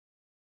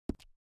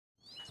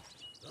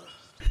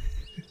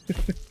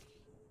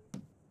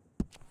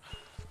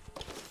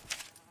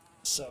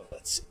 So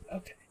let's see.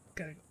 Okay,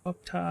 gotta go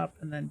up top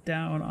and then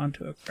down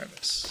onto a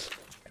crevice.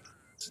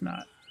 It's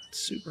not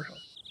super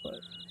helpful, but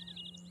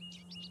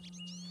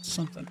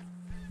something.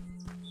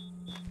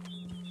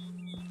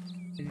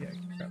 Maybe I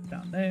can drop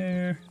down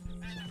there.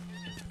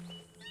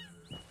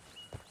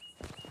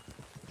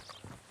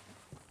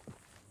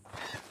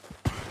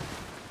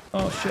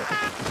 Oh shit.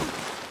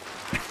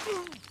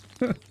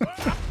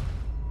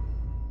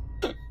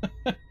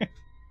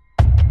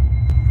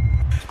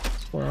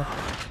 Well,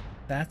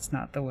 that's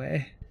not the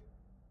way.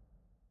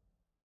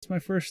 It's my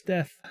first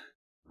death.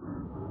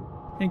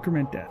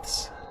 Increment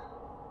deaths.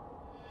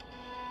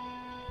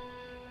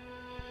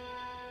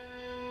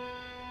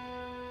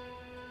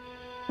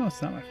 Oh,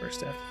 it's not my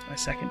first death. It's my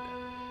second death.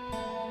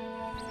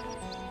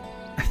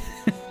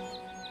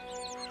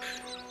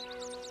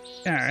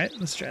 Alright,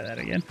 let's try that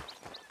again.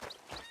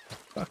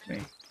 Fuck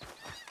me.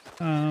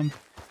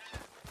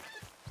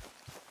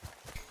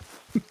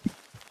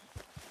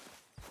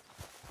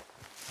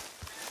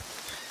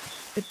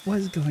 It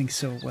was going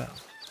so well.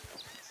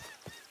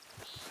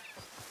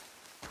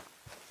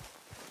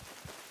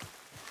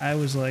 I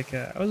was like,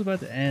 I was about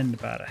to end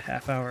about a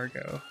half hour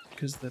ago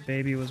because the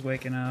baby was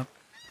waking up.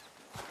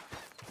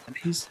 And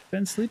he's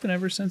been sleeping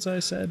ever since I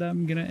said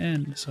I'm gonna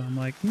end. So I'm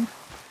like,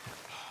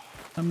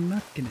 I'm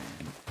not gonna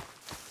end.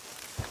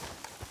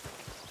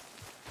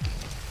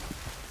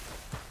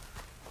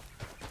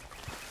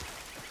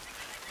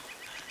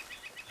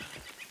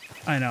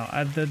 I know.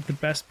 The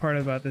best part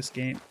about this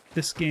game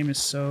is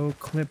so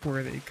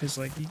clip-worthy because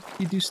like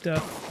you do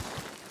stuff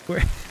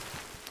where,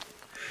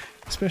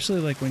 especially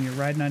like when you're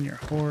riding on your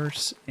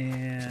horse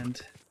and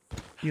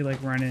you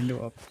like run into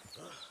a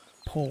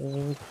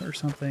pole or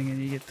something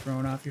and you get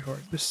thrown off your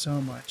horse. There's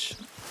so much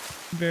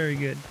very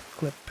good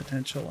clip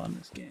potential on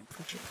this game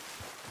for sure.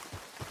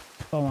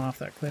 Falling off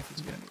that cliff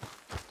is good.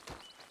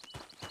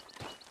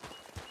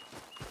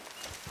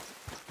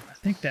 I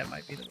think that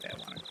might be the way I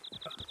want to go.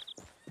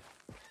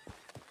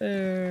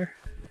 There.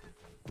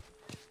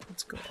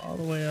 Let's go all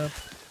the way up.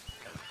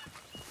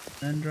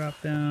 Then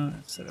drop down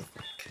instead of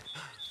like...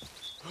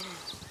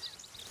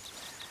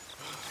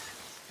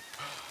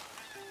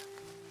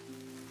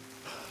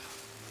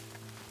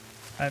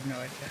 I have no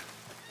idea.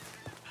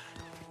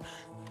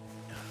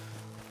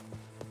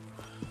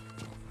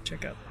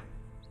 Check out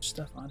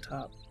stuff on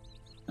top.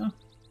 Oh.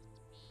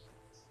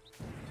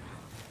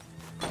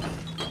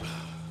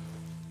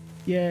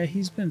 Yeah,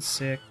 he's been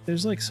sick.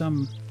 There's like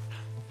some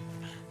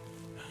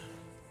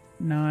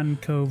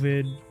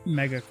non-COVID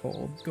mega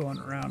cold going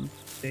around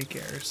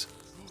daycares.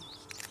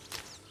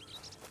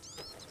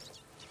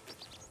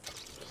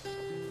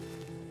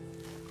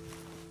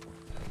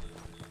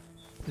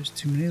 There's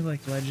too many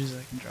like ledges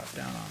I can drop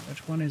down on.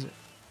 Which one is it?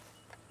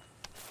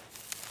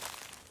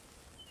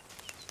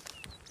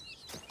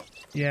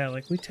 Yeah,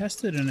 like we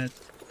tested and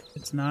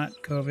it's not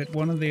COVID.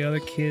 One of the other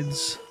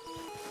parents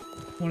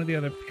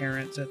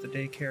at the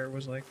daycare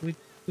was like, we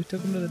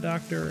took him to the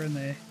doctor and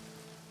they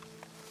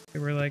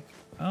were like,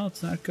 oh,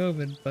 it's not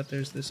COVID, but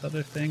there's this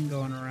other thing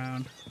going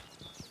around.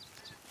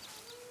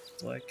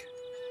 It's like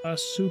a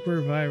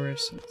super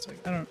virus. And it's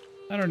like I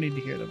don't need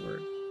to hear the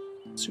word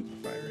super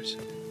virus.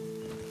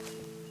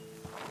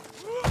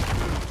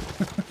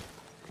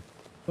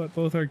 But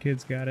both our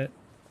kids got it,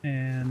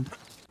 and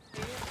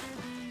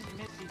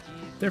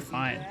they're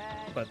fine.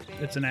 But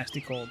it's a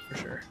nasty cold for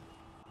sure.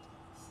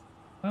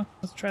 Well,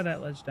 let's try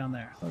that ledge down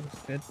there. That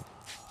looks good.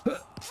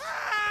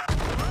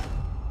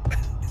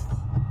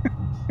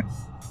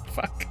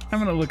 Fuck. I'm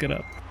gonna look it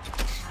up.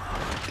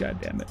 God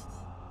damn it.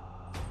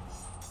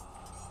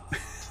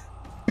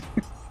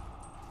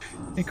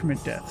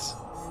 Increment deaths.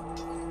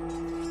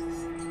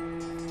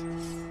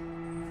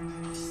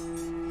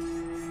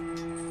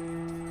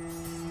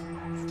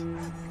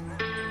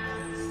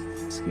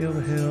 Scale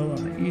the hill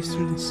on the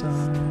eastern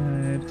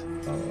side.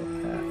 Follow a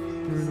path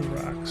through the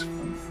rocks from...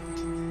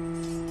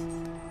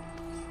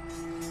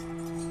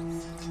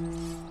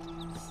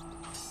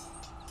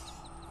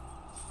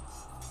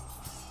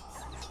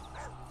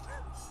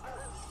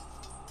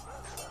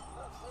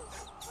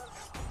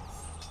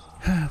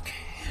 Okay.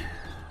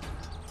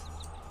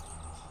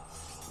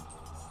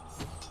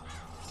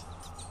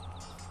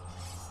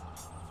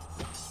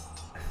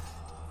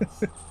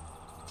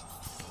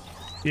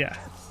 Yeah.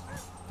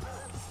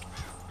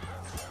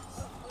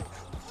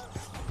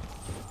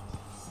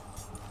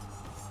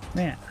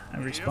 Man, I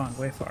respawned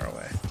way far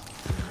away.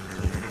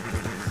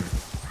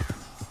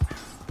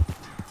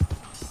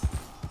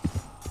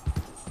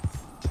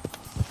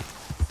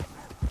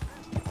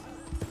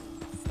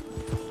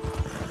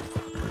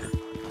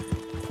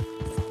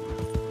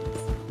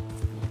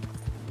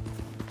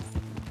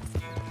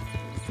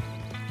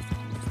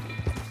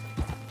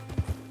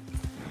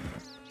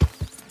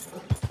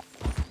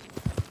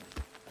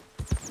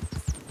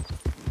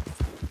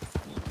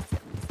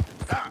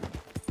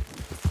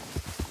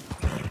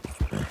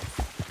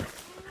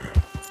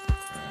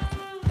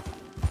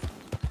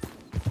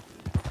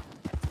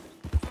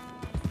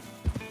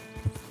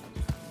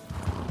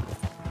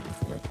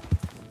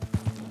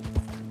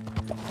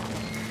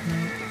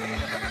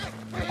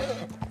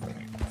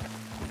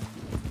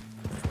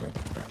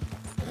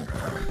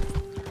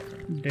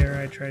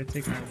 Dare I try to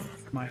take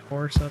my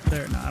horse up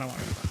there? No, I don't want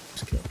to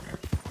just kill him.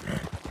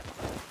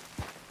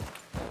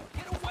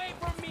 Get away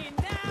from me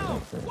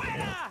now!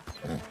 Fuera!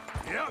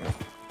 Yep.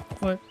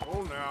 What?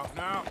 Oh,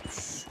 now.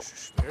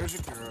 Shh. There's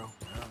a girl.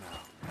 Now.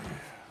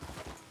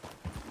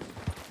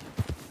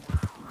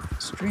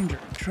 Stranger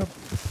in trouble.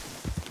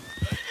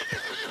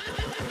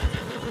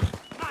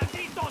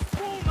 ¡Malditos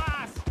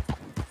pumas!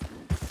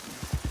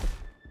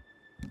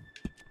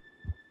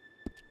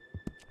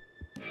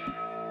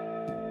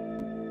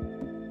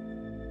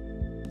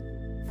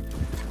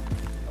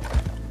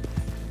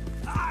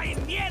 ¡Ay,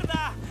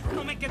 mierda!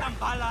 ¡No me quedan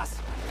balas!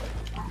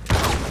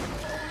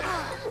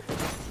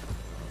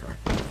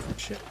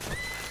 Shit.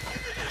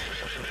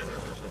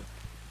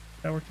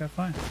 That worked out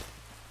fine.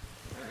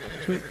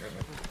 Sweet.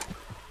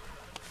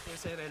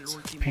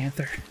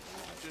 Panther.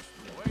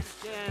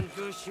 Damn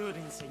good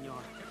shooting,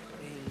 señor.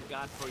 Thank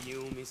God for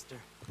you, mister.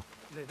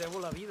 Le debo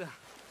la vida.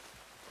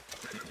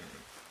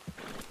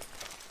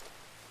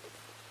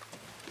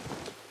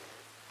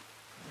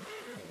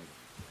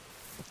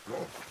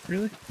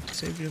 Really?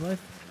 Saved your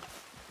life?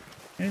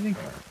 Anything?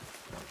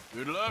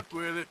 Good luck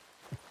with it.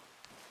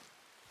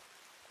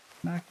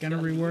 Not gonna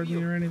reward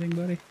me or anything,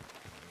 buddy.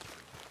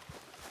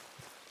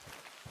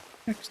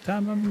 Next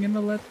time I'm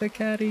gonna let the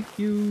cat eat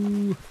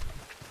you.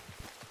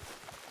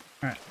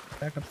 Alright,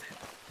 back up the hill.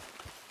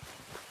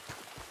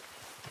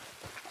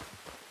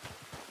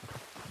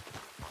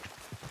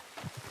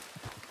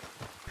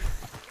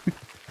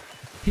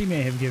 He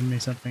may have given me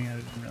something I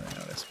didn't really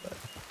notice, but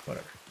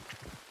whatever.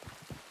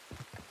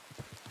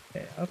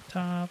 Okay, up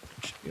top,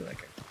 there should be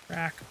like a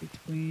crack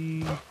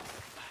between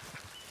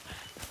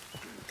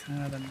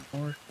kind of the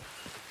north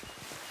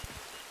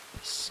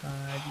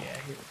side. Yeah,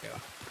 here we go.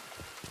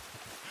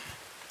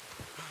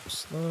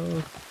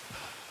 Slow.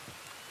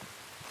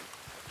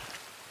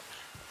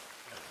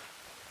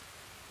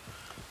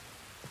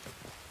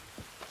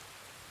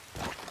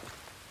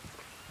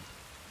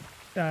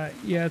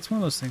 Yeah, it's one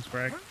of those things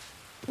where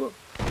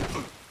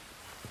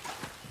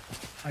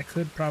I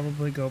could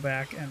probably go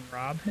back and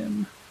rob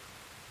him,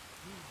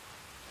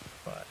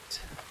 but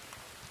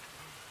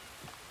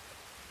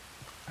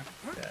I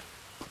don't do that.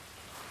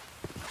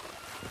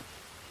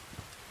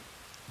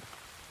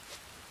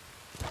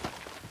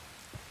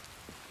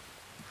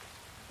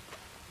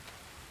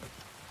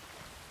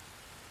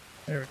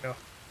 There we go.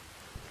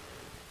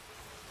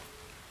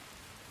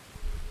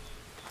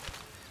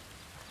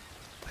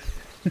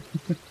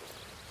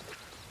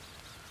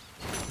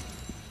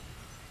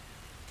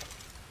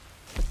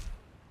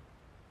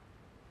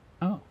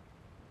 Oh,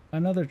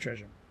 another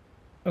treasure.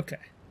 Okay,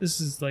 this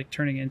is like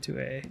turning into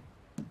a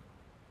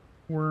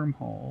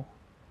wormhole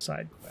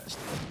side quest.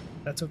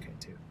 That's okay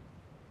too.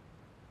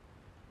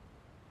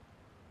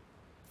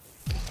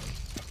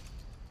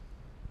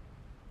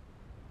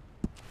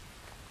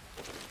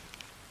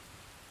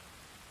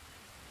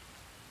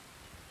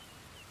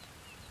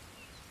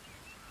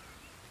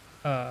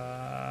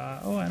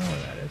 Oh, I know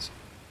where that is.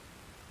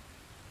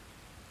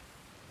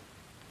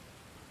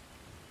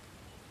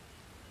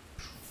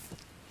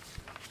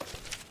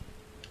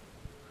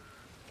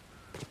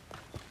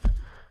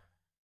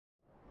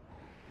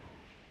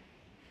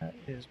 That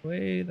is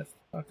way the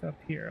fuck up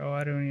here. Oh,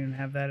 I don't even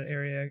have that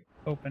area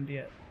opened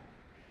yet.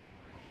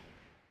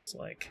 It's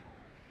like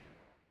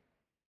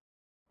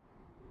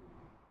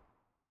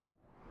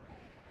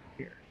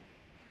here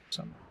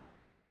somewhere.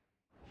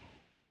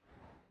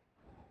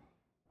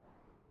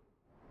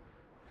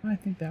 I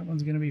think that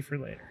one's gonna be for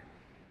later.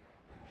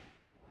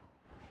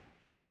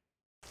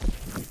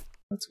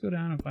 Let's go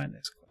down and find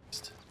this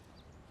quest.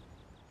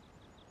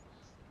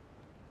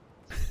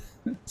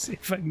 See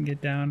if I can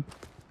get down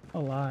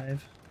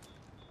alive.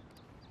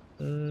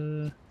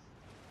 Well,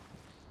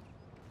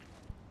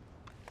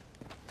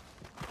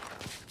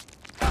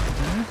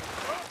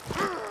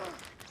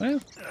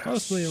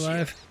 mostly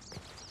alive.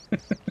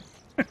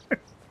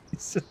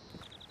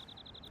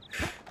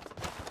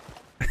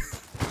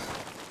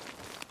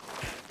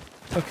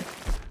 Okay.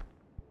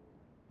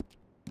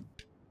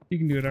 You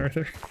can do it,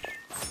 Arthur.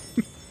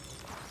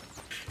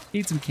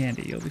 Eat some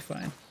candy, you'll be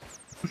fine.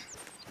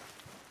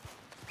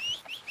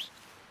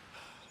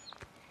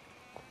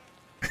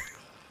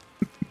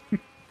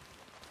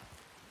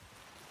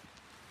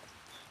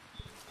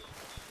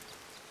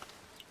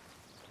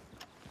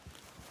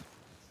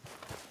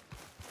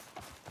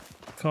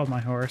 Called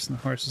my horse, and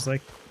the horse was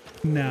like,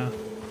 "No,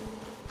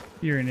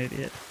 you're an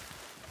idiot."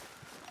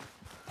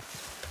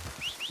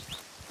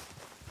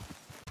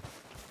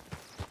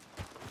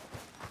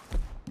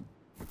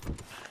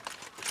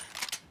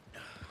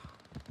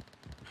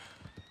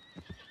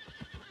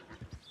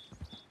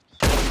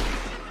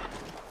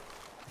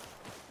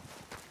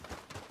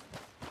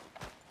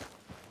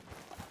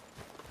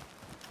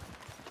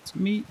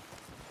 Meat.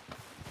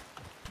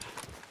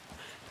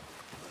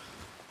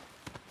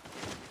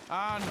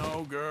 I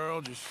know,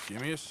 girl. Just give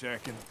me a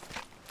second.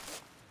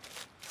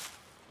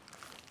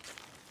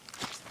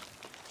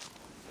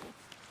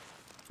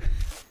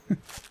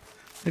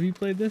 Have you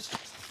played this?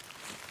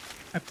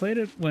 I played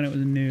it when it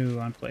was new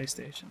on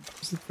PlayStation.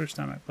 This is the first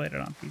time I played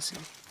it on PC.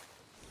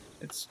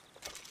 It's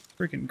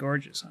freaking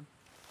gorgeous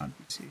on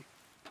PC.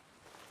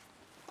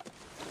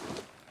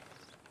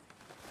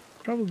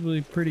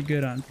 Probably pretty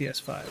good on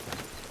PS5.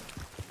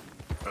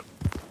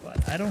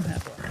 But I don't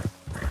have one.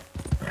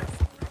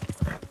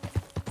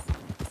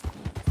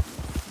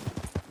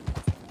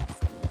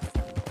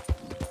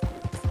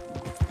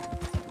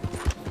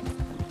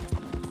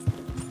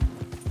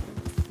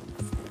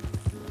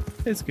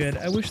 It's good.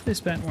 I wish they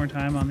spent more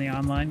time on the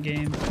online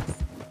game.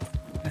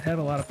 It had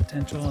a lot of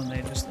potential and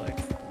they just like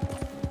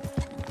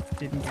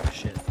didn't give a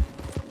shit.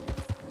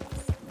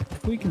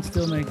 We can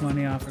still make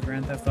money off of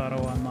Grand Theft Auto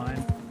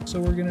Online, so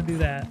we're gonna do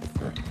that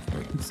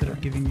instead of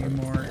giving you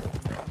more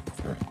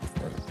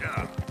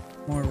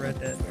Red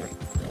Dead.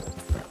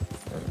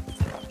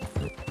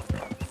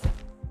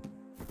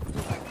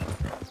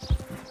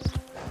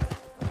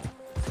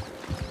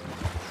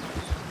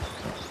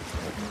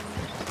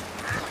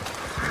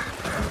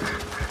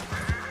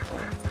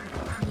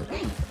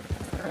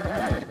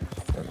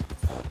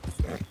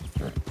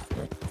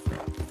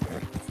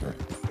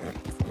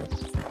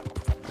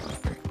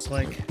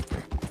 Like,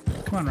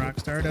 come on,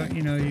 Rockstar, don't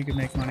you know you can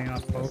make money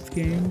off both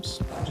games?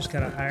 You just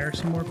gotta hire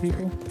some more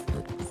people.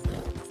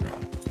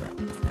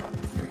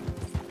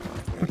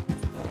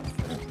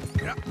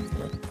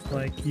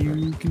 Like,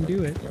 you can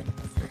do it.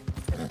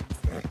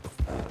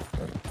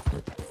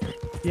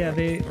 Yeah,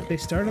 they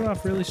started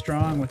off really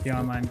strong with the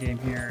online game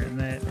here, and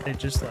they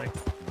just like,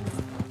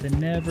 they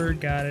never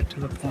got it to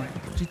the point.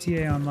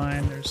 GTA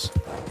Online, there's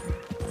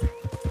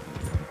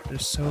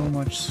so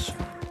much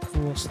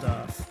cool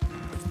stuff.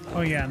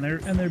 Oh yeah, and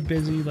they're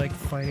busy like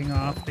fighting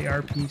off the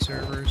RP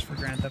servers for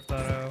Grand Theft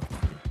Auto.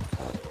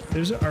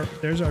 There's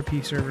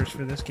RP servers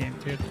for this game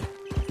too.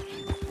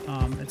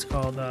 It's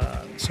called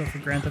so for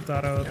Grand Theft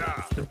Auto,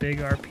 the big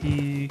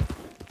RP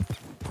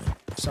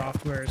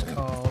software is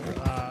called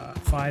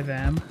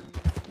 5M,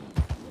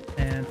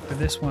 and for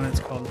this one it's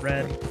called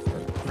Red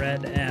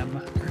M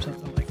or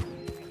something like that.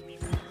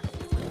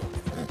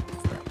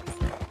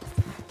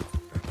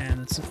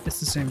 And it's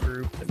the same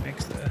group that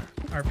makes the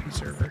RP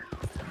server.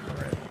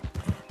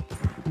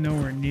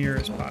 Nowhere near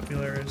as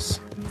popular as,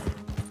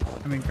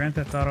 I mean, Grand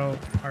Theft Auto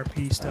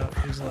RP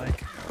stuff is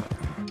like,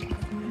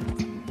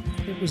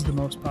 it was the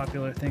most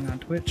popular thing on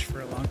Twitch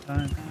for a long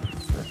time.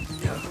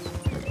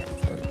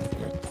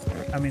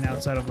 I mean,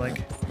 outside of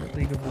like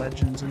League of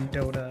Legends and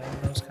Dota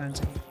and those kinds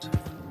of games.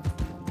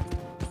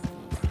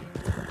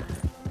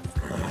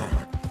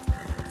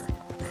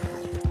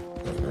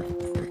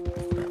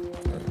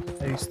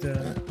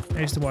 I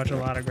used to watch a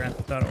lot of Grand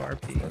Theft Auto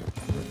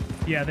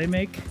RP. Yeah, they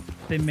make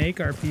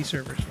RP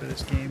servers for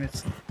this game.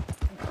 It's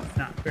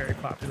not very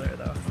popular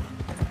though.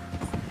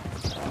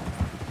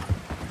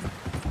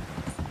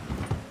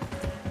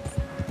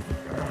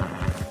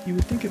 You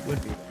would think it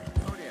would be.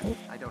 Oh dear,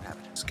 I don't have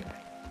it. This guy.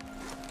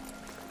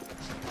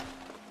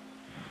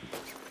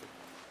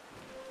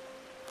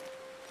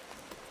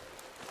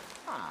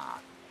 Ah.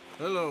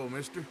 Hello,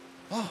 mister.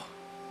 Oh.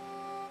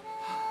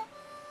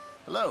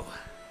 Hello.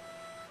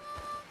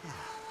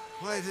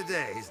 Quite a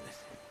day, isn't it?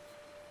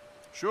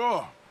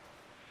 Sure.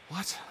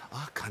 What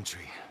a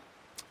country.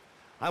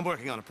 I'm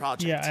working on a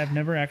project. Yeah, I've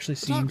never actually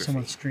seen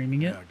someone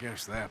streaming it. Yeah, I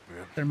guess that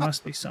bit. There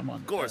must be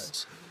someone. Of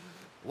course.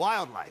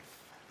 Wildlife.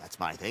 That's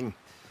my thing.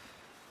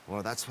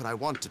 Or that's what I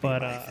want to be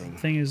my thing. The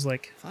thing is,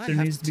 like, there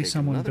needs to be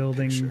someone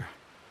building.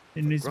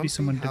 There needs to be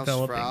someone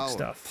developing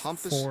stuff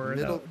for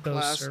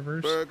those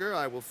servers. Burger,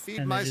 I will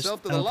feed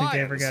myself to I the don't think they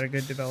lions. ever got a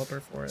good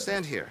developer for it.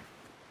 Stand here.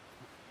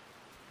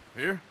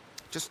 Here?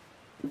 Just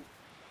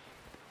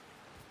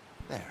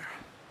there.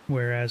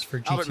 Whereas for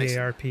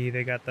GTA RP,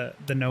 they got the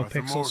no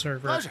pixel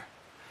server. Pleasure.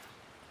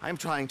 I'm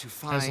trying to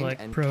find has like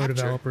and pro capture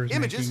developers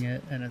images making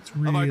it, and it's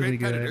really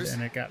good,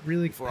 and it got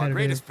really for our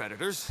greatest competitive.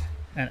 predators.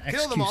 And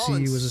Kill them all XQC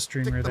and was a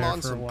streamer stick them there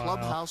on for a some while,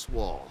 clubhouse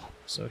wall.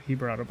 so he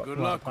brought up a Good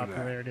lot luck of with that.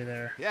 popularity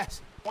there.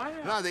 Yes.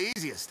 Not the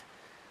easiest.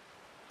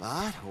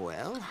 But,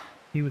 well,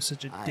 He was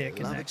such a I dick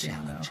in love that a game,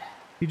 challenge. though.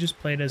 He just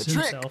played as The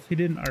trick himself. He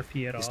didn't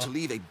RP at is to all.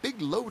 leave a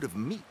big load of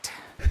meat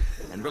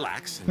and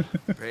relax and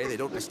pray they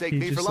don't mistake He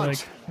me for just lunch.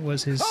 like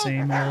was his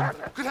same old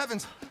Good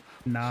heavens!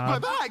 knob. My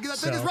bag! That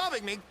thing is self.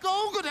 robbing me!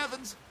 Go, good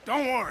heavens!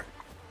 Don't worry.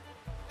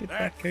 Get That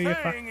back here, you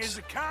thing fucks. is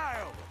a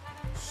coyote.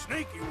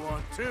 Sneaky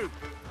one, too.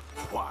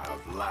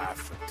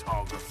 Wildlife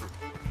photographer.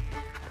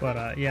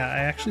 But yeah, I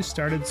actually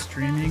started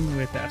streaming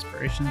with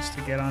aspirations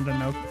to get onto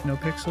no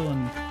pixel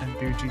and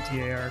do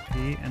GTA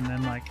RP, and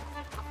then like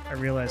I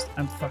realized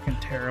I'm fucking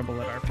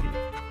terrible at RP.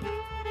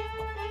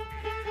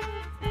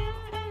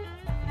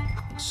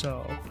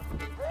 So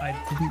I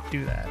didn't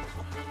do that.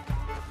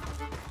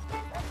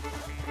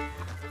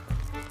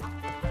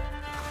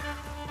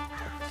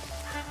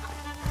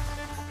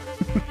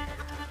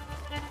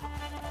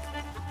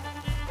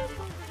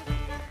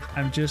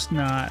 I'm just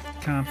not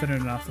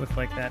confident enough with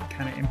like that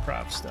kind of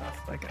improv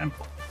stuff. Like I'm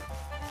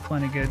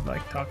plenty good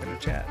like talking to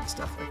chat and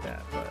stuff like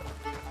that, but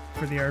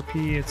for the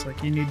RP it's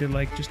like you need to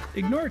like just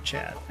ignore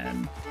chat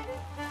and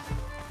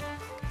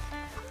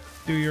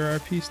do your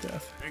RP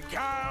stuff. And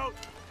Kyle,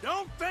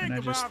 don't think And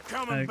about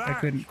coming I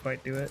back. couldn't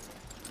quite do it.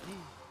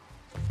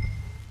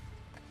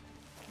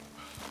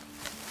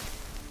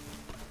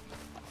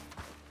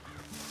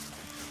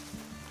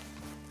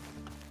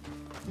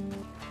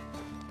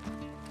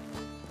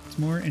 It's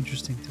more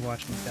interesting to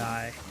watch me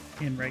die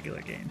in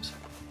regular games.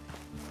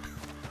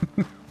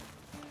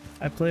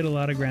 I played a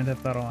lot of Grand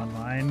Theft Auto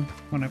Online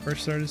when I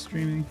first started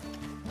streaming.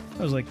 That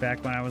was like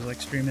back when I was like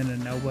streaming to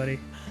nobody.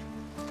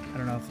 I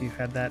don't know if you've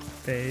had that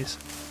phase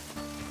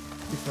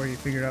before you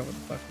figured out what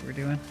the fuck we were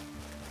doing.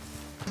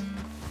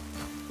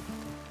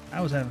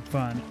 I was having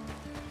fun.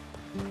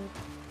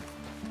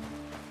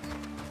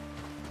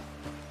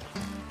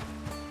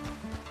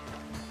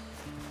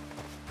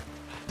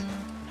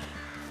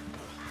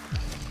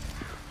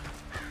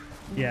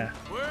 Yeah.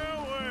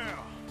 Well,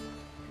 well.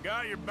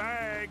 Got your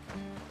bag.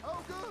 Oh,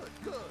 good,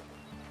 good.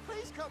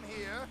 Please come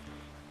here.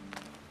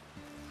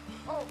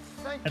 Oh,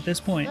 thank At this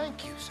point,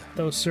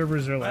 those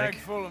servers are like,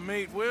 Bag full of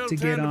meat. We'll to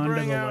get tend to onto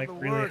bring the out like the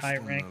really worst high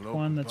in the ranked local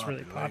one that's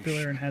really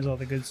popular and has all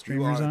the good You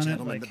streamers are a on it.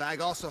 gentleman. Like The bag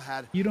also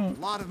had you don't,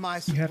 a lot of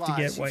my you have to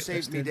get supplies.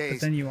 You saved me whitelisted, days.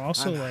 but then you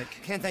also like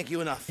Can't thank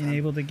you enough.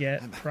 enable to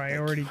get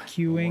priority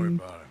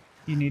queuing.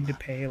 You need to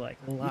pay like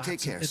lots.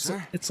 take care,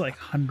 sir. It's like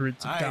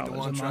hundreds of I ain't the dollars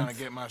one a trying to month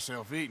get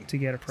myself eaten. to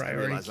get a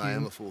priority realize I am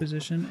queue a fool.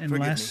 position, Forgive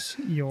unless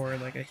you're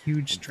like a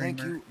huge streamer.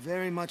 Thank you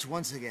very much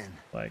once again.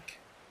 Like,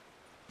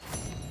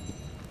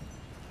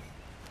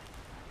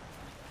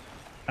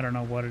 I don't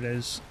know what it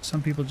is.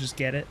 Some people just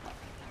get it,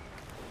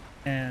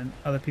 and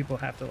other people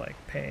have to like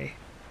pay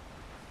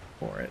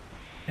for it.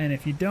 And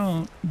if you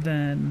don't,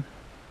 then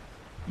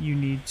you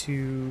need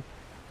to,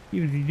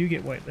 even if you do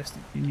get whitelisted,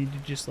 you need to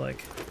just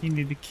like, you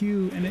need to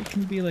queue, and it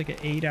can be like an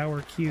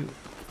 8-hour queue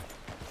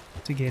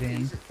to get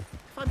in.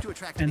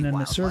 And then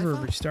the server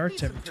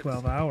restarts every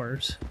 12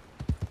 hours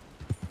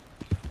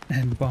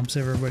and bumps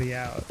everybody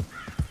out.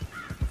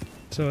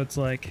 So it's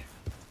like,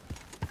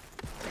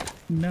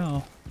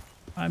 no,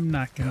 I'm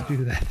not gonna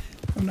do that.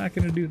 I'm not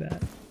gonna do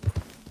that.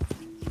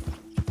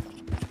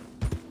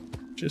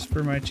 Just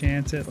for my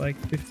chance at like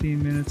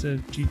 15 minutes of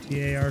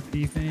GTA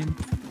RP fame?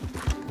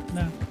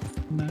 No,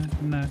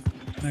 I'm not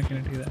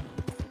gonna do that.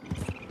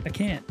 I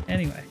can't,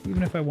 anyway,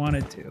 even if I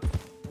wanted to.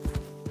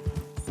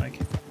 Like,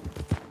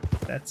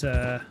 that's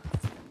a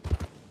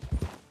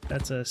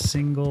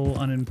single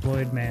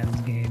unemployed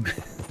man's game.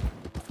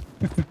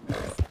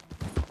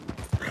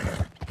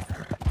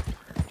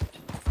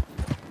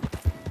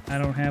 I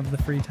don't have the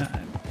free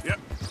time. Yep.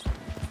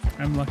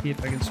 I'm lucky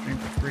if I can stream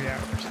for 3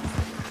 hours.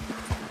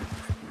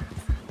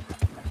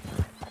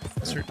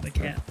 I certainly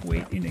can't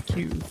wait in a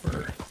queue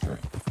for...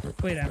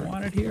 Wait, I'm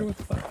wanted here? What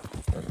the fuck?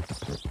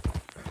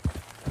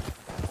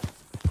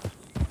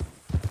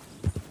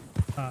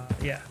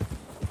 Yeah.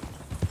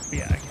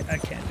 Yeah, I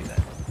can't do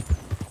that.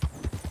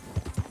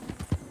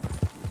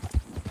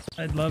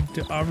 I'd love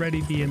to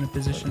already be in the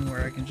position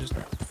where I can just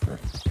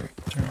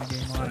turn the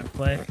game on and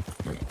play.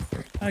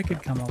 I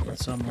could come up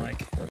with some,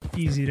 like,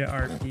 easy to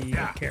RP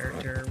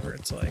character where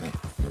it's like,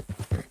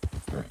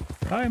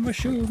 I'm a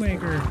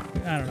shoemaker.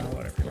 I don't know,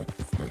 whatever.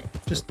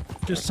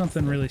 Just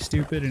something really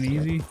stupid and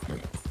easy,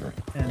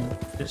 and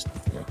just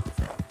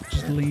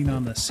lean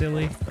on the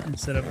silly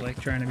instead of like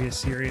trying to be a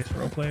serious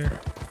role player.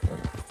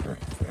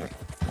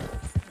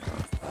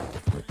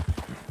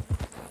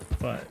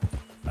 But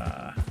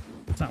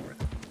it's not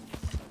worth it.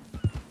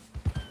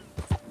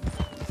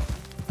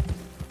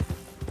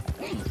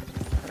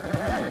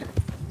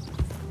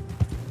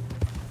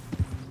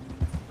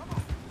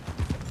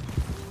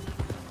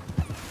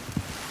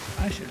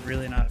 I should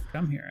really not have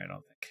come here, I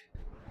don't think.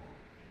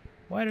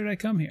 Why did I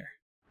come here?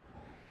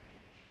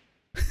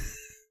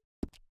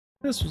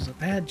 This was a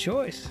bad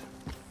choice.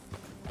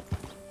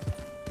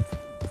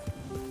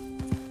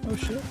 Oh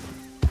shit.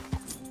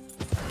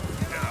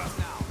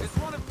 It's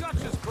one of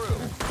Dutch's crew.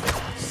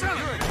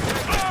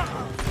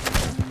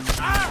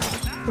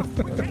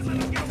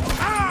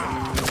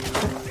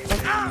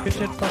 Good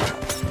shit, fuck.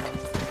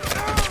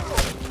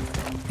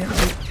 Can't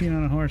see being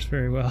on a horse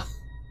very well.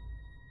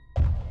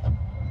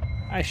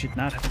 I should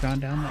not have gone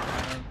down there.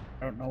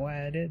 I don't know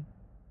why I did.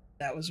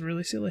 That was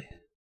really silly.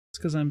 It's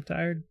because I'm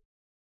tired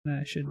and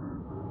I should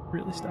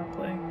really stop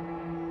playing.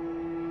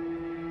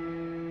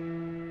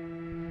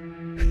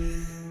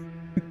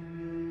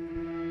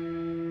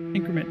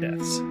 Increment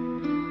deaths.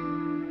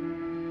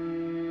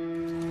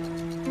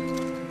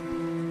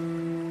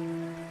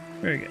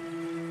 Very good.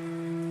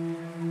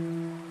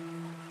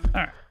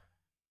 Alright.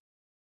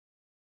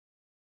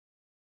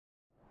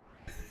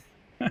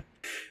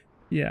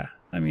 Yeah,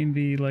 I mean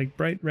the like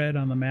bright red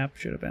on the map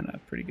should have been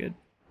pretty good.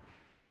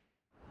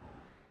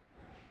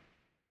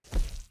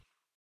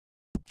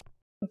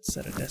 Let's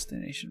set a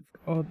destination for,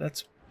 oh,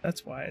 that's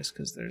wise,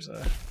 because there's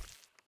a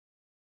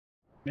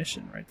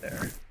mission right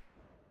there.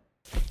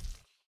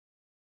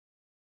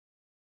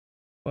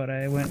 But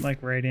I went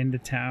like right into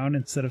town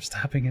instead of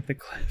stopping at the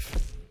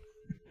cliff.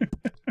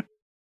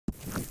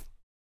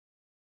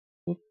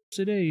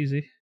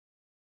 Whoopsie-daisy.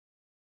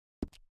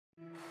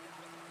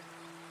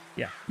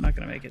 Yeah, I'm not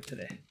gonna make it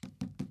today.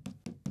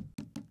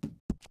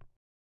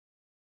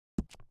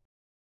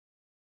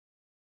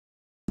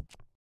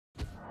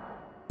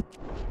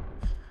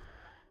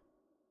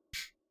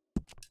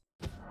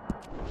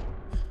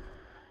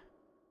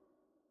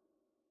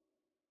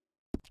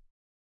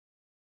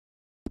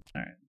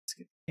 Alright, let's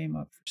get the game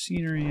up for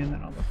scenery, and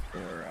then I'll look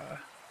for,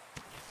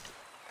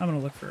 I'm gonna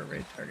look for a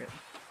raid target.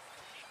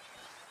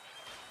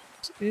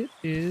 So it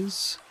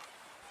is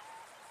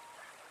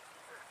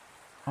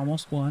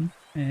almost 1,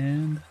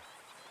 and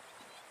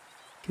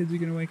Kids are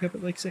gonna wake up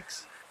at like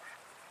 6.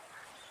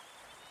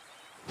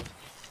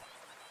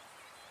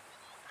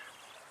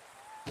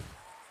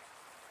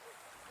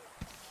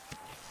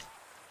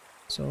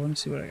 So let me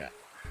see what I got.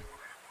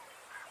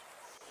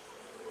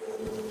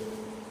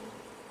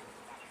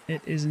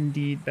 It is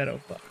indeed Beto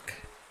Buck.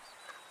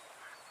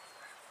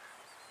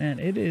 And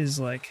it is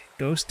like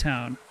ghost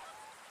town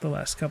the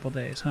last couple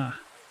days, huh?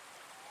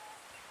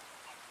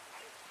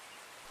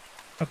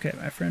 Okay,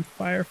 my friend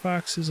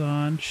Firefox is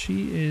on.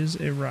 She is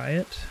a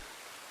riot.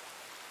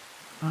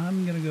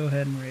 I'm gonna go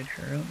ahead and raid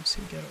her. Let me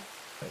see, get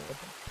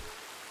open.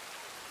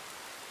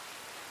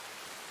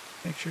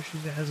 Make sure she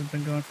hasn't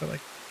been going for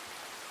like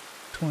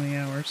 20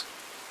 hours.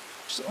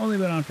 She's only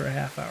been on for a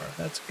half hour.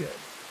 That's good.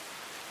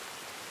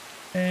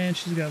 And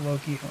she's got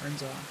Loki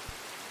horns on.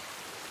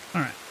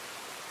 Alright.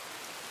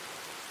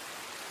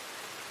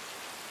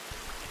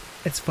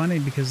 It's funny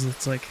because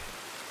it's like,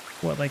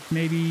 what, like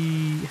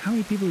maybe, how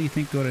many people do you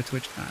think go to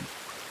TwitchCon?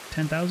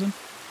 10,000?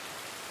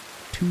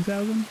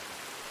 2,000?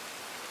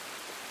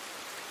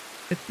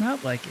 It's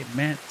not like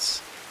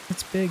immense.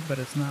 It's big, but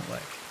it's not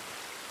like,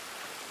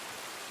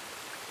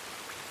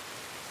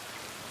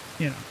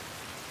 you know.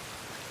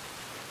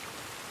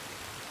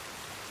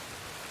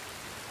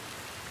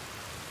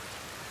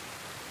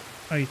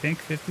 Oh, you think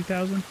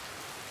 50,000?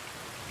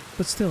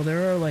 But still,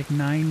 there are like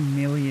 9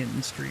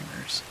 million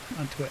streamers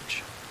on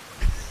Twitch.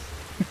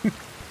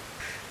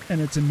 And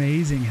it's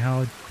amazing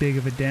how big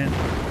of a dent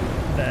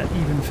that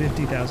even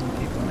 50,000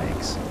 people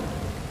makes.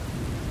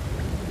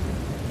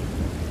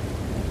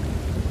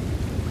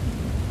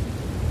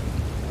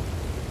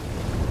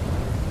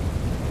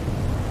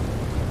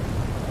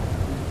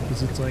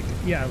 Because it's like,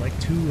 yeah, like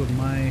 2 of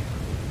my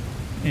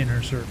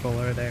inner circle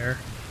are there.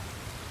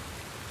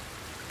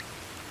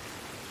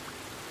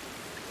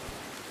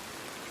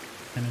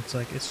 And it's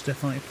like, it's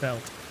definitely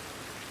felt.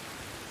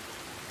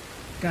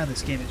 God,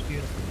 this game is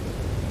beautiful.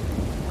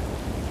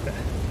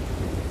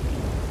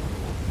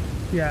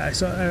 Yeah, I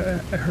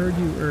heard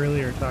you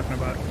earlier talking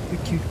about the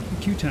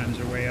queue times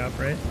are way up,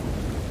 right?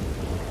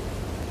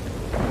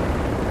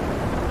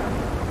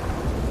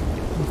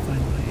 We'll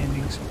find my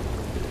endings.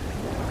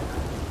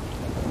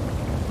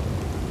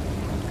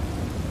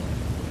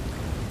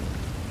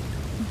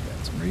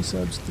 Got some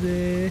resubs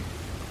today.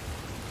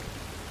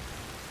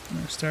 I'm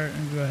gonna start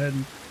and go ahead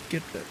and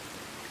get the.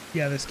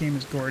 Yeah, this game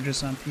is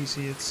gorgeous on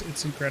PC.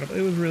 It's incredible.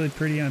 It was really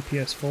pretty on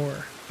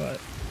PS4, but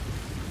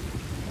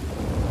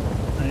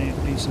I need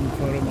to do some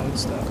photo mode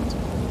stuff.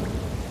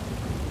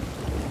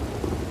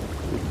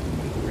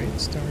 Get the raid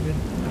started.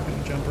 I'm not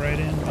gonna jump right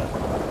in, but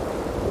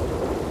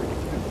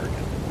it's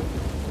working.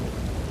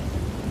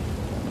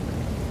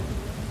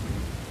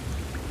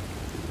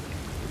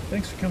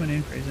 Thanks for coming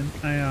in, Crazen.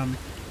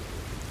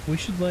 We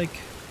should like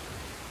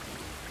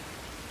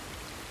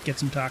get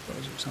some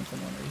tacos or something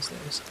one of these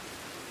days.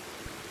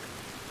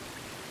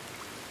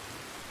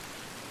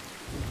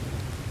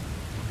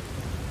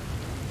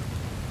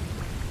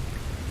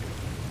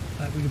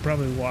 We could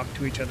probably walk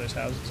to each other's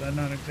houses. I'm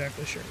not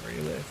exactly sure where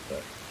you live,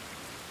 but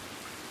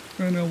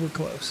I know we're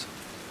close.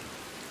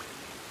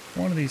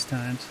 One of these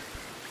times.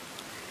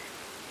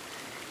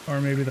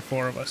 Or maybe the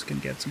 4 of us can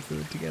get some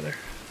food together.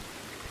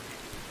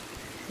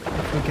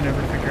 If we can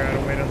ever figure out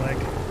a way to like...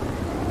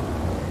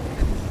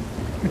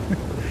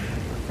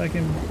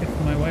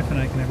 if my wife and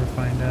I can ever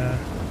find a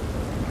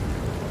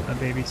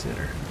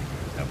babysitter,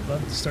 I would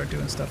love to start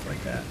doing stuff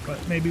like that.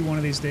 But maybe one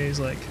of these days,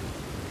 like...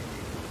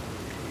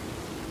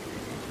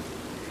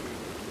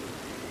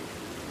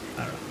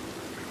 I don't know.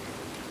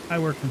 I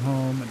work from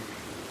home and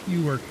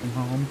you work from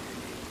home,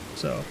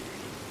 so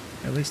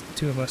at least the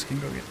 2 of us can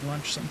go get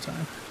lunch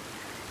sometime.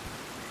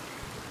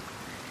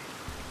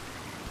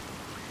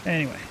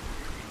 Anyway,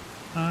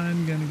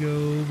 I'm gonna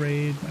go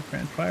raid my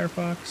friend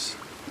Firefox.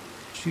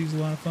 She's a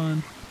lot of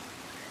fun.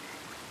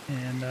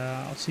 And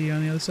I'll see you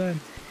on the other side.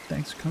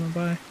 Thanks for coming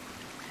by.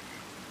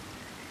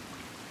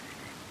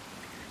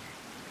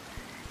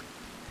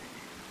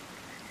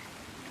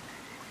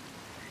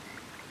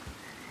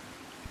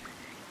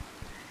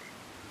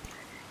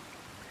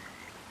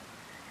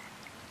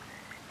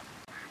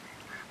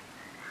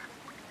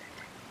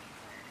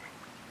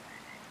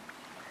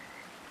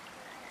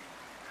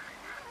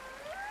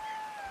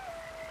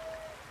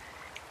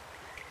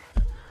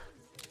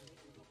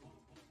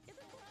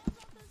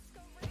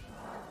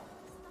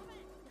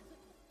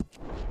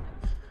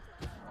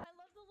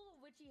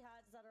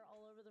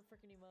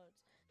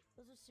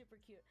 Those are super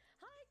cute.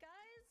 Hi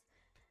guys!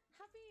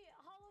 Happy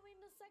Halloween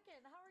the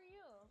 2nd. How are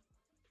you?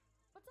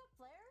 What's up,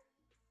 Phlare?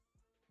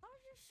 How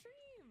was your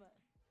stream?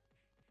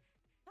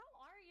 How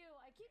are you?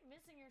 I keep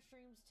missing your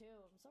streams too.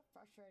 I'm so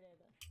frustrated.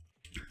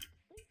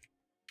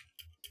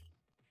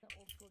 The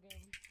old school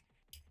game.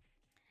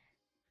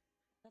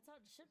 That's how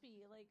it should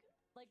be. Like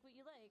what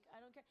you like. I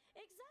don't care.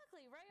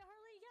 Exactly, right,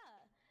 Harley?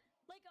 Yeah.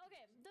 Like,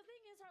 okay, the thing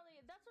is, Harley,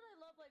 that's what I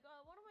love. Like,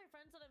 one of my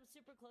friends that I'm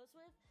super close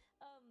with,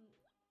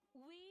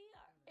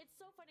 it's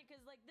so funny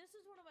because like this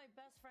is one of my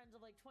best friends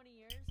of like 20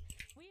 years.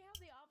 We have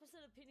the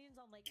opposite opinions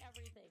on like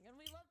everything, and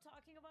we love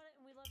talking about it,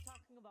 and we love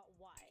talking about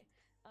why.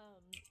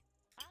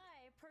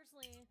 I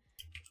personally,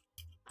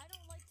 I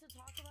don't like to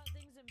talk about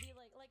things and be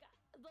like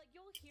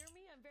you'll hear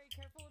me. I'm very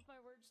careful with my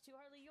words too,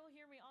 Harley. You'll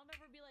hear me. I'll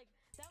never be like,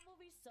 that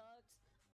movie sucked.